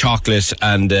chocolate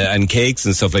and cakes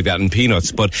and stuff like that and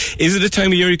peanuts. But is it a time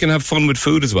of year you can have fun with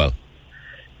food as well?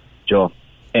 Joe,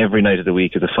 every night of the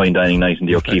week is a fine dining night in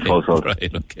the O'Keefe household.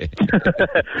 Right, okay.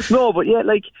 No, but yeah,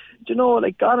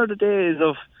 gone are the days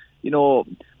of,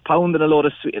 pounding a load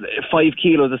of 5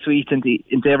 kilos of sweets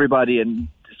into everybody and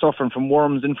suffering from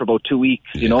worms in for about 2 weeks.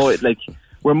 Yes.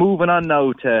 We're moving on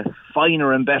now to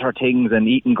finer and better things and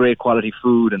eating great quality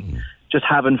food and just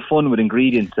having fun with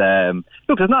ingredients.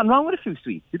 Look, there's nothing wrong with a few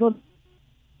sweets.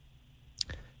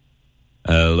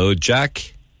 Hello,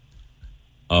 Jack.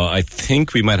 I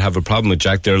think we might have a problem with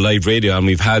Jack. They're live radio, and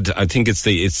we've had. I think it's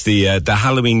the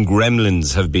Halloween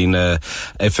gremlins have been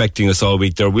affecting us all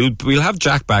week. There, we'll have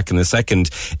Jack back in a second.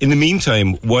 In the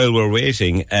meantime, while we're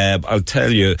waiting, I'll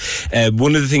tell you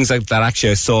one of the things that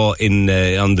actually I saw in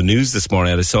on the news this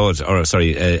morning. I saw it,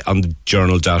 on the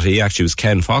journal.ie. Actually, it was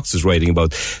Ken Fox is writing about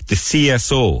the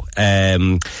CSO,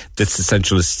 that's the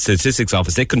Central Statistics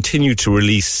Office. They continue to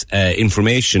release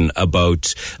information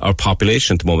about our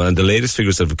population at the moment, and the latest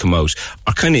figures that have come out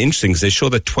are kind of interesting because they show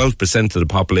that 12% of the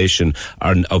population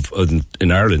are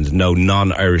in Ireland now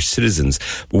non-Irish citizens.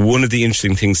 But one of the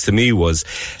interesting things to me was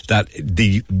that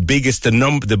the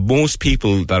most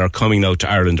people that are coming now to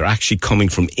Ireland are actually coming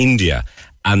from India.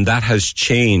 And that has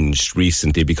changed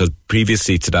recently because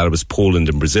previously to that it was Poland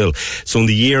and Brazil. So in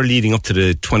the year leading up to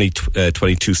the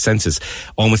 2022 census,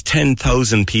 almost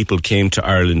 10,000 people came to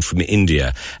Ireland from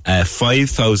India,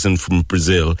 5,000 from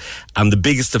Brazil, and the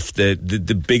biggest of the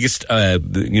biggest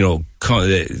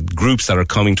groups that are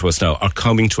coming to us now are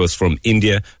coming to us from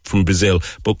India, from Brazil,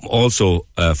 but also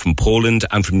from Poland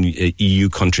and from EU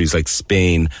countries like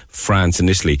Spain, France,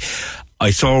 and Italy. I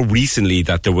saw recently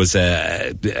that there was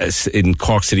in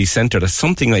Cork City Centre, there's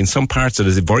something in some parts of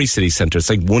the Bury City Centre, it's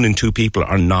like 1 in 2 people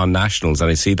are non-nationals, and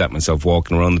I see that myself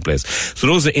walking around the place. So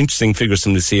those are interesting figures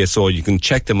from the CSO. You can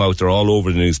check them out. They're all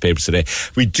over the newspapers today.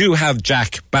 We do have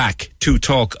Jack back to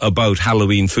talk about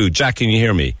Halloween food. Jack, can you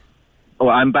hear me? Oh,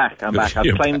 I'm back. I've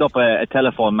climbed up a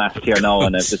telephone mast here now,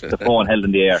 and it's just the phone held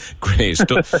in the air. Great.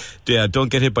 Don't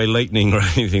get hit by lightning or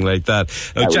anything like that.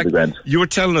 Now, Jack, you were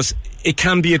telling us it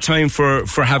can be a time for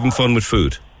having fun with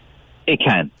food. It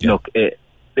can. Yeah. Look,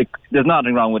 there's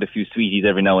nothing wrong with a few sweeties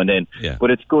every now and then,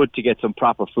 but it's good to get some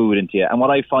proper food into you. And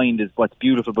what I find is what's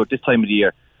beautiful about this time of the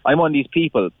year, I'm one of these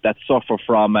people that suffer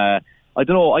from... I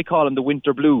don't know, I call them the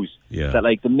winter blues. Yeah. That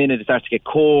like the minute it starts to get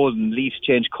cold and leaves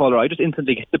change colour, I just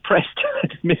instantly get depressed. I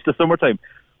just miss the summertime.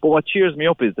 But what cheers me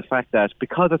up is the fact that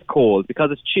because it's cold, because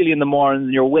it's chilly in the mornings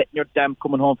and you're wet and you're damp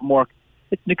coming home from work,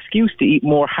 it's an excuse to eat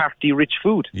more hearty, rich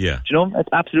food. Yeah. Do you know? It's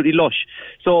absolutely lush.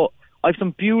 So I have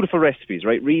some beautiful recipes,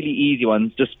 right? Really easy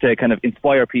ones, just to kind of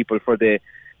inspire people for the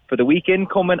weekend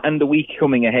coming and the week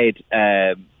coming ahead.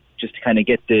 Just to kind of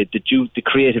get the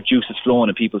creative juices flowing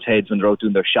in people's heads when they're out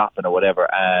doing their shopping or whatever.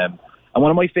 And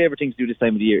one of my favourite things to do this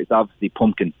time of the year is obviously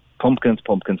pumpkins. Pumpkins.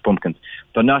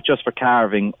 They're not just for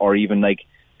carving or even like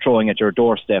throwing at your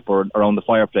doorstep or around the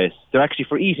fireplace. They're actually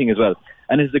for eating as well.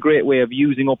 And it's a great way of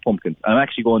using up pumpkins. I'm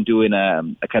actually going doing a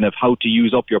kind of how to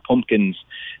use up your pumpkins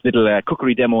little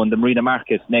cookery demo in the Marina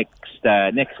Market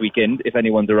next weekend if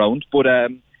anyone's around. But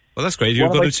well, that's great. You're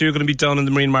going to be down in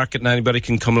the Marine Market and anybody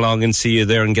can come along and see you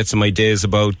there and get some ideas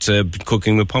about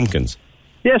cooking with pumpkins.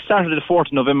 Yes, Saturday the 4th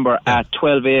of November at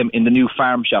 12 a.m. in the new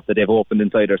farm shop that they've opened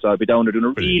inside there. So I'll be down there doing a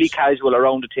really casual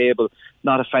around the table,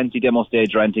 not a fancy demo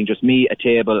stage or anything, just me, a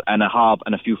table and a hob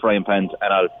and a few frying pans,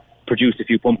 and I'll produce a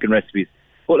few pumpkin recipes.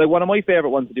 But like one of my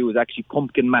favourite ones to do is actually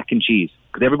pumpkin mac and cheese,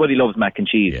 because everybody loves mac and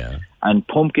cheese. Yeah. And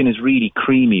pumpkin is really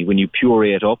creamy when you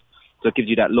puree it up. So it gives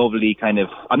you that lovely kind of...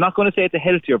 I'm not going to say it's a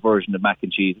healthier version of mac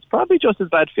and cheese. It's probably just as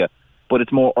bad for you, but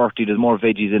it's more earthy. There's more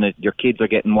veggies in it. Your kids are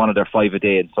getting one of their 5 a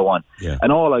day and so on. Yeah.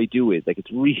 And all I do is, like,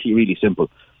 it's really, really simple.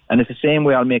 And it's the same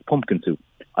way I'll make pumpkin soup.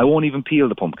 I won't even peel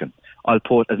the pumpkin. I'll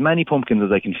put as many pumpkins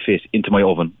as I can fit into my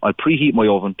oven. I'll preheat my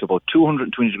oven to about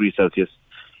 220 degrees Celsius.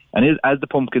 And as the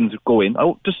pumpkins go in,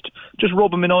 I'll just rub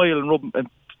them in oil and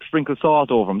sprinkle salt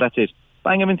over them. That's it.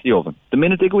 Bang them into the oven. The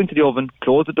minute they go into the oven,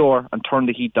 close the door and turn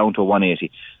the heat down to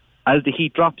 180. As the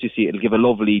heat drops, you see, it'll give a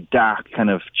lovely dark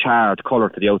kind of charred colour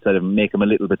to the outside and make them a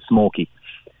little bit smoky.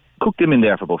 Cook them in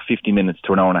there for about 50 minutes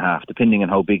to an hour and a half, depending on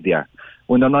how big they are.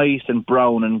 When they're nice and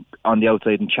brown and on the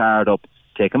outside and charred up,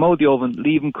 take them out of the oven,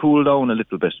 leave them cool down a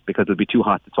little bit because they'll be too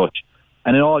hot to touch.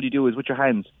 And then all you do is with your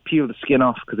hands, peel the skin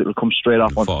off because it'll come straight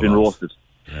off once it's been roasted.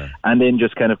 Yeah. And then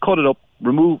just kind of cut it up,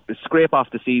 scrape off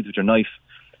the seeds with your knife,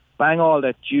 bang all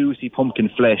that juicy pumpkin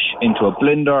flesh into a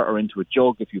blender or into a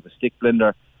jug if you have a stick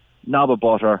blender, knob of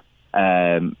butter,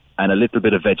 and a little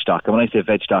bit of veg stock. And when I say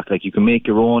veg stock, like you can make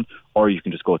your own, or you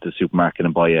can just go to the supermarket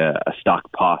and buy a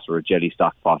stock pot or a jelly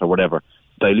stock pot or whatever,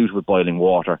 dilute with boiling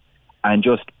water, and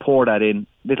just pour that in,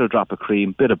 little drop of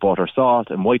cream, bit of butter,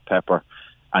 salt and white pepper,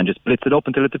 and just blitz it up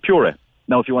until it's a puree.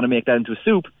 Now, if you want to make that into a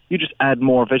soup, you just add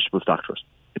more vegetable stock to it.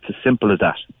 It's as simple as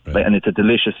that. Right. Like, and it's a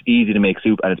delicious, easy to make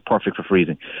soup, and it's perfect for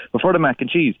freezing. But for the mac and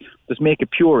cheese, just make a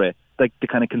puree, like the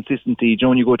kind of consistency, you know,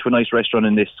 when you go to a nice restaurant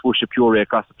and they swoosh a puree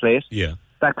across the plate? Yeah.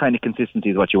 That kind of consistency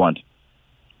is what you want.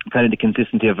 kind of the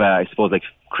consistency of, I suppose, like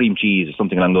cream cheese or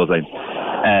something along those lines.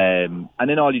 And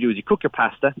then all you do is you cook your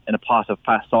pasta in a pot of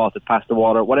salted pasta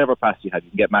water, whatever pasta you have.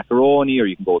 You can get macaroni, or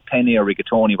you can go with penne or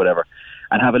rigatoni, whatever,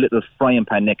 and have a little frying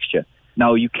pan next to you.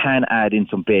 Now, you can add in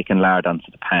some bacon lard onto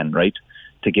the pan, right,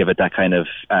 to give it that kind of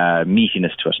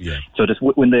meatiness to it. Yeah. So just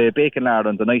when the bacon lard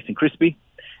is nice and crispy,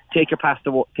 take your pasta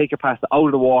out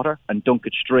of the water and dunk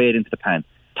it straight into the pan.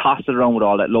 Toss it around with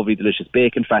all that lovely, delicious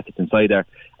bacon fat that's inside there,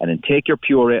 and then take your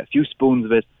puree, a few spoons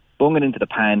of it, bung it into the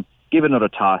pan, give it another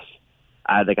toss,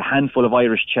 add like a handful of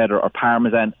Irish cheddar or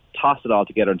Parmesan, toss it all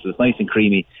together until it's nice and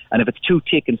creamy. And if it's too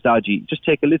thick and stodgy, just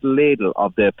take a little ladle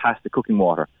of the pasta cooking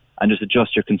water and just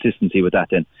adjust your consistency with that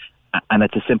then. And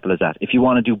it's as simple as that. If you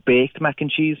want to do baked mac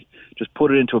and cheese, just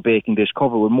put it into a baking dish,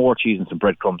 cover it with more cheese and some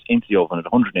breadcrumbs into the oven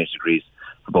at 180 degrees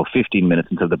for about 15 minutes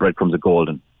until the breadcrumbs are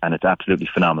golden. And it's absolutely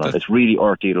phenomenal. It's really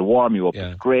earthy. It'll warm you up. Yeah.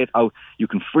 It's great out. You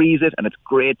can freeze it, and it's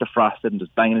great to frost it and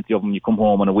just bang it into the oven when you come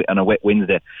home on a wet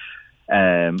Wednesday.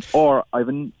 Or I've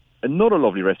another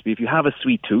lovely recipe. If you have a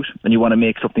sweet tooth and you want to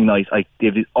make something nice, I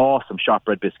give these awesome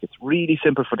shortbread biscuits. Really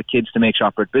simple for the kids to make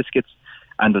shortbread biscuits.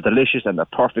 And they're delicious, and they're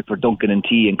perfect for dunking in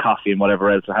tea and coffee and whatever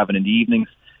else we're having in the evenings.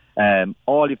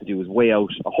 All you have to do is weigh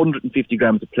out 150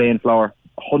 grams of plain flour,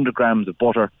 100 grams of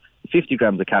butter, 50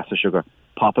 grams of caster sugar.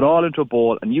 Pop it all into a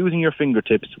bowl, and using your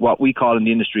fingertips, what we call in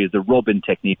the industry is the rub-in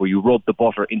technique, where you rub the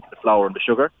butter into the flour and the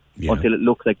sugar until it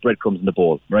looks like breadcrumbs in the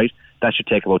bowl, right? That should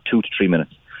take about 2 to 3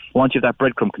 minutes. Once you have that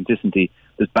breadcrumb consistency,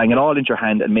 just bang it all into your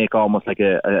hand and make almost like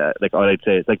like what I'd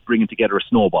say, it's like bringing together a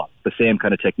snowball. The same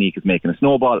kind of technique as making a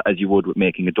snowball as you would with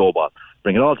making a dough ball.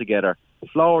 Bring it all together,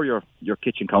 flour your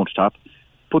kitchen countertop,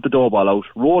 put the dough ball out,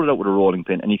 roll it out with a rolling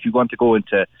pin, and if you want to go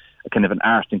into a kind of an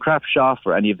art and craft shop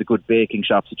or any of the good baking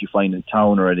shops that you find in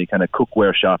town or any kind of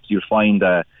cookware shops, you'll find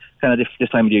kind of this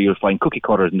time of year you'll find cookie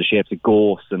cutters in the shapes of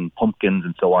ghosts and pumpkins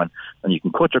and so on, and you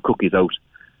can cut your cookies out,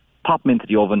 pop them into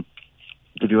the oven.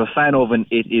 If you have a fan oven,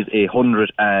 it is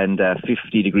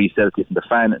 150 degrees Celsius in the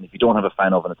fan, and if you don't have a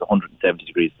fan oven, it's 170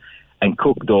 degrees. And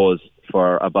cook those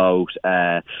for about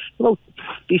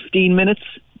 15 minutes,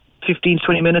 15 to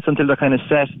 20 minutes until they're kind of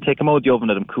set. Take them out of the oven,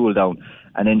 let them cool down,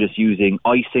 and then just using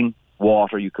icing,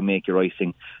 water, you can make your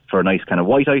icing for a nice kind of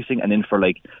white icing, and then for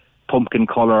like pumpkin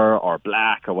colour or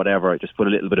black or whatever, just put a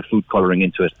little bit of food colouring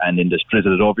into it, and then just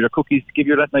drizzle it over your cookies to give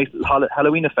you that nice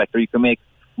Halloween effect. Or you can make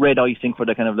red icing for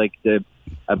the kind of like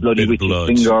a bloody witch's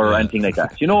finger or anything like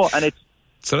that, you know. And it's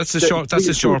so that's a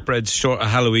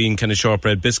Halloween kind of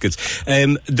shortbread biscuits.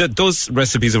 Those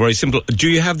recipes are very simple. Do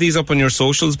you have these up on your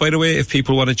socials, by the way, if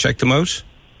people want to check them out?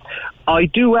 I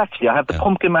do actually. I have the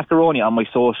pumpkin macaroni on my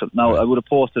social. Now, I would have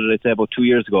posted it, I'd say, about 2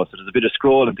 years ago, so there's a bit of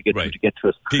scrolling to get to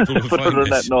it. People will find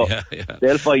it.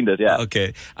 They'll find it, yeah.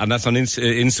 Okay. And that's on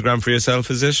Instagram for yourself,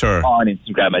 is it? Or? On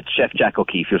Instagram at Chef Jack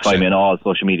O'Keefe. You'll find me on all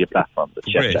social media platforms at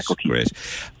Chef Jack O'Keefe. Great.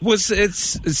 It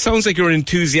sounds like you're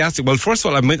enthusiastic. Well, first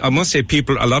of all, I must say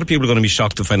a lot of people are going to be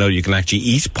shocked to find out you can actually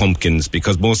eat pumpkins,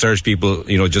 because most Irish people,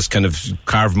 just kind of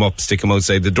carve them up, stick them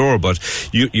outside the door. But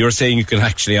you're saying you can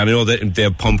actually, I know that they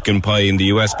have pumpkin pie in the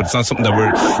US, but it's not something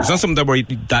that we're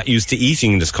that used to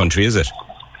eating in this country, is it?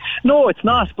 No, it's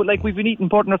not. But like, we've been eating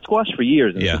butternut squash for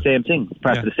years, and it's the same thing. It's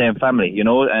part of the same family,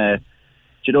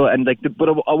 and like.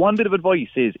 But one bit of advice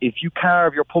is, if you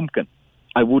carve your pumpkin,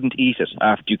 I wouldn't eat it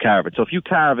after you carve it. So if you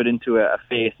carve it into a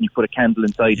face and you put a candle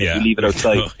inside it, you leave it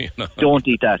outside. Don't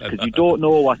eat that, because you don't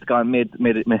know what's gone made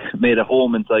a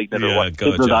home inside it, or what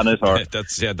fizzled on it, or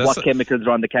what chemicals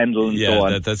are on the candle, and so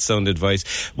on. That's sound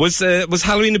advice. Was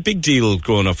Halloween a big deal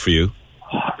growing up for you?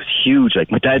 Oh, it was huge. Like,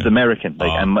 my dad's American,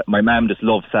 and my mum just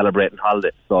loved celebrating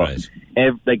holidays. So,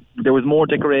 there was more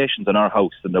decorations in our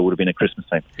house than there would have been at Christmas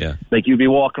time. Yeah. Like, you'd be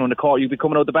walking around the car, you'd be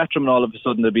coming out of the bathroom, and all of a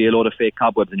sudden there'd be a load of fake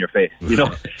cobwebs in your face. You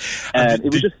know.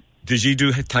 Did you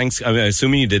do Thanksgiving? I'm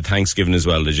assuming you did Thanksgiving as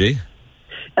well, did you?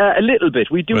 A little bit.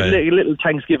 We do a little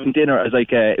Thanksgiving dinner as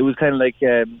like it was kind of like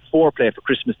foreplay for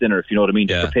Christmas dinner, if you know what I mean.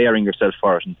 Just preparing yourself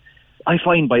for it. And I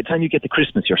find by the time you get to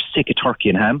Christmas, you're sick of turkey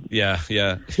and ham. Yeah.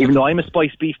 Even though I'm a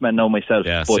spiced beef man now myself.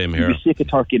 Yeah, but same here. You're sick of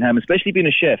turkey and ham, especially being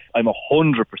a chef. I'm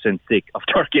 100% sick of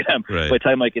turkey and ham by the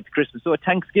time I get to Christmas. So at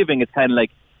Thanksgiving, it's kind of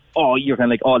like, you're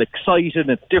kind of like all excited,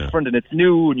 and it's different and it's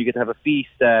new, and you get to have a feast.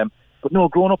 But no,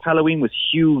 growing up, Halloween was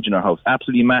huge in our house,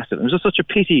 absolutely massive. It was just such a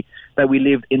pity that we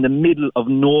lived in the middle of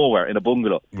nowhere in a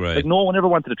bungalow. Right. Like, no one ever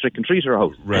wanted to trick and treat our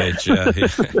house. Right, yeah.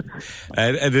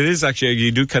 And it is actually,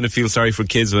 you do kind of feel sorry for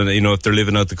kids when, if they're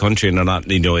living out the country and they're not,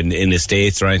 in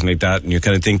estates or anything like that, and you're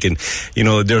kind of thinking,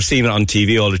 they're seeing it on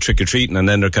TV, all the trick-or-treating, and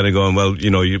then they're kind of going, well,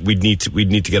 we'd need to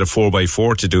get a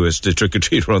 4x4 to do it, to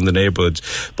trick-or-treat around the neighbourhoods.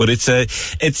 But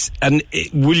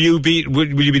will you be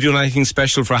doing anything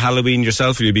special for Halloween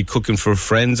yourself? Will you be cooking asking for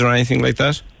friends or anything like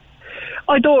that?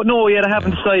 I don't know yet. I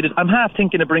haven't decided. I'm half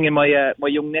thinking of bringing my my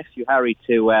young nephew Harry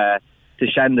to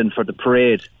Shandon for the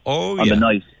parade on the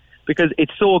night, because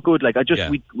it's so good. Like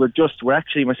we're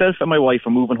actually, myself and my wife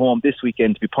are moving home this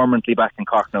weekend to be permanently back in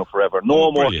Cork now forever.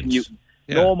 No more commuting.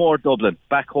 No more Dublin,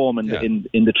 back home in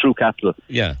the true capital.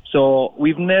 Yeah. So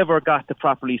we've never got to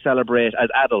properly celebrate as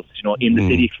adults, in the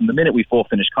city. From the minute we both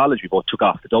finished college, we both took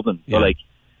off to Dublin. So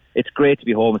it's great to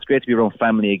be home. It's great to be around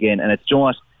family again. And it's,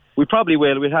 we probably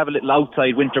will. We'll have a little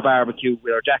outside winter barbecue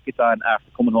with our jackets on after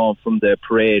coming home from the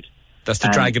parade. That's the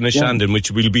Dragon of Shandon, which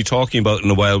we'll be talking about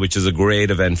in a while, which is a great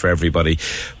event for everybody.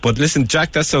 But listen,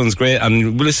 Jack, that sounds great.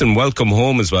 And listen, welcome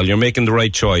home as well. You're making the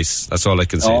right choice. That's all I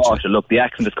can say. Oh, look, the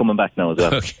accent is coming back now as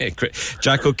well. Okay, great.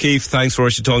 Jack O'Keefe, thanks for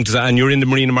talking to us. And you're in the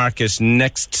Marina Market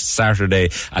next Saturday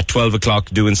at 12 o'clock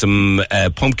doing some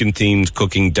pumpkin-themed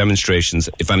cooking demonstrations,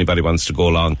 if anybody wants to go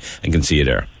along and can see you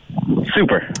there.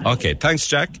 Super. Okay, thanks,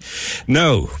 Jack.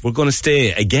 Now, we're going to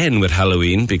stay again with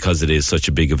Halloween because it is such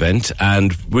a big event,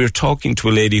 and we're talking to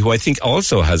a lady who I think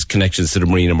also has connections to the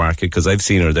Marina Market, because I've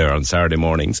seen her there on Saturday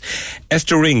mornings.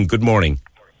 Esther Ring, good morning.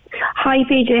 Hi,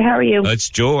 PJ, how are you? It's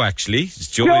Joe, actually. It's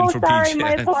Joe in for sorry, PJ.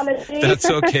 my apologies. That's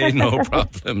okay, no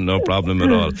problem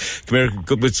at all. Come here,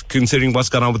 considering what's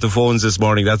gone on with the phones this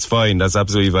morning, that's fine. That's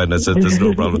absolutely fine. That's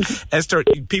no problem. Esther,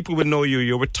 people will know you.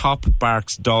 You're with Top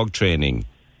Barks Dog Training.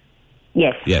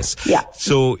 Yes. Yeah.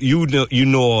 So you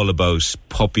know all about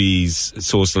puppies,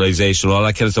 socialization, all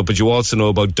that kind of stuff, but you also know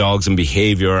about dogs and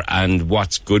behaviour and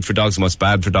what's good for dogs and what's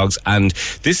bad for dogs. And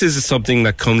this is something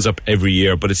that comes up every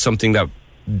year, but it's something that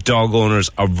dog owners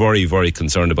are very, very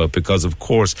concerned about, because of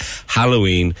course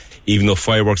Halloween, even though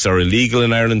fireworks are illegal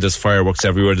in Ireland, there's fireworks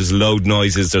everywhere, there's loud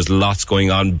noises, there's lots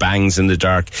going on, bangs in the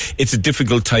dark. It's a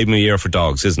difficult time of year for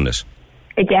dogs, isn't it?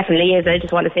 It definitely is. I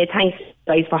just want to say thanks,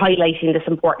 guys, for highlighting this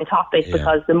important topic,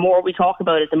 because the more we talk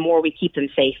about it, the more we keep them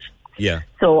safe. Yeah.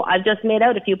 So I've just made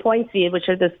out a few points for you, which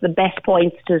are the best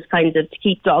points to kind of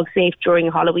keep dogs safe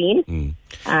during Halloween.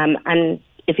 And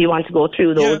if you want to go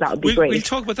through those, that would be great. We'll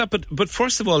talk about that, but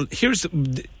first of all,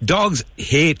 dogs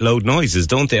hate loud noises,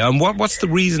 don't they? And what's the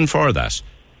reason for that?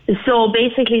 So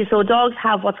basically, dogs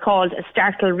have what's called a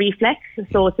startle reflex.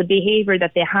 So it's a behaviour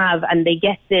that they have, and they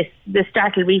get this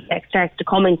startle reflex starts to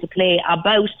come into play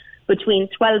about between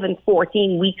 12 and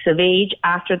 14 weeks of age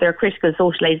after their critical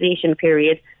socialisation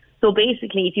period. So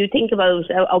basically, if you think about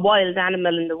a wild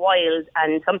animal in the wild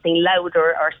and something loud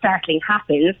or startling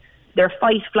happens, their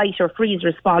fight, flight or freeze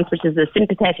response, which is the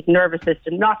sympathetic nervous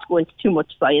system, not to go into too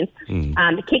much science,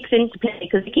 it kicks into play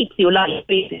because it keeps you alive.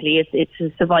 Basically, it's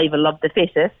a survival of the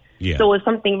fittest. Yeah. So if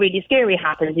something really scary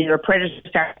happens, either a predator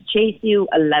starts to chase you,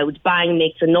 a loud bang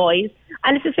makes a noise.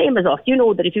 And it's the same as us. You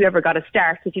know that if you ever got a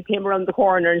start, if you came around the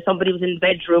corner and somebody was in the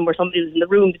bedroom or somebody was in the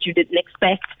room that you didn't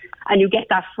expect, and you get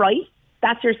that fright,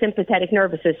 that's your sympathetic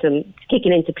nervous system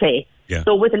kicking into play. Yeah.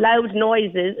 So with loud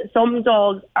noises, some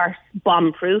dogs are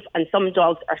bomb-proof and some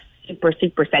dogs are super,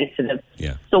 super sensitive.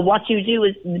 Yeah. So what you do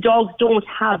is the dogs don't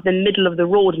have the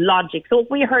middle-of-the-road logic. So if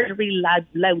we heard a really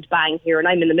loud bang here, and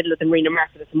I'm in the middle of the Marina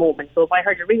Market at the moment, so if I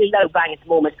heard a really loud bang at the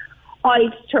moment,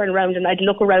 I'd turn around and I'd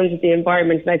look around at the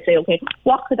environment and I'd say, okay,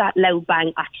 what could that loud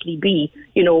bang actually be?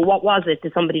 What was it?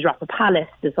 Did somebody drop a pallet?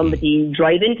 Did somebody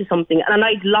drive into something? And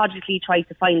I'd logically try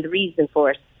to find the reason for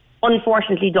it.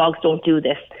 Unfortunately, dogs don't do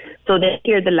this. So they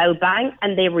hear the loud bang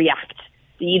and they react.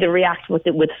 They either react with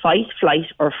fight, flight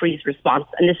or freeze response.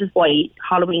 And this is why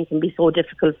Halloween can be so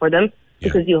difficult for them,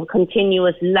 because you have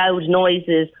continuous loud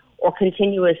noises or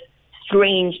continuous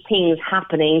strange things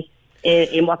happening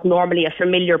in what's normally a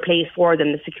familiar place for them,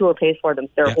 a secure place for them,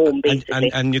 their home,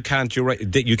 basically. And you can't, you're right,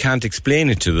 you can't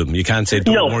explain it to them. You can't say,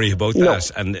 don't worry about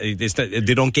that. And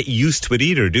they don't get used to it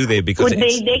either, do they? Because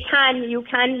they can, you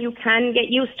can get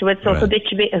used to it. So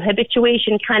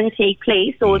habituation can take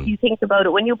place. So if you think about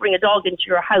it, when you bring a dog into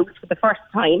your house for the first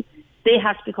time, they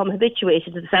have to become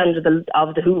habituated to the sound of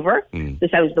the Hoover, the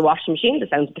sound of the washing machine, the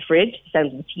sound of the fridge, the sound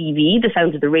of the TV, the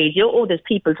sound of the radio. Oh, there's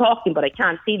people talking, but I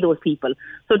can't see those people.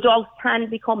 So dogs can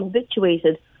become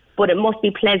habituated, but it must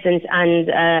be pleasant and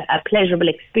a pleasurable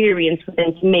experience for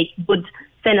them to make good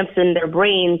synapses in their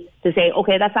brain to say,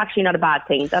 okay, that's actually not a bad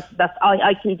thing.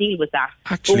 I can deal with that.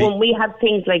 But when we have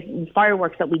things like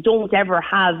fireworks that we don't ever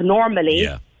have normally,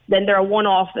 then they're a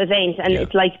one-off event, and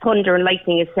it's like thunder and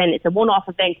lightning is saying it's a one-off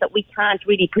event that we can't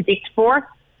really predict for.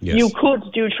 Yes. You could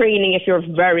do training if you're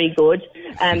very good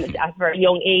at very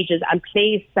young ages, and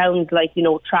play sounds like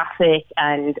traffic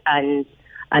and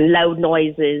loud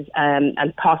noises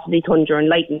and possibly thunder and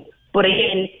lightning. But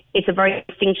again, it's a very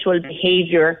instinctual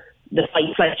behaviour, the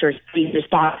fight, flight or freeze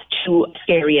response to a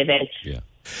scary event. Yeah.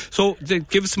 So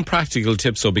give us some practical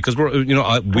tips, though, because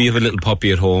we have a little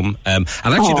puppy at home, and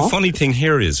actually the funny thing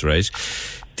here is, right,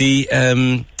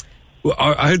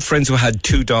 I had friends who had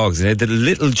two dogs, and they had a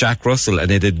little Jack Russell and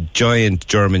they had a giant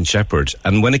German Shepherd.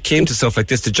 And when it came to stuff like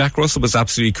this, the Jack Russell was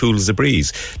absolutely cool as a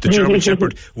breeze. The German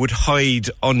Shepherd would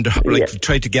hide under,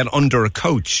 try to get under a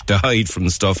couch to hide from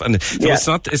stuff. And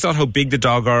so it's not how big the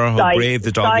dog are, or how brave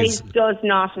the dog is. Size does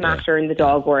not matter in the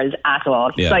dog world at all.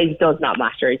 Yeah. Size does not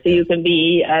matter. So you can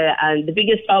be the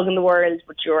biggest dog in the world,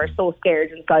 but you're so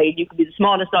scared inside. You can be the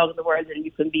smallest dog in the world, and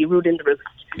you can be rude in the roost.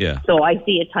 Yeah. So I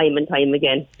see it time and time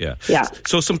again. Yeah. Yeah.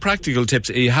 So some practical tips.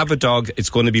 You have a dog, it's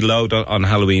going to be loud on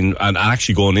Halloween, and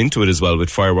actually going into it as well with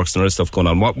fireworks and other stuff going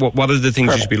on. What are the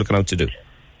things you should be looking out to do?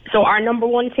 So our number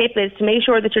one tip is to make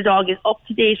sure that your dog is up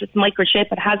to date with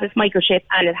microchip. It has its microchip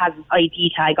and it has its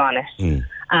ID tag on it.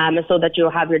 So that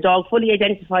you'll have your dog fully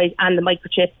identified and the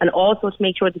microchip, and also to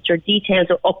make sure that your details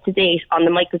are up to date on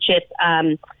the microchip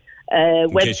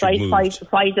website,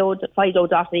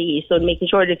 fido.ie. So making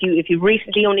sure that if you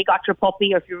recently only got your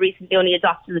puppy, or if you recently only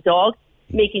adopted a dog,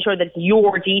 making sure that it's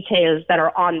your details that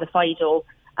are on the Fido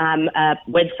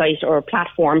website or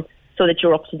platform, so that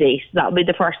you're up to date. That will be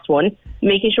the first one.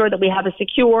 Making sure that we have a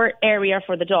secure area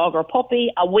for the dog or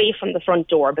puppy away from the front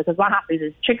door, because what happens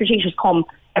is trick-or-treaters come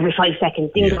every 5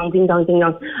 seconds, ding dong, ding dong, ding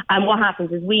dong. And what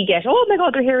happens is we get, oh my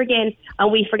God, they're here again,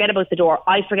 and we forget about the door.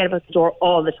 I forget about the door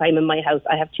all the time in my house.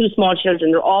 I have two small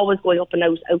children. They're always going up and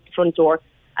out the front door,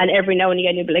 and every now and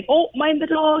again you'll be like, oh, mind the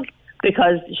dog,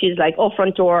 because she's like, oh,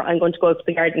 front door, I'm going to go out to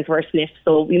the garden for a sniff.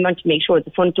 So we want to make sure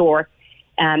the front door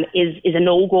is a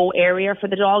no-go area for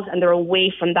the dogs, and they're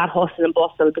away from that hustle and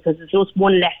bustle, because there's just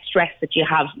one less stress that you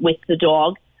have with the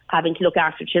dog, having to look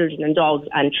after children and dogs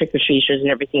and trick-or-treaters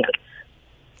and everything else.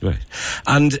 Right.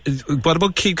 And what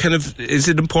about is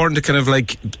it important to kind of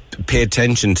like pay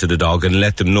attention to the dog and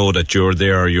let them know that you're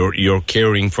there, you're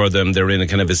caring for them, they're in a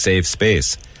kind of a safe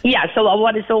space? Yeah, so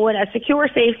a secure,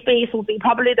 safe space will be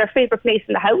probably their favourite place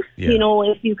in the house. Yeah. You know,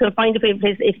 if you can find a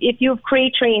favourite place. If you've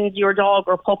crate trained your dog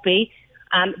or puppy,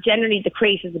 generally the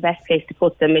crate is the best place to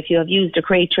put them. If you have used a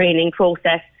crate training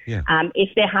process,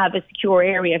 if they have a secure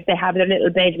area, if they have their little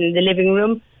bed in the living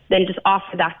room, then just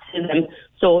offer that to them.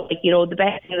 So, the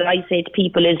best thing that I say to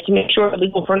people is to make sure that we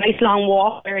go for a nice long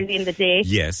walk early in the day.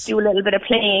 Yes. Do a little bit of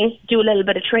playing, do a little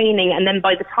bit of training, and then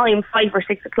by the time 5 or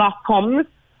 6 o'clock comes,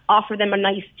 offer them a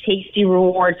nice tasty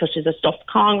reward, such as a stuffed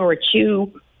Kong or a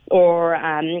chew, or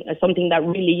something that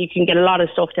really, you can get a lot of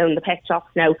stuff down in the pet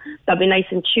shops now that'd be nice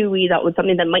and chewy. That was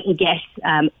something that mightn't get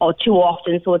too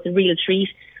often, so it's a real treat.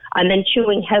 And then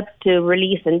chewing helps to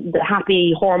release the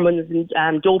happy hormones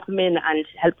and dopamine, and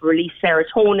help release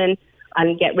serotonin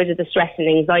and get rid of the stress and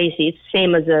anxiety. It's the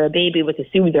same as a baby with a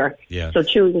soother. Yeah. So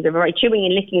chewing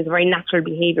and licking is a very natural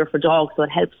behaviour for dogs, so it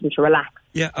helps them to relax.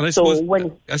 Yeah, and I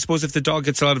suppose if the dog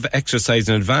gets a lot of exercise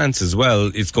in advance as well,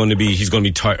 he's going to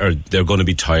be tired, or they're going to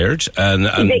be tired, and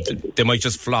they might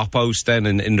just flop out then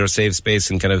in their safe space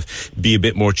and kind of be a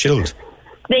bit more chilled.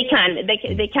 They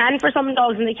can for some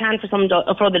dogs, and they can for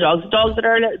other dogs. Dogs that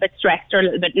are a little bit stressed or a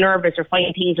little bit nervous or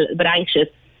find things a little bit anxious,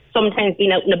 sometimes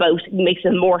being out and about makes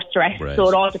them more stressed. Right. So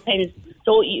it all depends.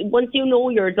 So once you know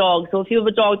your dog, so if you have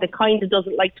a dog that kind of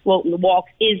doesn't like to go out on the walk,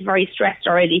 is very stressed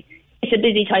already, it's a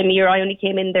busy time of year. I only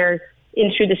came in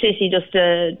through the city just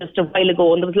a while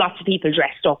ago, and there was lots of people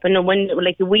dressed up. And when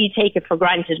we take it for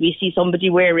granted, we see somebody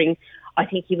wearing, I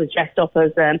think he was dressed up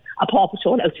as a Paw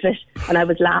Patrol outfit, and I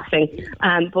was laughing.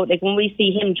 But when we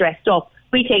see him dressed up,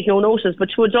 we take no notice.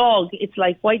 But to a dog, it's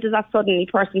like, why does that suddenly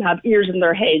person have ears in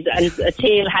their head and a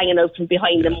tail hanging out from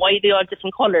behind them? Why are they all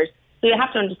different colours? So you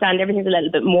have to understand everything's a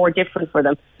little bit more different for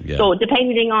them. Yeah. So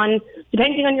depending on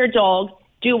your dog,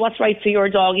 do what's right for your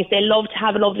dog. If they love to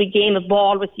have a lovely game of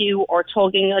ball with you, or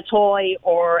tugging a toy,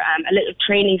 or a little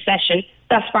training session,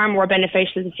 that's far more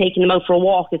beneficial than taking them out for a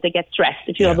walk if they get stressed.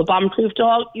 If you have a bomb-proof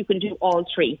dog, you can do all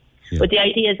three. Yeah. But the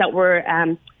idea is that we're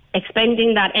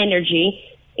expending that energy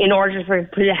in order for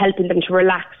helping them to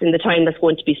relax in the time that's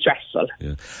going to be stressful. Yeah.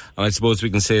 And I suppose we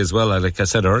can say as well, like I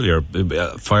said earlier,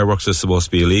 fireworks are supposed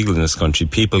to be illegal in this country.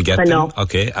 People get them,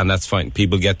 okay, and that's fine.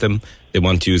 People get them, they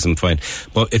want to use them, fine.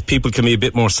 But if people can be a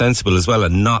bit more sensible as well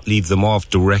and not leave them off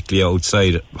directly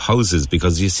outside houses,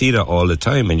 because you see that all the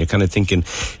time, and you're kind of thinking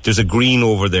there's a green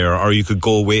over there, or you could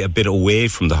go a bit away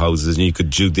from the houses and you could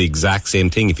do the exact same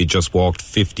thing if you just walked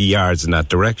 50 yards in that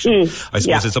direction. I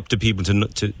suppose it's up to people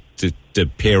to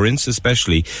parents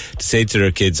especially to say to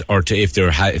their kids, or to if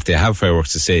they have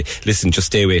fireworks, to say, listen, just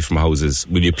stay away from houses.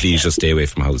 Will you please just stay away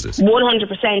from houses?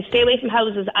 100%. Stay away from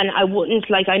houses. And I wouldn't,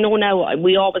 I know now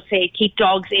we always say keep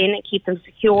dogs in and keep them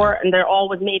secure, and there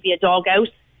always may be a dog out.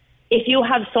 if you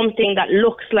have something that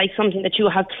looks like something that you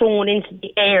have thrown into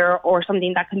the air or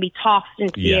something that can be tossed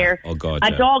into the air,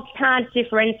 a dog can't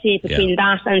differentiate between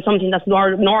that and something that's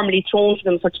normally thrown to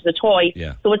them, such as a toy.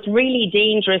 So it's really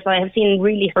dangerous. I have seen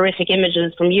really horrific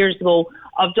images from years ago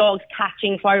of dogs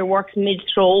catching fireworks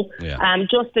mid-throw,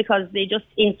 just because they just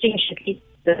instinctually,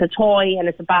 it's a toy and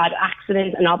it's a bad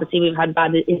accident, and obviously we've had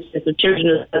bad incidents with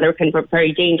children that are kind of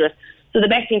very dangerous. So the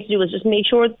best thing to do is just make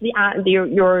sure that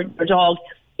your dog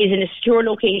is in a secure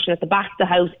location at the back of the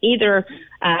house, either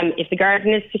if the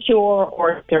garden is secure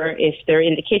or if they're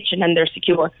in the kitchen and they're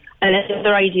secure. And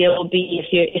another idea would be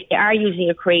if they are using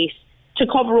a crate, to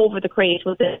cover over the crate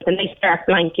with a nice dark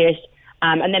blanket,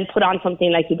 and then put on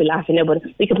something like, you'll be laughing now, but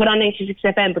we could put on 96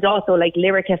 FM, but also like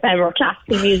Lyric FM or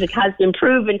classical music has been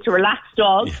proven to relax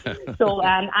dogs. So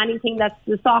anything that's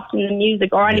soft in the music,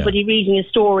 or anybody reading a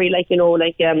story, like,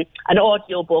 an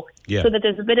audio book, so that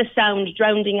there's a bit of sound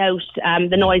drowning out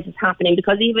the noise that's happening.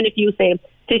 Because even if you say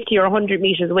 50 or 100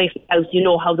 metres away from the house, you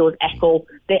know how those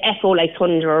they echo like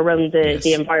thunder around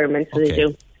the environment, so they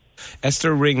do.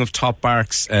 Esther Ring of Top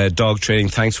Barks Dog Training,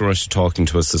 thanks very much for talking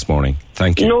to us this morning.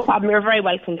 Thank you. No problem, you're very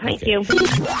welcome. Thank you.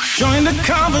 Join the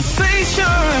conversation.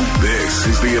 This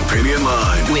is the Opinion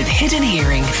Line. With Hidden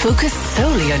Hearing, focused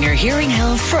solely on your hearing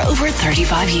health for over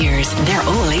 35 years. They're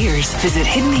all ears. Visit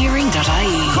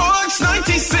hiddenhearing.ie. Cork's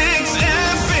 96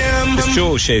 FM. It's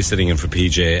Joe O'Shea sitting in for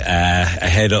PJ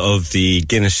ahead of the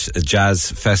Guinness Jazz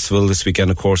Festival this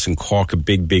weekend, of course, in Cork. A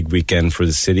big weekend for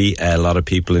the city. A lot of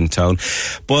people in town.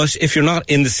 But if you're not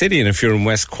in the city, and if you're in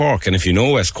West Cork, and if you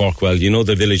know West Cork well, you know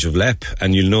the village of Lepp,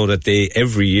 and you'll know that they,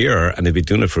 every year, and they've been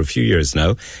doing it for a few years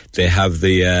now, they have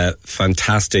the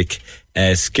fantastic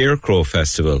Scarecrow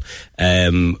Festival,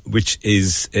 which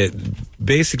is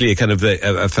basically a kind of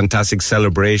a fantastic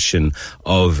celebration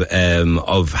of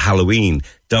Halloween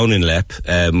down in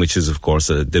Lepp, which is of course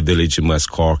the village in West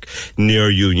Cork near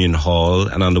Union Hall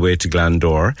and on the way to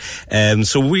Glandore.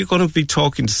 So we're going to be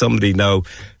talking to somebody now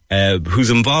who's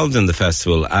involved in the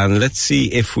festival, and let's see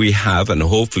if we have, and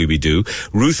hopefully we do,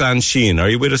 Ruth Ann Sheehan. Are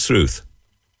you with us, Ruth?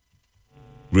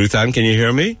 Ruth Ann, can you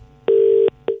hear me?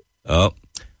 Oh,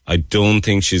 I don't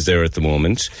think she's there at the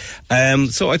moment.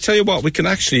 So I tell you what, we can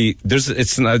actually, the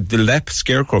Lepp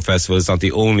Scarecrow Festival is not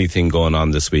the only thing going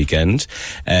on this weekend,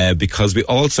 because we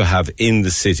also have in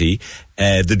the city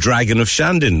the Dragon of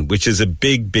Shandon, which is a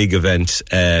big event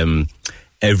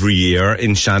every year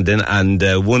in Shandon, and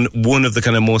one of the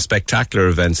kind of most spectacular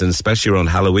events, and especially around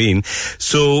Halloween.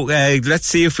 So let's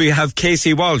see if we have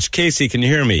Casey Walsh. Casey, can you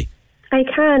hear me? I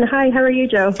can. Hi, how are you,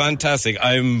 Joe? Fantastic.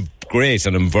 I'm great,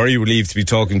 and I'm very relieved to be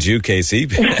talking to you, Casey.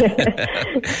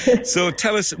 So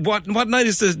tell us, what night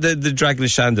is the Dragon of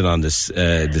Shandon on this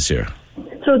year?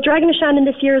 So Dragon of Shandon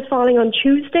this year is falling on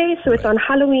Tuesday, so it's on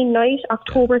Halloween night,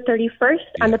 October 31st,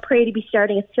 and the parade will be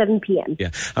starting at 7 p.m. Yeah,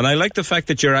 and I like the fact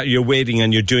that you're waiting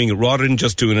and you're doing it rather than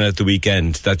just doing it at the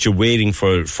weekend, that you're waiting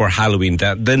for Halloween,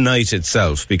 the night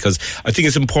itself, because I think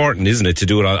it's important, isn't it, to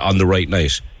do it on the right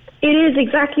night? It is,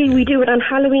 exactly. We do it on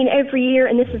Halloween every year,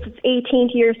 and this is its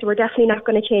 18th year, so we're definitely not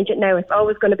going to change it now. It's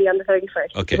always going to be on the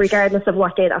 31st, regardless of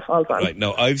what day that falls on. Right,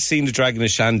 now, I've seen the Dragon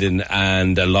of Shandon,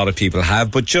 and a lot of people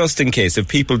have, but just in case, if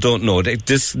people don't know,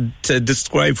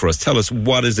 describe for us, tell us,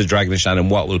 what is the Dragon of Shandon,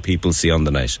 what will people see on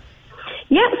the night?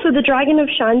 Yeah, so the Dragon of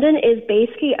Shandon is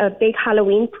basically a big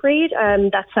Halloween parade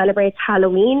that celebrates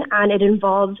Halloween, and it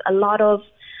involves a lot of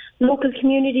local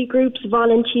community groups,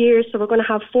 volunteers. So we're going to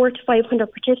have 400 to 500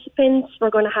 participants. We're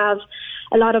going to have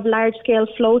a lot of large-scale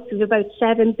floats. There's about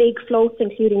 7 big floats,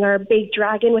 including our big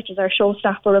dragon, which is our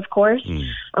showstopper, of course. And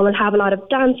we'll have a lot of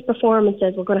dance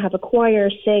performances. We're going to have a choir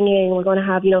singing. We're going to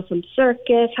have, some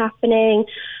circus happening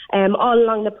all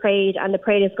along the parade. And the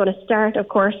parade is going to start, of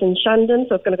course, in Shandon.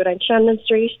 So it's going to go down Shandon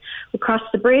Street. We'll cross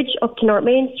the bridge up to North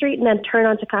Main Street and then turn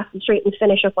onto Castle Street and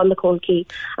finish up on the Cold Quay.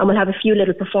 And we'll have a few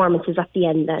little performances at the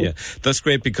end then. Yeah, that's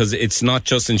great, because it's not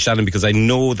just in Shandon, because I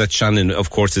know that Shandon, of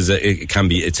course,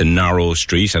 it's a narrow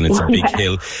street and it's a big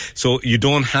hill, so you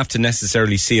don't have to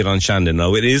necessarily see it on Shandon.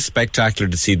 Now, it is spectacular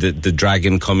to see the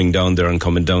dragon coming down there and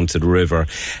coming down to the river,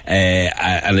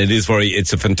 and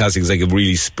it's a fantastic, it's like a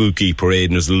really spooky parade,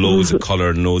 and there's loads of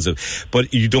colour and loads of,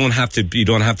 but you don't have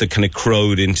to kind of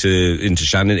crowd into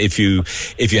Shandon. If you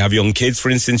have young kids,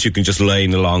 for instance, you can just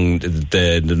line along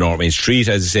the North Main Street,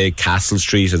 as you say, Castle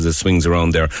Street as it swings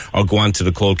around there, or go on to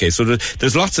the Cold Quay. So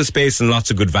there's lots of space and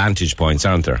lots of good vantage points,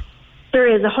 aren't there? There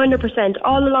is 100%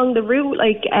 all along the route.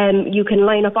 You can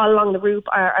line up all along the route,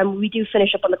 and we do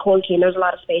finish up on the Cold Quay, and there's a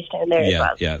lot of space down there as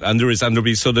well. Yeah, and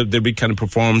there'll be kind of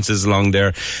performances along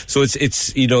there. So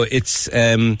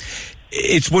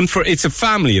It's a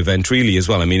family event really as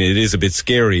well. I mean, it is a bit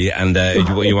scary, and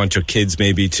you want your kids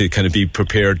maybe to kind of be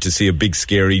prepared to see a big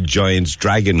scary giant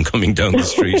dragon coming down the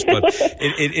street. But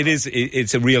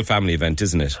it's a real family event,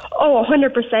 isn't it? Oh,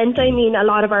 100%. I mean, a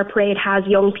lot of our parade has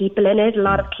young people in it, a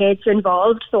lot of kids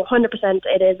involved, so 100%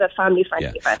 it is a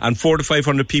family-friendly event. And 400 to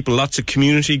 500 people, lots of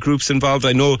community groups involved.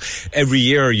 I know every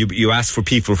year you ask for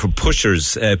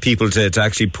pushers, people to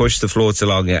actually push the floats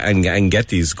along and get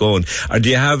these going.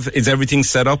 Is everything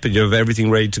set up and you have everything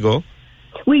ready to go?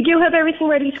 We do have everything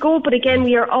ready to go, but again,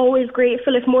 we are always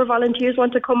grateful. If more volunteers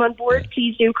want to come on board,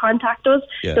 please do contact us.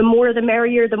 Yeah. The more the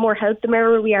merrier, the more help the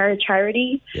merrier. We are a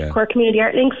charity, Cork Community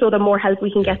Art Link, so the more help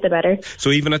we can get, the better.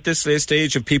 So even at this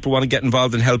stage, if people want to get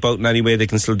involved and help out in any way, they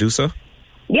can still do so?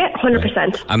 Yeah, 100%.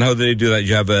 Right. And how do they do that?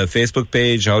 You have a Facebook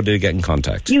page? How do they get in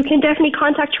contact? You can definitely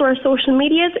contact through our social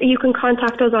medias, or you can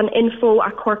contact us on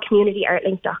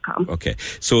info@corkcommunityartlink.com. Okay,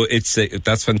 so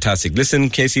that's fantastic. Listen,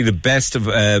 Casey, the best of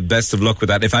luck with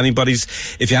that. If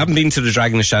you haven't been to the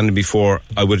Dragon of Shandon before,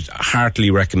 I would heartily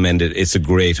recommend it. It's a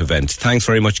great event. Thanks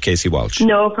very much, Casey Walsh.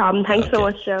 No problem. Thanks so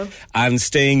much, Joe. And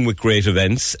staying with great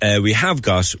events, we have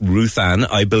got Ruth Ann,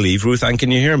 I believe. Ruth Ann,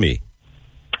 can you hear me?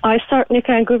 I certainly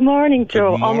can. Good morning,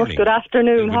 Joe. Good morning. Almost good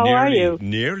afternoon. How are you?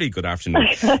 Nearly good afternoon.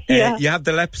 Yeah. You have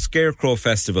the Lep Scarecrow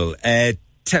Festival.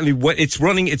 Tell me what it's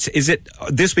running. Is it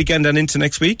this weekend and into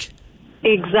next week?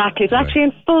 Exactly. It's actually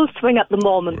in full swing at the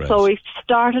moment. Right. So we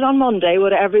started on Monday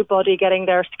with everybody getting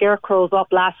their scarecrows up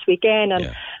last weekend,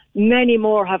 and many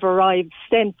more have arrived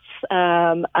since.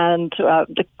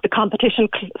 The competition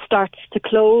starts to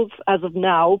close as of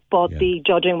now, but the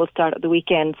judging will start at the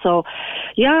weekend. So,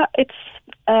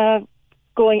 it's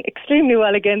going extremely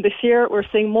well again this year. We're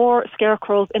seeing more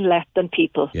scarecrows in Lep than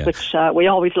people, which we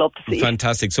always love to see.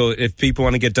 Fantastic. So if people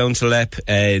want to get down to Lep,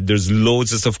 there's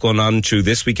loads of stuff going on through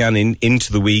this weekend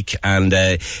into the week, and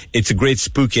it's a great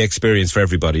spooky experience for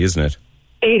everybody, isn't it?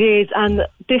 It is, and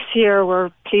this year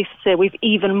we're pleased to say we've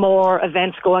even more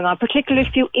events going on, particularly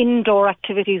a few indoor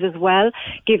activities as well,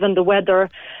 given the weather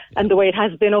and the way it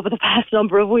has been over the past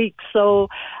number of weeks. So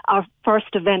our first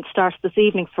event starts this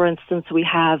evening, for instance. We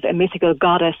have a mythical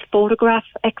goddess photograph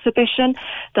exhibition.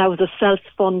 That was a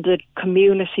self-funded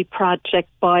community project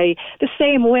by the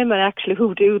same women, actually,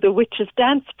 who do the Witches'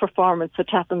 Dance performance, which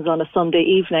happens on a Sunday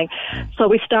evening. So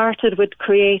we started with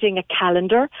creating a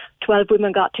calendar. 12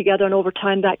 women got together, and over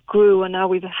time that grew, and now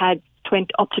we've had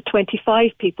up to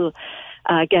 25 people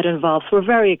get involved. So we're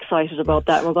very excited about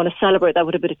that. We're going to celebrate that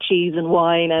with a bit of cheese and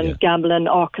wine and gambling,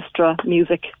 orchestra,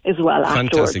 music as well.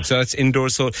 Fantastic. Afterwards. So that's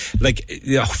indoors. So like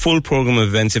a full program of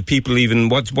events. If people even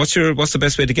what's the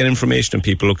best way to get information on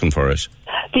people looking for it?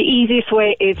 The easiest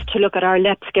way is to look at our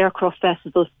Lep Scarecrow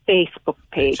Festival Facebook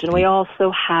page, and we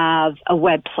also have a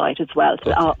website as well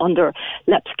under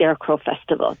Lep Scarecrow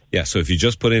Festival. Yeah, so if you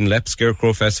just put in Lep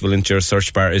Scarecrow Festival into your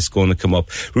search bar, it's going to come up.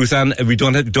 Ruth Ann, we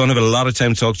don't have a lot of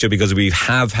time to talk to you because we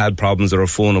have had problems with our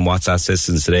phone and WhatsApp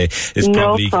systems today. It's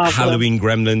probably Halloween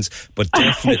gremlins, but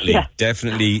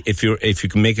definitely, if you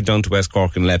can make it down to West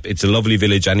Cork and Lep, it's a lovely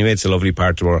village anyway. It's a lovely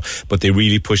part tomorrow, but they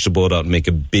really push the boat out and make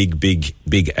a big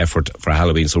effort for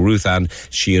Halloween. So Ruth Ann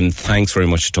Sheehan, thanks very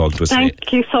much for talking to us today.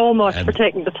 Thank you so much for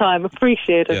taking the time.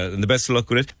 Appreciate it. Yeah, and the best of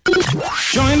luck with it.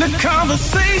 Join the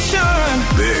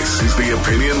conversation. This is the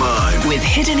Opinion Line. With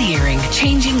Hidden Hearing,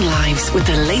 changing lives with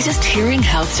the latest hearing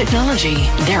health technology.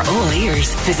 They're all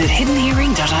ears. Visit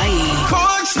hiddenhearing.ie.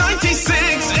 Cork's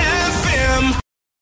 96 FM.